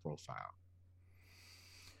size profile.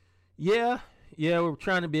 Yeah, we're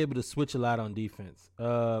trying to be able to switch a lot on defense.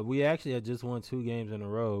 We actually had just won 2 games in a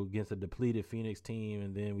row against a depleted Phoenix team,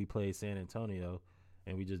 and then we played San Antonio,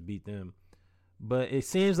 and we just beat them. But it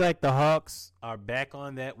seems like the Hawks are back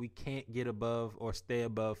on that. We can't get above or stay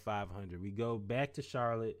above 500. We go back to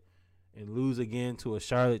Charlotte and lose again to a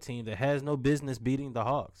Charlotte team that has no business beating the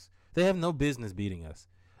Hawks. They have no business beating us.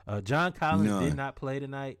 John Collins did not play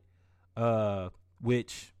tonight,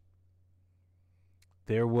 which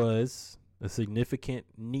there was a significant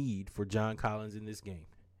need for John Collins in this game,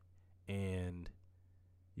 and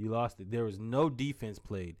you lost it. There was no defense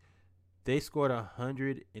played. They scored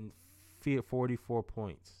 144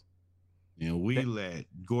 points. And we let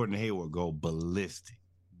Gordon Hayward go ballistic.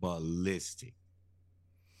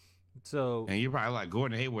 So, and you're probably like,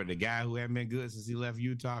 Gordon Hayward, the guy who hadn't been good since he left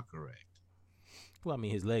Utah, correct? Well, I mean,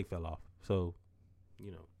 his leg fell off, so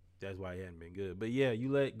that's why he hadn't been good. But yeah,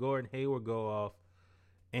 you let Gordon Hayward go off.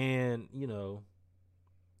 And,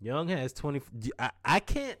 Young has 20. I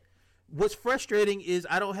can't. What's frustrating is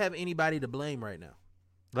I don't have anybody to blame right now.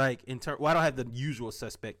 Like, I don't have the usual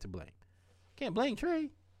suspect to blame. Can't blame Trey.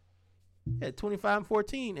 He had 25 and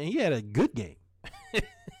 14, and he had a good game.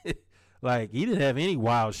 Like, he didn't have any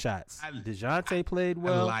wild shots. DeJounte played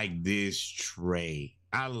well. I like this Trey.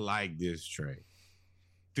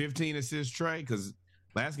 15 assists, Trey, because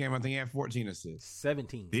last game I think he had 14 assists.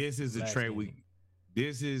 17. This is a Trey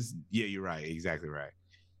you're right. Exactly right.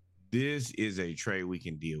 This is a trade we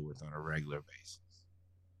can deal with on a regular basis.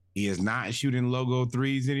 He is not shooting logo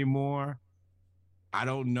threes anymore. I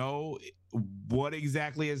don't know what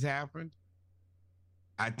exactly has happened.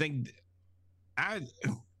 I think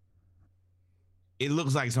it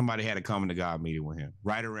looks like somebody had a coming to God meeting with him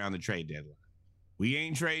right around the trade deadline. We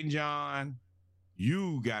ain't trading John.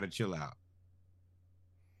 You got to chill out.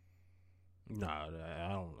 No, I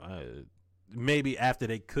don't. Maybe after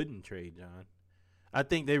they couldn't trade John. I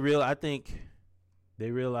think they realize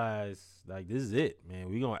like this is it, man.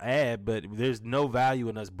 We're gonna add, but there's no value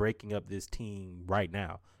in us breaking up this team right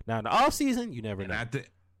now. Now in the offseason, you never know.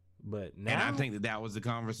 But now, and I think that was the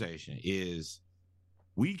conversation: is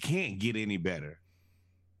we can't get any better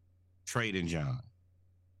trading John,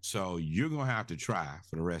 so you're gonna have to try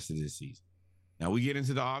for the rest of this season. Now we get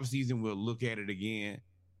into the offseason, we'll look at it again,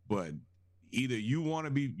 but either you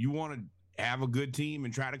want to have a good team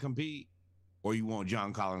and try to compete, or you want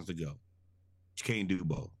John Collins to go. You can't do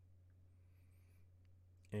both.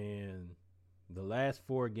 And the last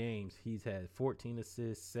 4 games, he's had 14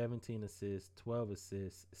 assists, 17 assists, 12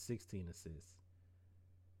 assists, 16 assists.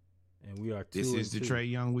 And we are 2-2. This is the Trae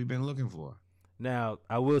Young we've been looking for. Now,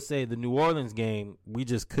 I will say the New Orleans game, we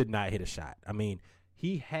just could not hit a shot. I mean,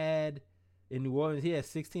 in New Orleans, he had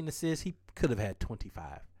 16 assists. He could have had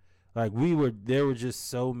 25. Like, there were just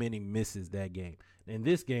so many misses that game. In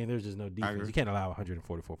this game, there's just no defense. You can't allow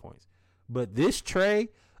 144 points. But this Trae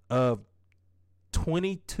of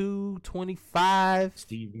 22, 25,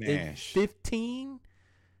 Steve Nash, 15,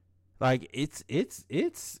 like it's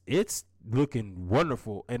looking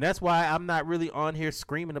wonderful. And that's why I'm not really on here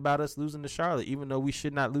screaming about us losing to Charlotte, even though we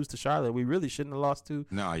should not lose to Charlotte. We really shouldn't have lost to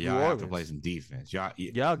No, New y'all Orleans. have to play some defense.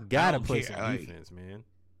 Y'all gotta play some defense, man.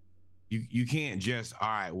 You can't just, all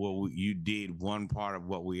right, well, you did one part of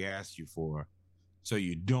what we asked you for, so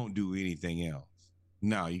you don't do anything else.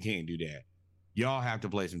 No, you can't do that. Y'all have to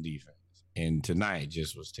play some defense. And tonight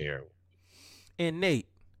just was terrible. And Nate,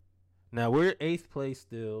 now we're 8th place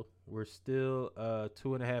still. We're still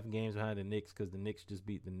 2.5 games behind the Knicks because the Knicks just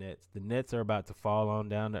beat the Nets. The Nets are about to fall on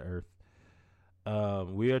down to earth.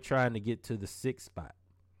 We are trying to get to the 6th spot.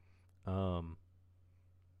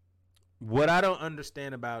 What I don't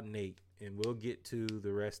understand about Nate, and we'll get to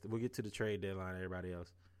the rest, we'll get to the trade deadline, everybody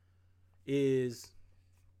else, is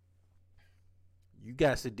you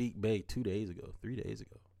got Saddiq Bey 3 days ago.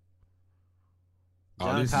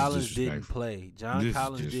 John Collins didn't play.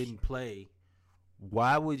 Didn't play.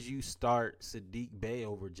 Why would you start Saddiq Bey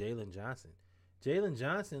over Jalen Johnson? Jalen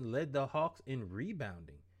Johnson led the Hawks in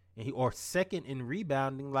rebounding, or second in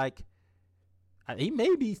rebounding. Like, he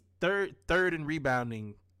may be third in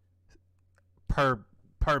rebounding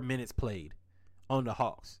per minutes played on the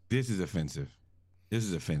Hawks. This is offensive.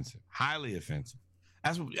 Highly offensive.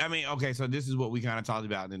 Okay, so this is what we kind of talked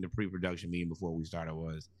about in the pre-production meeting before we started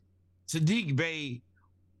was Saddiq Bey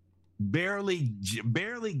barely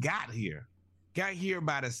got here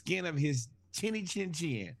by the skin of his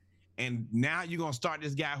chin. And now you're going to start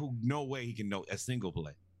this guy who no way he can know a single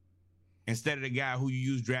play. Instead of the guy who you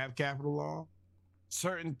use draft capital on.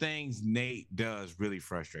 Certain things Nate does really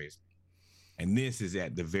frustrates me. And this is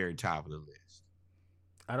at the very top of the list.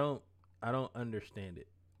 I don't understand it.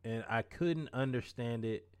 And I couldn't understand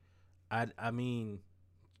it. I don't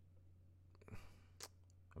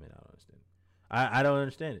understand it. I don't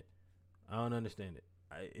understand it. I don't understand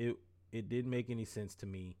it. It didn't make any sense to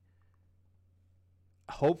me.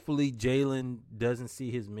 Hopefully Jalen doesn't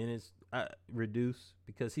see his minutes reduce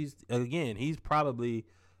because he's probably,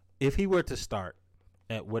 if he were to start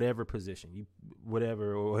at whatever position,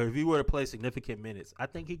 or if he were to play significant minutes, I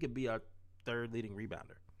think he could be our 3rd leading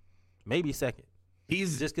rebounder, maybe 2nd.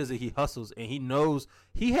 He's just because he hustles and he knows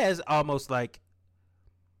he has almost like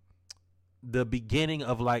the beginning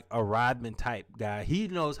of like a Rodman type guy. He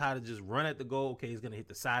knows how to just run at the goal. Okay, he's going to hit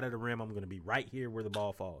the side of the rim. I'm going to be right here where the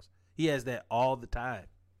ball falls. He has that all the time.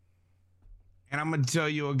 And I'm going to tell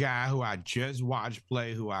you a guy who I just watched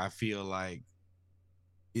play who I feel like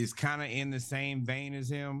is kind of in the same vein as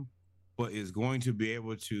him, but is going to be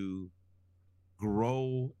able to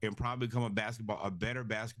grow and probably become a better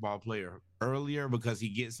basketball player earlier because he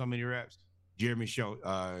gets so many reps. Jeremy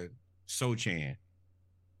Sochan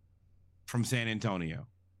from San Antonio.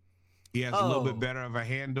 He has a little bit better of a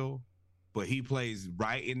handle, but he plays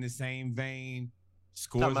right in the same vein,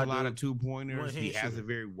 scores a lot of 2-pointers. He has a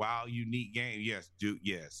very wild, unique game. Yes, dude,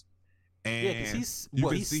 yes. And yeah,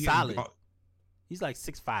 because he's solid. He's like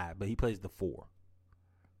 6'5", but he plays the 4.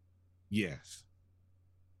 Yes.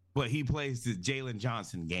 But he plays the Jalen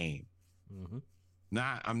Johnson game. Mm-hmm.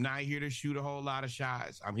 I'm not here to shoot a whole lot of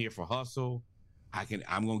shots. I'm here for hustle.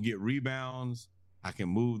 I'm gonna get rebounds. I can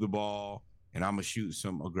move the ball, and I'm gonna shoot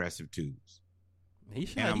some aggressive twos. He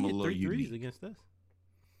shot. He hit 3 threes against us.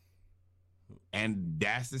 And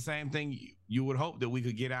that's the same thing you would hope that we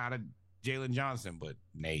could get out of Jalen Johnson, but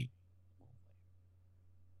Nate.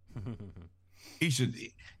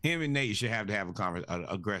 Him and Nate should have to have an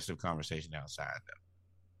aggressive conversation outside, though.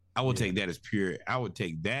 I would take that as pure. I would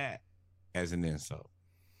take that as an insult.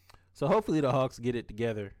 So hopefully the Hawks get it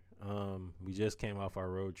together. We just came off our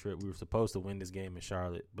road trip. We were supposed to win this game in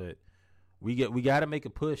Charlotte, but we got to make a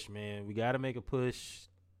push, man. We got to make a push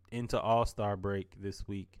into All-Star break this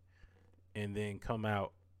week, and then come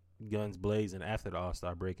out guns blazing after the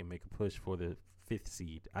All-Star break and make a push for the 5th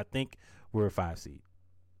seed. I think we're a 5 seed.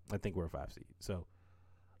 So,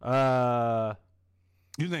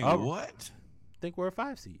 you think what? I think we're a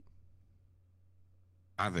 5 seed.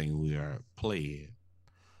 I think we are playing.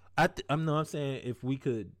 I'm saying if we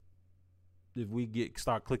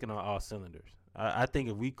start clicking on all cylinders. I think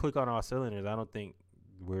if we click on all cylinders, I don't think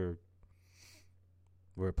we're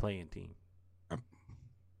a playing team.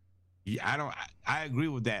 Yeah, I agree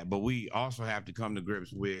with that, but we also have to come to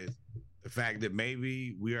grips with the fact that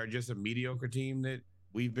maybe we are just a mediocre team that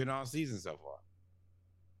we've been all season so far.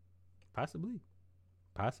 Possibly,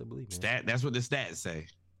 man. That's what the stats say.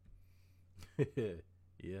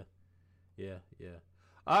 Yeah.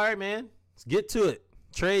 All right, man. Let's get to it.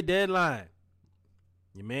 Trade deadline.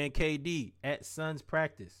 Your man KD at Suns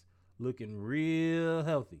practice looking real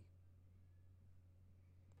healthy.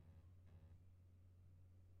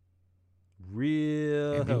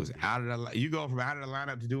 Real healthy. He was out of the. You go from out of the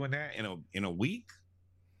lineup to doing that in a week.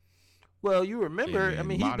 Well, you remember,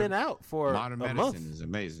 he's been out for modern a medicine month. Is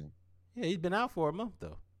amazing. Yeah, he's been out for a month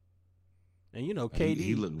though. And KD,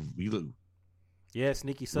 he look. Yeah,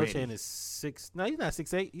 Sneaky Sochan is 6. No, he's not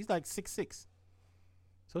 6'8". He's like 6'6".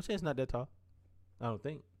 Sochan's not that tall, I don't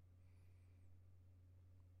think.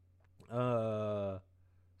 So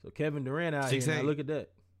Kevin Durant out 6'8". Here. Now look at that.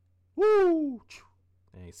 Woo!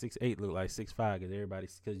 Dang, 6'8" look like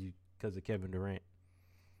 6'5" because of Kevin Durant.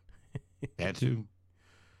 That too.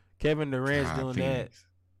 Kevin Durant's doing Phoenix.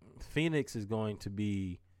 That. Phoenix is going to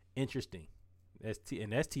be interesting. That's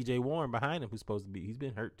TJ Warren behind him, who's supposed to be. He's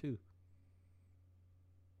been hurt too.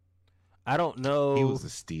 I don't know. He was a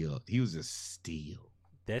steal.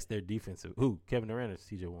 That's their defensive. Who? Kevin Durant or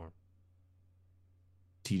TJ Warren?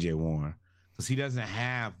 TJ Warren, because he doesn't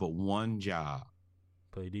have but one job: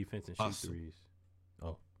 play defense and shoot threes.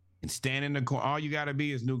 Oh, and stand in the corner. All you got to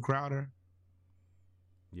be is New Crowder.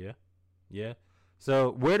 Yeah.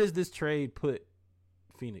 So where does this trade put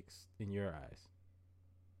Phoenix in your eyes?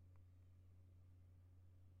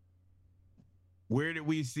 Where did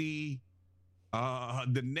we see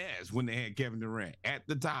the Nets when they had Kevin Durant? At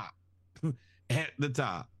the top. At the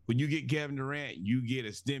top. When you get Kevin Durant, you get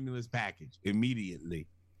a stimulus package immediately.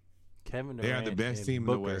 Kevin Durant, they are the best team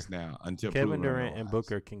in the West now. Until Kevin Durant and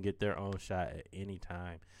Booker can get their own shot at any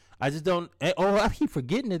time. I just don't. I keep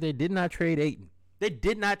forgetting that they did not trade Ayton.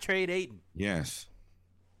 Yes,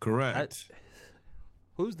 correct.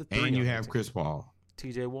 Who's the 3? And you have Chris Paul.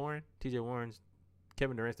 TJ Warren's.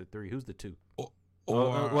 Kevin Durant's the 3. Who's the 2?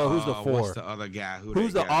 Or who's the 4? What's the other guy?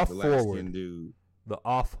 Who's the off forward? Dude? The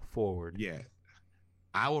off forward. Yeah.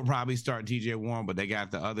 I would probably start TJ Warren, but they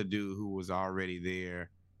got the other dude who was already there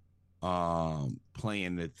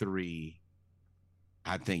playing the 3.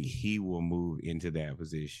 I think he will move into that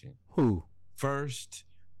position. Who? First,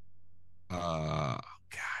 what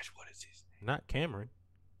is his name? Not Cameron.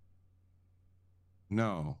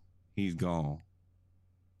 No, he's gone.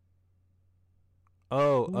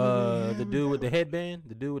 Oh, the dude with the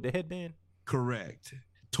headband? Correct.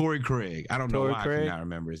 Torrey Craig. I don't know why I cannot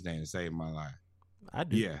remember his name to save my life. I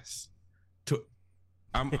do. Yes.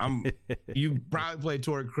 You probably played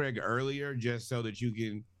Torrey Craig earlier just so that you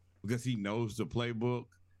can, because he knows the playbook.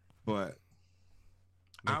 But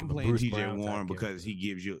I'm playing TJ Warren because he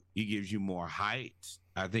gives you more height.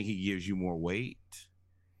 I think he gives you more weight.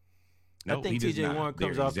 I think TJ Warren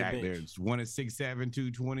comes off the bench. There's one is 6'7",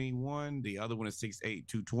 221. The other one is 6'8",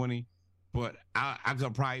 220. But I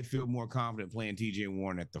could probably feel more confident playing TJ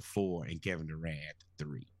Warren at the 4 and Kevin Durant at the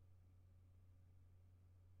 3.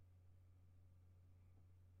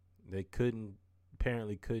 They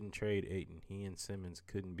apparently couldn't trade Ayton. He and Simmons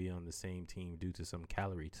couldn't be on the same team due to some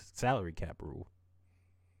salary cap rule.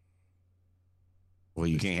 Well,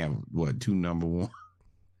 you can't have 2 number 1,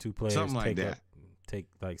 2 players, something like that. Take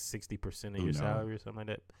like 60% of your salary or something like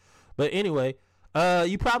that. But anyway,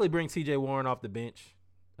 you probably bring TJ Warren off the bench.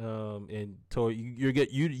 And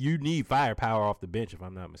you need firepower off the bench if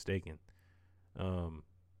I'm not mistaken.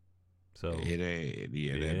 So it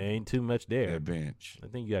ain't too much there. That bench. I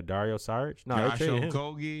think you got Dario Saric. No, Josh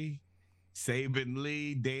Okogie, Saban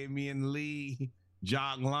Lee, Damian Lee,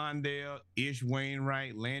 Jock Londale, Ish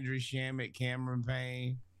Wainwright, Landry Shamet, Cameron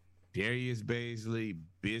Payne, Darius Baisley,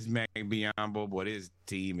 Bismack Biyombo. Boy, this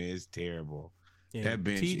team is terrible. And that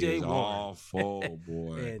bench TJ is Warren. awful,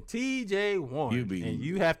 boy. And TJ Warren. And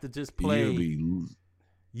you have to just play.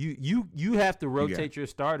 You have to rotate your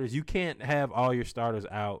starters. You can't have all your starters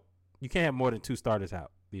out. You can't have more than 2 starters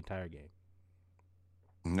out the entire game.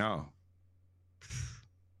 No.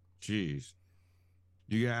 Jeez.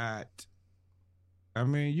 You got,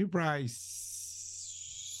 you probably.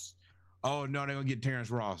 Oh, no, they're going to get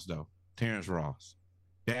Terrence Ross, though. Terrence Ross.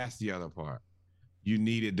 That's the other part. You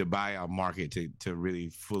needed the buyout market to really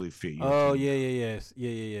fully fit you. Oh, yeah.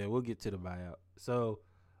 We'll get to the buyout. So,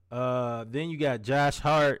 then you got Josh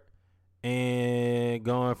Hart and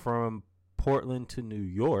going from Portland to New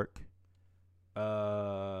York.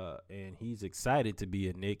 And he's excited to be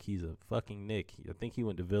a Knick. He's a fucking Knick. I think he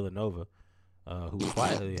went to Villanova. Who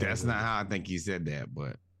quietly That's not how I think he said that,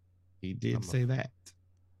 but he did say that.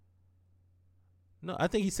 No, I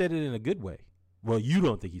think he said it in a good way. Well, you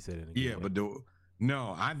don't think he said it in a good way. But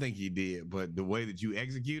no, I think he did, but the way that you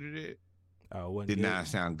executed it did not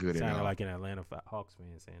sound good at all. Sounded like an Atlanta Hawks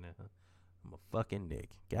fan saying that, huh? I'm a fucking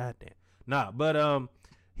Knick. Goddamn. Nah, but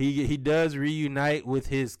he does reunite with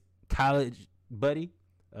his college buddy,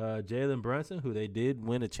 Jalen Brunson, who they did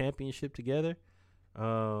win a championship together.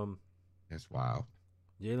 That's wild.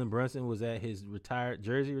 Jalen Brunson was at his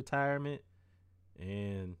jersey retirement,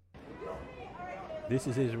 and this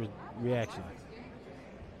is his reaction.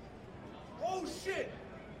 Oh shit!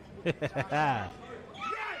 Nick's got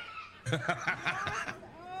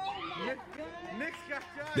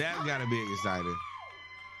That's gotta be exciting.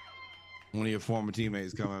 One of your former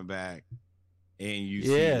teammates coming back, and you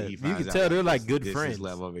see he finds you can out tell they're like this good is friends.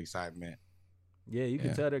 level of excitement. Yeah, you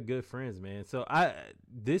can tell they're good friends, man. So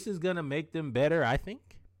this is gonna make them better, I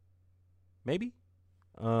think. Maybe,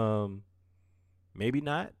 maybe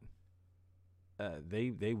not.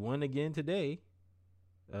 They won again today.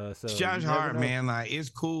 So Josh Hart, man, like it's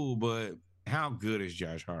cool, but how good is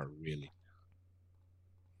Josh Hart really?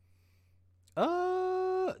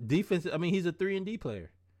 Defense. I mean, he's a 3-and-D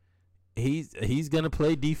player. He's gonna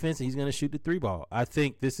play defense. He's gonna shoot the 3-ball. I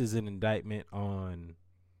think this is an indictment on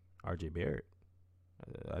R.J. Barrett.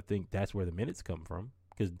 I think that's where the minutes come from,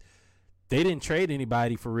 because they didn't trade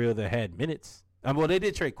anybody for real that had minutes. Well, they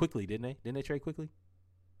did trade quickly, didn't they? Didn't they trade quickly?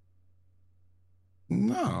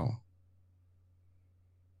 No.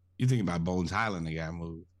 You think about Bones Highland, the guy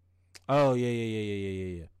moved. Oh,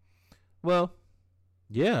 yeah. Well,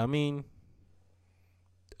 yeah, I mean,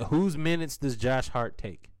 whose minutes does Josh Hart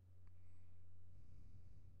take?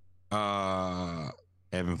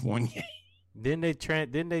 Evan Fournier. Didn't they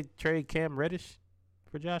trade Cam Reddish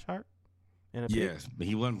for Josh Hart? Yes, but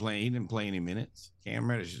he wasn't playing. He didn't play any minutes. Cam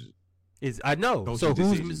Reddish is I know. So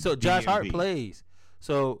Josh Hart plays.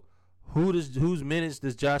 So whose minutes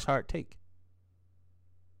does Josh Hart take?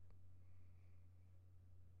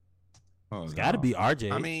 It's got to be RJ.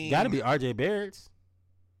 I mean, got to be RJ Barrett's.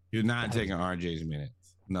 You're not taking RJ's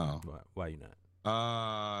minutes. No. Why you not?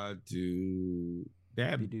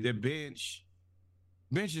 The bench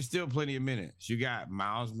is still plenty of minutes. You got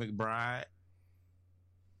Miles McBride,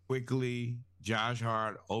 Quickly, Josh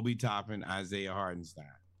Hart, Obi Toppin, Isaiah Hartenstein.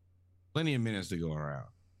 Plenty of minutes to go around.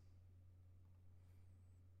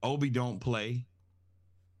 Obi don't play.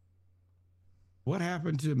 What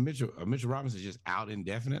happened to Mitchell? Mitchell Robinson just out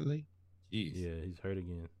indefinitely? Jeez. Yeah, he's hurt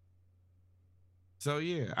again. So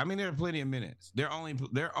yeah, I mean there are plenty of minutes. They're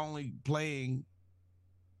only playing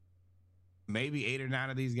maybe 8 or 9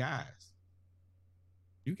 of these guys.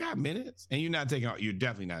 You got minutes, and you're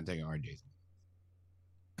definitely not taking RJ's.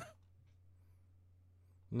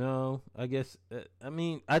 No, I guess. I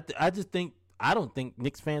mean, I don't think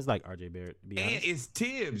Knicks fans like RJ Barrett. To be honest, and it's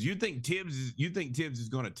Tibbs. You think Tibbs is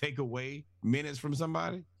going to take away minutes from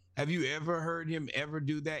somebody? Have you ever heard him ever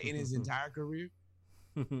do that in his entire career?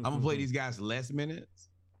 I'm gonna play these guys less minutes.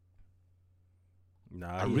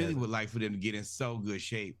 I really would like for them to get in so good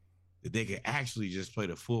shape that they could actually just play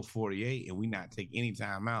the full 48 and we not take any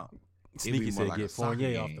time out. Sneaky said, "Get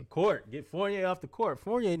Fournier off the court. Get Fournier off the court.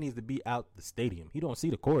 Fournier needs to be out the stadium. He don't see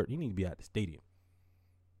the court. He needs to be out the stadium."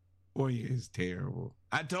 Fournier is terrible.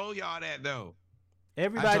 I told y'all that though.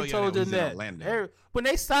 Everybody told them that. When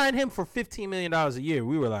they signed him for $15 million a year,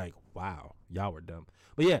 we were like, "Wow, y'all were dumb."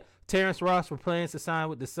 But yeah, Terrence Ross were plans to sign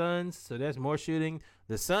with the Suns, so that's more shooting.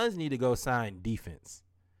 The Suns need to go sign defense.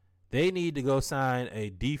 They need to go sign a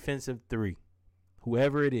defensive 3,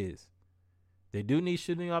 whoever it is. They do need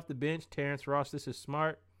shooting off the bench. Terrence Ross, this is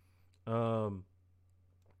smart. The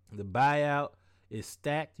buyout is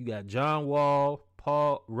stacked. You got John Wall,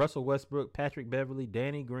 Russell Westbrook, Patrick Beverly,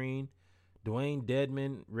 Danny Green, Dwayne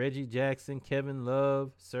Dedmon, Reggie Jackson, Kevin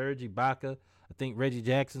Love, Serge Ibaka. I think Reggie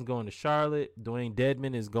Jackson's going to Charlotte. Dwayne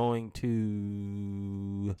Dedmon is going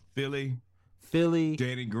to Philly.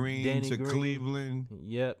 Danny Green to Cleveland.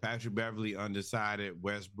 Yep. Patrick Beverly undecided.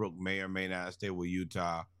 Westbrook may or may not stay with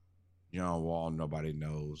Utah. John Wall, nobody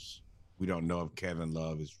knows. We don't know if Kevin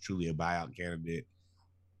Love is truly a buyout candidate.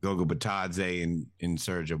 Goga Batadze and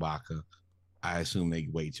Serge Ibaka. I assume they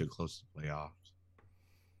wait till close to the playoffs.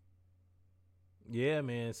 Yeah,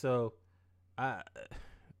 man. So I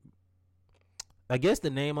guess the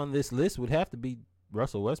name on this list would have to be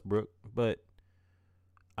Russell Westbrook, but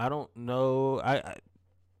I don't know.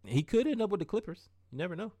 He could end up with the Clippers. You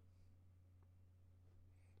never know.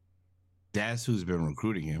 That's who's been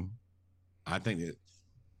recruiting him. I think that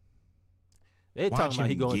they're talking about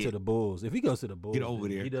he going to the Bulls. If he goes to the Bulls, get over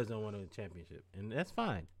there. He doesn't want a championship, and that's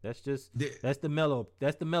fine. That's the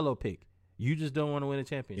mellow pick. You just don't want to win a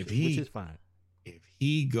championship, which is fine. If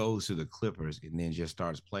he goes to the Clippers and then just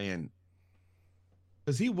starts playing,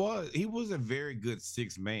 because he was a very good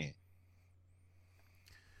sixth man.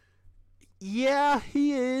 Yeah,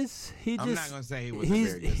 he is. I'm not gonna say he was.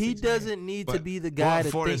 He doesn't need to be the guy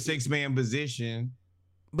for the 6-man position.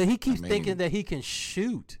 But he keeps thinking that he can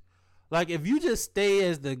shoot. Like, if you just stay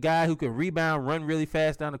as the guy who can rebound, run really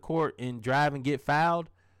fast down the court, and drive and get fouled,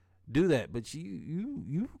 do that. But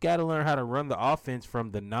you got to learn how to run the offense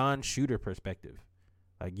from the non-shooter perspective.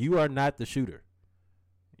 Like, you are not the shooter.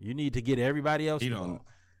 You need to get everybody else.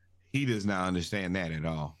 He does not understand that at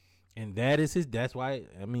all. And that's why,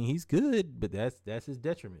 I mean, he's good, but that's his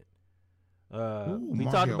detriment. We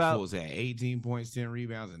talked about Fultz had 18 points, 10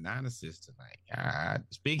 rebounds, and 9 assists tonight. God.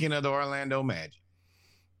 Speaking of the Orlando Magic.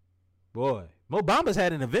 Boy, Mo Bamba's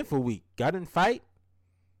had an eventful week. Got in a fight,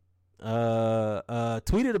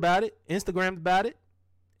 tweeted about it, Instagrammed about it,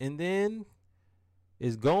 and then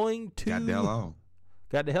is going to got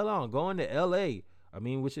the hell on. Going to LA. I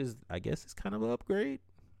mean, which is, I guess, it's kind of an upgrade.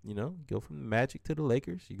 You know, go from the Magic to the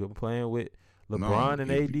Lakers. You go playing with LeBron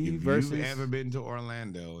and AD versus. If you've ever been to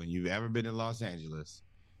Orlando and you've ever been to Los Angeles,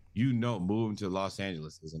 you know moving to Los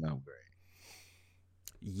Angeles is an upgrade.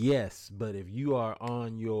 Yes, but if you are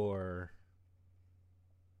on your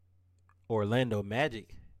Orlando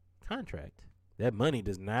Magic contract, that money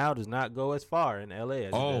does not go as far in LA as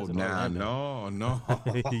it does in Orlando. No.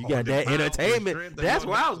 You got that entertainment. That's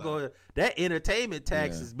where I was going. That entertainment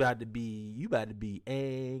tax is about to be. You about to be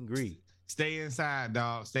angry. Stay inside,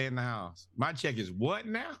 dog. Stay in the house. My check is what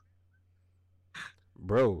now?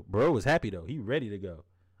 Bro was happy though. He ready to go.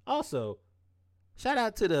 Also, shout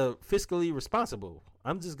out to the fiscally responsible.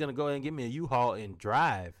 I'm just gonna go ahead and get me a U-Haul and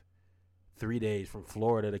drive 3 days from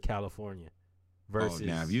Florida to California. Versus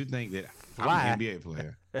now if you think that I'm an NBA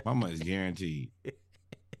player, my money's guaranteed.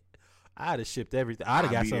 I'd have shipped everything. I'd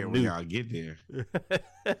have got something new. Y'all get there.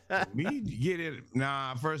 Me get it.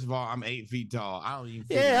 Nah, first of all, I'm 8 feet tall. I don't even.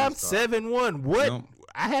 Yeah, I'm 7'1". What? No.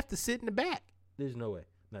 I have to sit in the back. There's no way.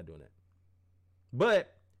 I'm not doing that.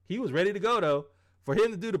 But he was ready to go though. For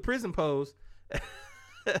him to do the prison pose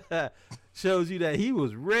shows you that he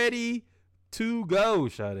was ready to go.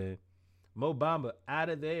 Sade. Mo Bamba out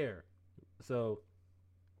of there. So,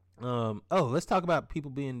 let's talk about people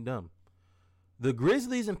being dumb. The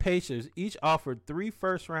Grizzlies and Pacers each offered 3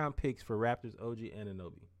 first-round picks for Raptors OG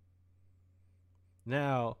Anunoby.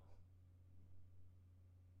 Now,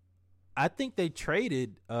 I think they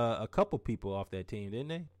traded a couple people off that team, didn't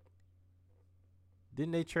they?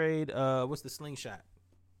 Didn't they trade, what's the slingshot?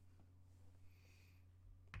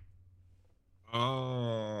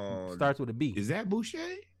 Oh. Starts with a B. Is that Boucher?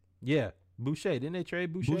 Yeah, Boucher. Didn't they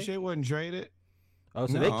trade Boucher? Boucher wasn't traded. Oh,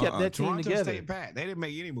 so they kept that team Toronto together. Stayed pat. They didn't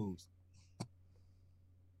make any moves.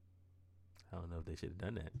 I don't know if they should have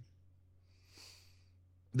done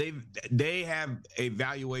that. They have a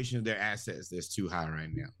valuation of their assets that's too high right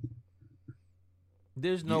now.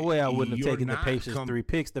 There's no way I wouldn't have taken the Pacers 3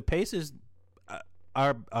 picks. The Pacers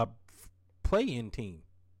are a play-in team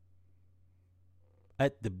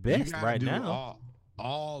at the best right now.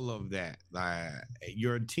 All of that. Like,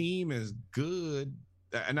 your team is good.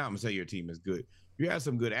 I'm gonna say your team is good. You have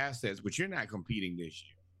some good assets, but you're not competing this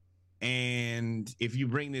year. And if you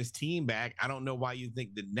bring this team back, I don't know why you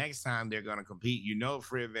think the next time they're going to compete. You know,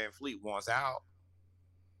 Fred VanVleet wants out.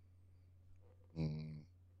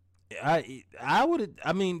 I would.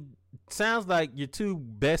 I mean, sounds like your 2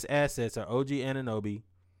 best assets are OG Anunoby,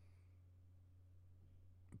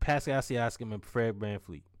 Pascal Siakam, and Fred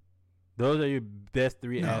VanVleet. Those are your best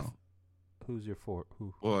 3 assets. Who's your 4?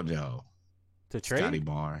 Who? Well, no. To trade? Scotty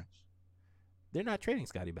Barnes. They're not trading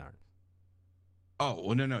Scotty Barnes. Oh,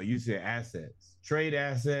 well, no. You said assets. Trade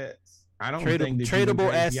assets. I don't think that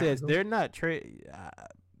tradable assets. They're not trade.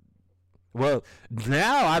 Well,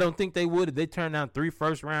 now I don't think they would if they turned down 3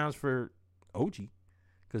 first rounds for OG.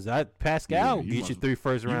 Because Pascal get you 3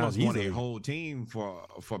 first rounds easily. easily. Want a whole team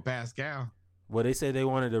for Pascal. Well, they said they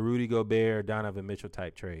wanted a Rudy Gobert, Donovan Mitchell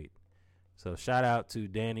type trade. So shout out to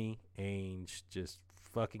Danny Ainge just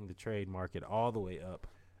fucking the trade market all the way up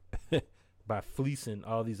by fleecing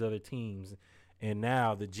all these other teams. And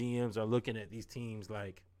now the GMs are looking at these teams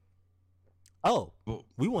like, oh,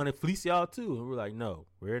 we want to fleece y'all too. And we're like, no,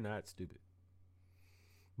 we're not stupid.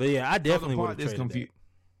 But yeah, I definitely would have traded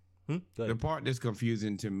that. The part that's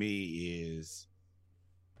confusing to me is,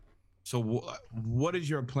 so what is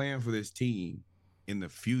your plan for this team in the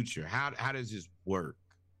future? How does this work?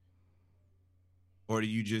 Or do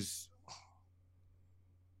you just,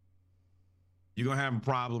 you're going to have a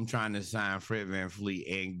problem trying to sign Fred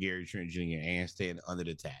VanVleet and Gary Trent Jr. and staying under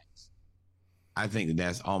the tax? I think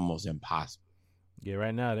that's almost impossible. Yeah,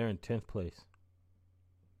 right now they're in 10th place.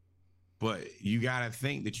 But you got to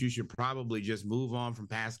think that you should probably just move on from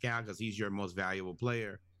Pascal because he's your most valuable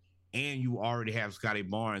player. And you already have Scotty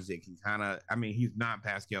Barnes that can kind of, I mean, he's not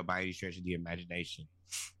Pascal by any stretch of the imagination,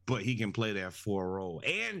 but he can play that 4 role.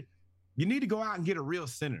 And you need to go out and get a real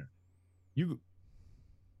center. You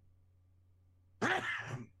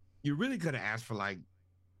really could have asked for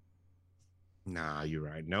nah, you're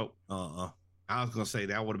right. Nope. I was going to say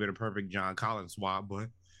that would have been a perfect John Collins swap, but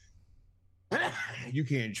you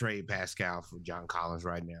can't trade Pascal for John Collins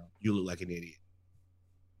right now. You look like an idiot.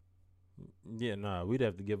 Yeah, no, we'd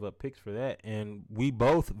have to give up picks for that. And we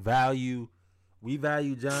both value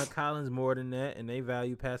John Collins more than that, and they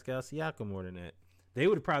value Pascal Siakam more than that. They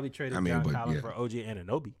would have probably traded John Collins for OG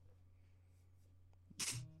Anunoby.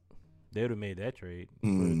 They would have made that trade.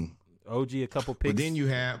 OG a couple picks. But then you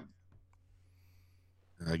have,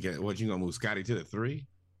 I guess, what, you going to move Scotty to the 3?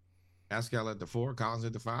 Pascal at the 4, Collins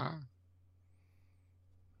at the 5?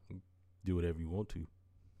 Do whatever you want to.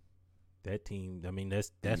 That team, I mean,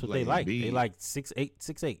 that's what they like. They like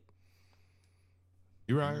 6'8".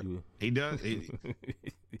 You're right. He does.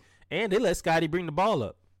 And they let Scotty bring the ball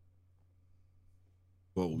up.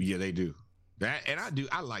 Well, yeah, they do. That, and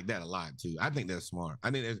I like that a lot too. I think that's smart.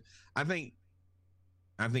 I think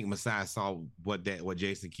Masai saw what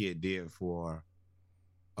Jason Kidd did for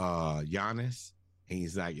Giannis, and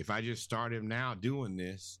he's like, if I just start him now doing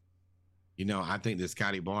this, I think that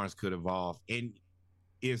Scotty Barnes could evolve, and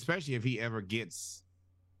especially if he ever gets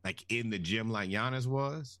like in the gym like Giannis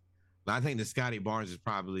was. I think that Scotty Barnes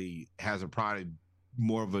has a probably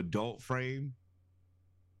more of an adult frame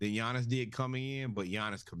than Giannis did coming in, but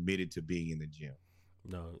Giannis committed to being in the gym.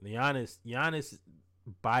 No, Giannis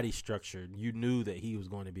body structure, you knew that he was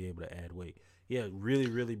going to be able to add weight. He had really,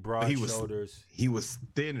 really broad shoulders. He was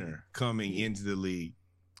thinner coming into the league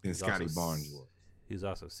than Scotty Barnes was. He was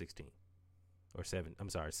also 16 or 7. I'm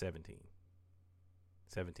sorry, 17.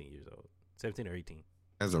 17 years old. 17 or 18.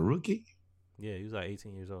 As a rookie? Yeah, he was like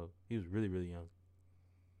 18 years old. He was really, really young.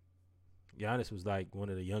 Giannis was like one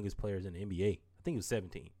of the youngest players in the NBA. I think he was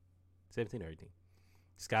 17 or 18.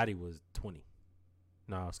 Scotty was 20.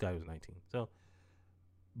 No, Scotty was 19. So,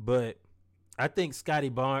 but I think Scotty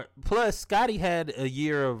Barnes, plus Scotty had a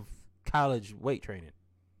year of college weight training.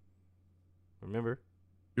 Remember?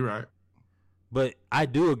 You're right. But I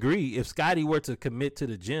do agree, if Scotty were to commit to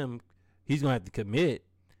the gym, he's going to have to commit.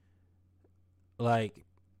 Like,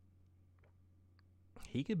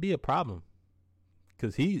 he could be a problem.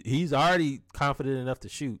 Because he's already confident enough to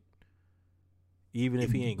shoot. Even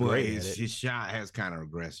if he ain't great at it. His shot has kind of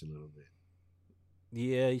regressed a little bit.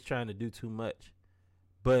 Yeah, he's trying to do too much.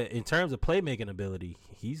 But in terms of playmaking ability,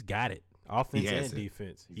 he's got it. Offense and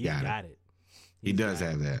defense. He's got it. He does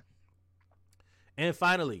have that. And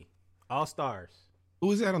finally, All-Stars.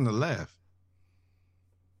 Who is that on the left?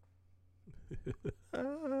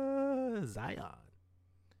 Zion.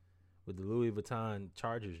 With the Louis Vuitton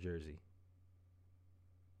Chargers jersey.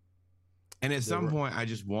 And at some point, I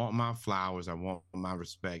just want my flowers. I want my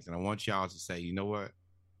respect. And I want y'all to say, you know what?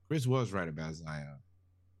 Chris was right about Zion.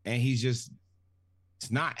 And he's just, it's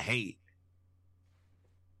not hate.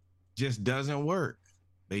 Just doesn't work.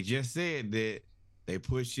 They just said that they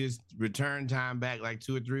pushed his return time back like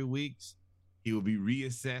 2 or 3 weeks. He will be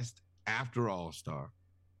reassessed after All-Star.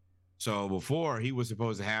 So before, he was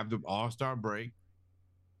supposed to have the All-Star break.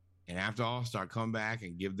 And after All-Star, come back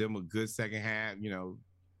and give them a good second half,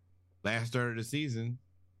 last third of the season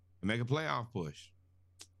and make a playoff push.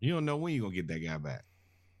 You don't know when you're going to get that guy back.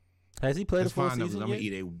 Has he played a full season yet? I'm going to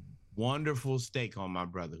eat a wonderful steak on my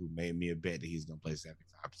brother who made me a bet that he's going to play 75%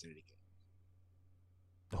 of the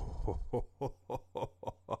game.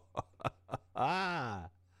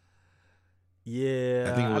 Yeah,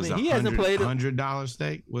 I think it was he hasn't played $100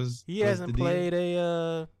 steak. He hasn't played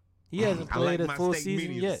a full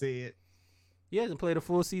season yet. He hasn't played a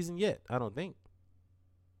full season yet. I don't think.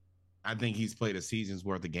 I think he's played a season's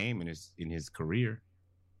worth of game in his career.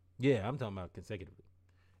 Yeah, I'm talking about consecutively,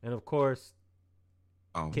 and of course.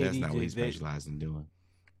 Oh, that's not what he specialized in doing.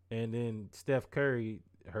 And then Steph Curry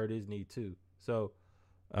hurt his knee too. So,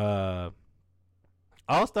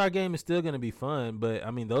 All-Star game is still going to be fun, but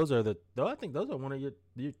I mean, I think those are one of your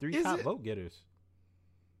three top vote getters.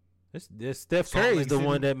 This Steph Curry is the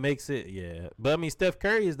one that makes it, yeah. But I mean, Steph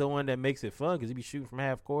Curry is the one that makes it fun because he be shooting from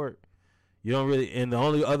half court. You don't really, and the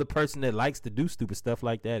only other person that likes to do stupid stuff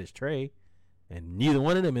like that is Trey, and neither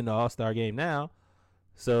one of them in the All-Star game now.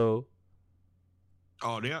 So.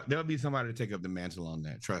 Oh, there'll be somebody to take up the mantle on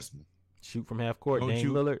that. Trust me. Shoot from half court, Dame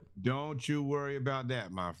Lillard. Don't you worry about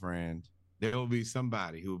that, my friend. There will be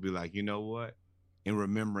somebody who will be like, you know what? In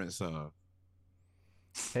remembrance of.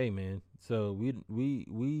 Hey, man. So we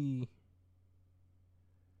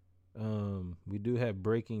do have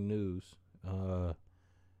breaking news.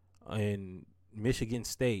 In Michigan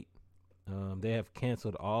State, they have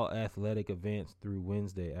canceled all athletic events through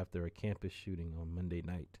Wednesday after a campus shooting on Monday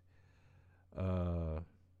night.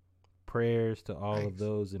 Prayers to all of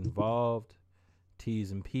those involved.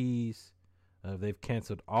 T's and P's. They've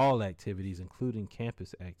canceled all activities, including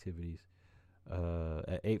campus activities.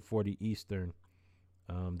 At 8:40 Eastern,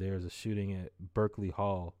 there's a shooting at Berkeley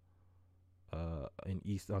Hall on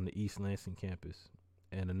the East Lansing campus,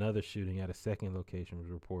 and another shooting at a second location was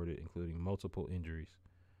reported, including multiple injuries.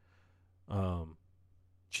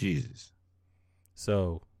 Jesus.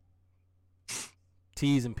 So,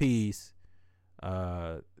 T's and P's.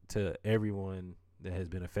 To everyone that has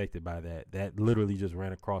been affected by that. That literally just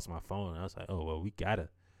ran across my phone. I was like, oh, well, we got to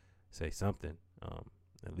say something.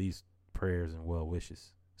 At least prayers and well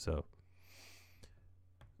wishes. So,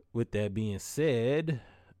 with that being said,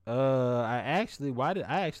 I actually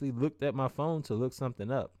looked at my phone to look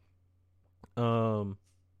something up. Zion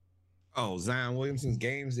Williamson's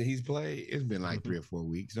games that he's played, it's been like 3 or 4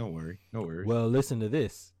 weeks. Don't worry. No worries. Well, listen to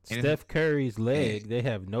this. Steph Curry's leg, they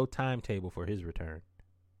have no timetable for his return.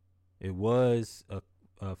 It was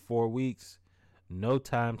 4 weeks, no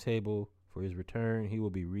timetable for his return. He will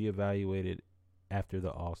be reevaluated after the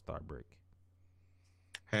All-Star break.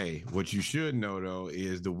 Hey, what you should know though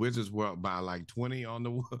is the Wizards were up by like 20 on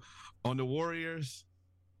the Warriors.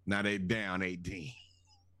 Now they down 18.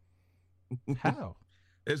 How?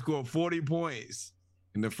 They scored 40 points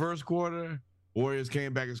in the first quarter. Warriors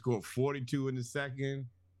came back and scored 42 in the second,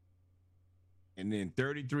 and then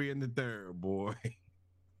 33 in the third. Boy.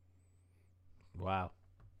 Wow.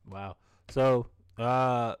 So,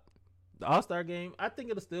 the All-Star game, I think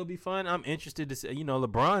it'll still be fun. I'm interested to see,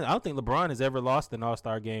 LeBron. I don't think LeBron has ever lost an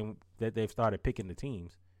All-Star game that they've started picking the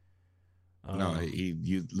teams. No,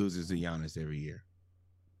 he loses to Giannis every year.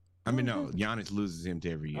 I mean, no, Giannis loses him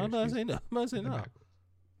to every year. I'm not saying no.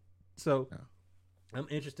 So, I'm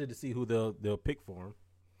interested to see who they'll pick for him.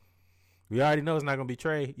 We already know it's not going to be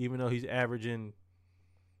Trey, even though he's averaging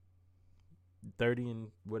 30 and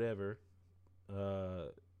whatever.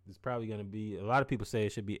 It's probably going to be, a lot of people say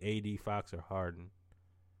it should be AD, Fox, or Harden.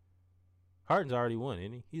 Harden's already won,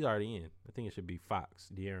 isn't he? He's already in. I think it should be Fox,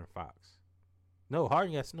 De'Aaron Fox. No,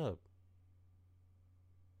 Harden got snubbed.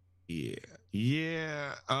 Yeah.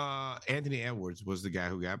 Anthony Edwards was the guy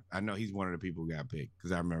who got, I know he's one of the people who got picked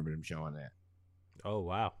because I remember them showing that. Oh,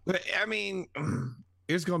 wow. But, I mean,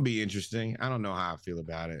 it's going to be interesting. I don't know how I feel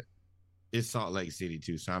about it. It's Salt Lake City,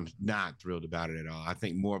 too, so I'm not thrilled about it at all. I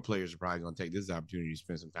think more players are probably going to take this opportunity to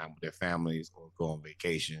spend some time with their families or go on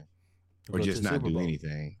vacation or just not do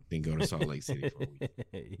anything than go to Salt Lake City for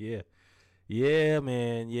a week. Yeah,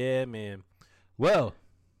 man. Well,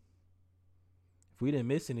 if we didn't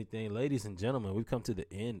miss anything, ladies and gentlemen, we've come to the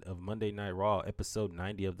end of Monday Night Raw, episode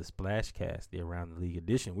 90 of the Splashcast, the Around the League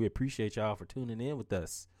edition. We appreciate y'all for tuning in with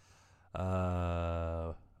us.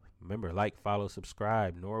 Remember, like, follow,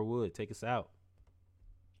 subscribe. Norwood, take us out.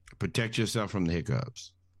 Protect yourself from the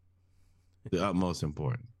hiccups. The utmost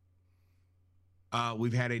important.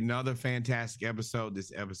 We've had another fantastic episode.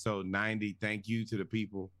 This episode 90. Thank you to the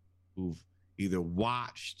people who've either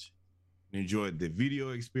watched and enjoyed the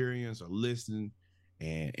video experience or listened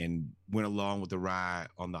and went along with the ride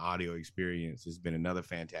on the audio experience. It's been another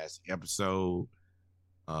fantastic episode.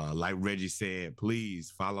 Like Reggie said, please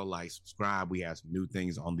follow, like, subscribe. We have some new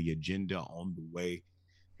things on the agenda on the way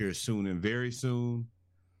here soon and very soon.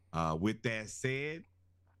 With that said,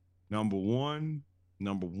 number one,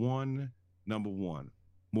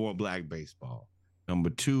 more black baseball. Number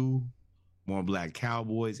 2, more black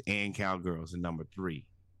cowboys and cowgirls. And number 3,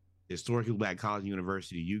 historically black college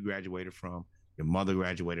university you graduated from, your mother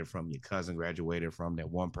graduated from, your cousin graduated from, that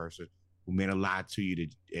one person who meant a lot to you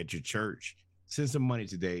at your church. Send some money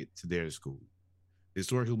today to their school.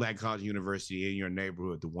 Historically black college university in your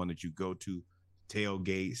neighborhood, the one that you go to,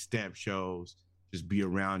 tailgate, step shows, just be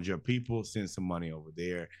around your people, send some money over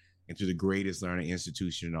there. And to the greatest learning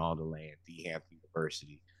institution in all the land, the Hampton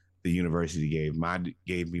University. The university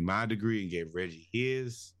gave me my degree and gave Reggie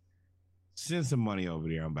his. Send some money over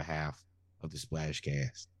there on behalf of the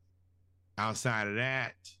Splashcast. Outside of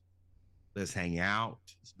that, let's hang out.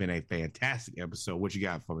 It's been a fantastic episode. What you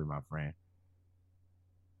got for me, my friend?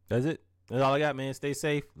 That's it. That's all I got, man. Stay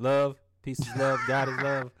safe. Love. Peace is love. God is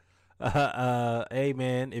love. Hey,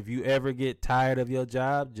 man, if you ever get tired of your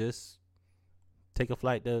job, just take a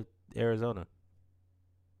flight to Arizona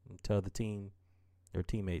and tell the team, their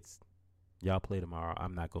teammates, y'all play tomorrow.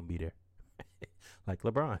 I'm not going to be there. Like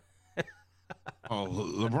LeBron. Oh,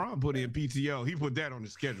 LeBron put in PTO. He put that on the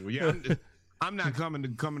schedule. Yeah, I'm not coming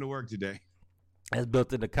to work today. That's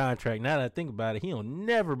built in the contract. Now that I think about it, he don't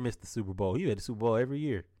never miss the Super Bowl. He had the Super Bowl every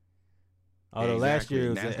year. Although last year it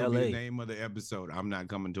was that's in gonna LA. be the name of the episode. I'm not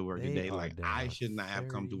coming to work today. Like I should not have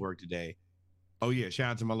come to work today. Oh yeah,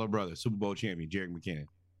 shout out to my little brother, Super Bowl champion, Jerick McKinnon.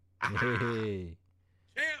 Hey.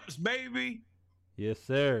 Champs, baby. Yes,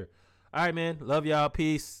 sir. All right, man. Love y'all.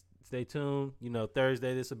 Peace. Stay tuned. You know,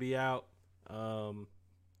 Thursday this will be out.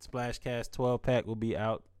 Splashcast 12-pack will be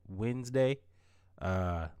out Wednesday.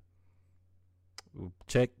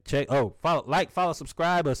 Check. Oh, follow,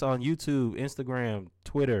 subscribe us on YouTube, Instagram,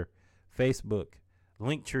 Twitter, Facebook,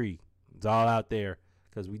 Linktree. It's all out there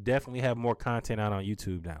because we definitely have more content out on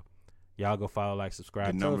YouTube now. Y'all go follow,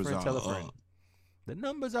 subscribe. Tell a friend. The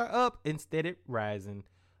numbers are up instead of rising.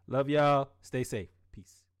 Love y'all. Stay safe.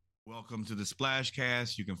 Peace. Welcome to the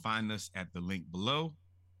Splashcast. You can find us at the link below.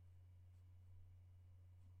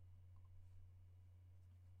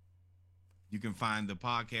 You can find the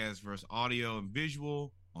podcast versus audio and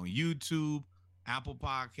visual on YouTube, Apple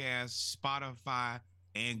Podcasts, Spotify,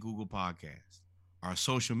 and Google Podcasts. Our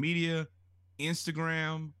social media,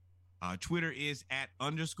 Instagram, Twitter is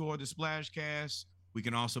 @_the Splashcast. We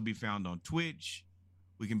can also be found on Twitch.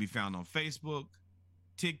 We can be found on Facebook,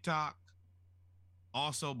 TikTok.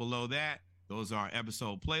 Also below that, those are our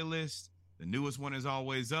episode playlists. The newest one is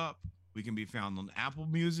always up. We can be found on Apple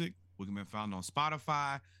Music. We can be found on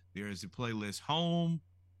Spotify. There is a playlist home,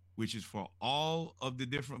 which is for all of the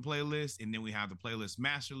different playlists. And then we have the playlist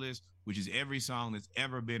master list, which is every song that's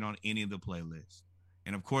ever been on any of the playlists.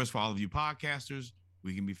 And of course, for all of you podcasters,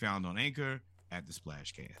 we can be found on Anchor at the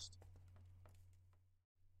Splashcast.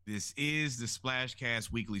 This is the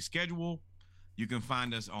Splashcast weekly schedule. You can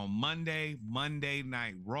find us on Monday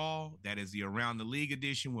Night Raw. That is the Around the League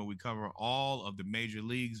edition where we cover all of the major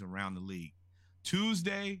leagues around the league.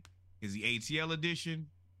 Tuesday is the ATL edition.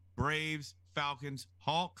 Braves, Falcons,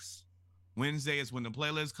 Hawks. Wednesday is when the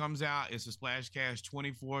playlist comes out. It's a Splashcast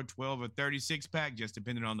 24, 12, or 36 pack, just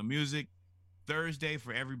depending on the music. Thursday,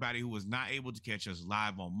 for everybody who was not able to catch us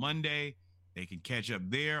live on Monday, they can catch up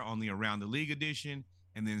there on the Around the League edition.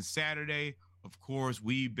 And then Saturday, of course,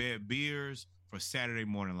 we bet beers for Saturday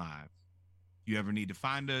Morning Live. If you ever need to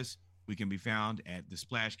find us, we can be found at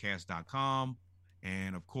thesplashcast.com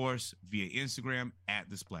and, of course, via Instagram at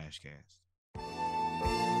the Splashcast.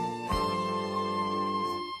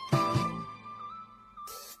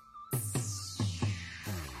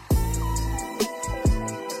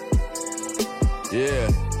 Yeah.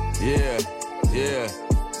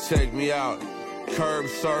 Check me out. Curb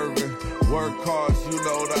serving, work cars, you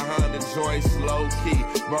know the Honda joints, low key.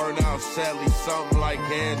 Burn out Shelly, something like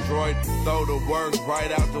Android. Throw the work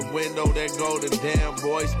right out the window, there go the damn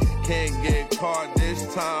boys. Can't get caught this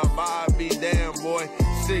time, I be damn boy.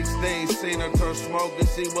 16, seen her turn smoker,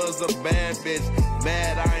 she was a bad bitch.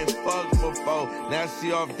 Mad I ain't fucked before, now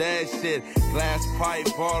she off that shit. Glass pipe,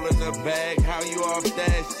 ball in the bag, how you off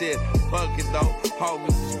that shit? Fuck it though,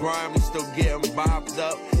 homies is grimy, still getting bopped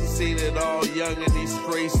up. Seen it all young in these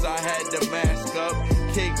streets, I had to mask up.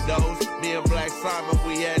 Kick those, me and Black Simon,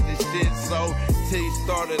 we had this shit so. T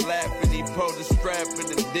started laughing, he pulled the strap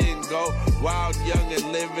and it didn't go. Wild young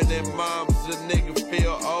and living in moms, a nigga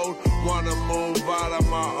feel old. Wanna move out on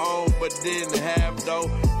my own, but didn't have though.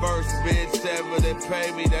 First bitch ever that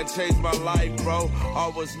paid me, that changed my life, bro.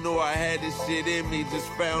 Always knew I had this shit in me, just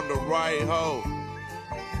found the right hoe.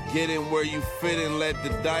 Get in where you fit and let the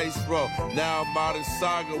dice roll. Now I'm out in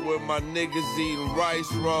Saga with my niggas eating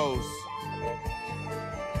rice rolls.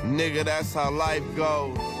 Nigga, that's how life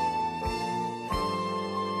goes.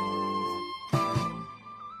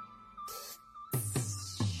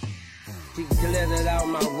 let it out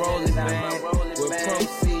my rolling band. With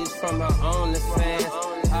proceeds from her OnlyFans.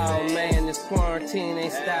 Oh man, this quarantine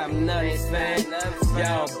ain't stopping nothing, man.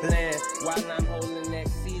 Y'all bland while I'm holding that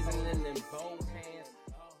season in the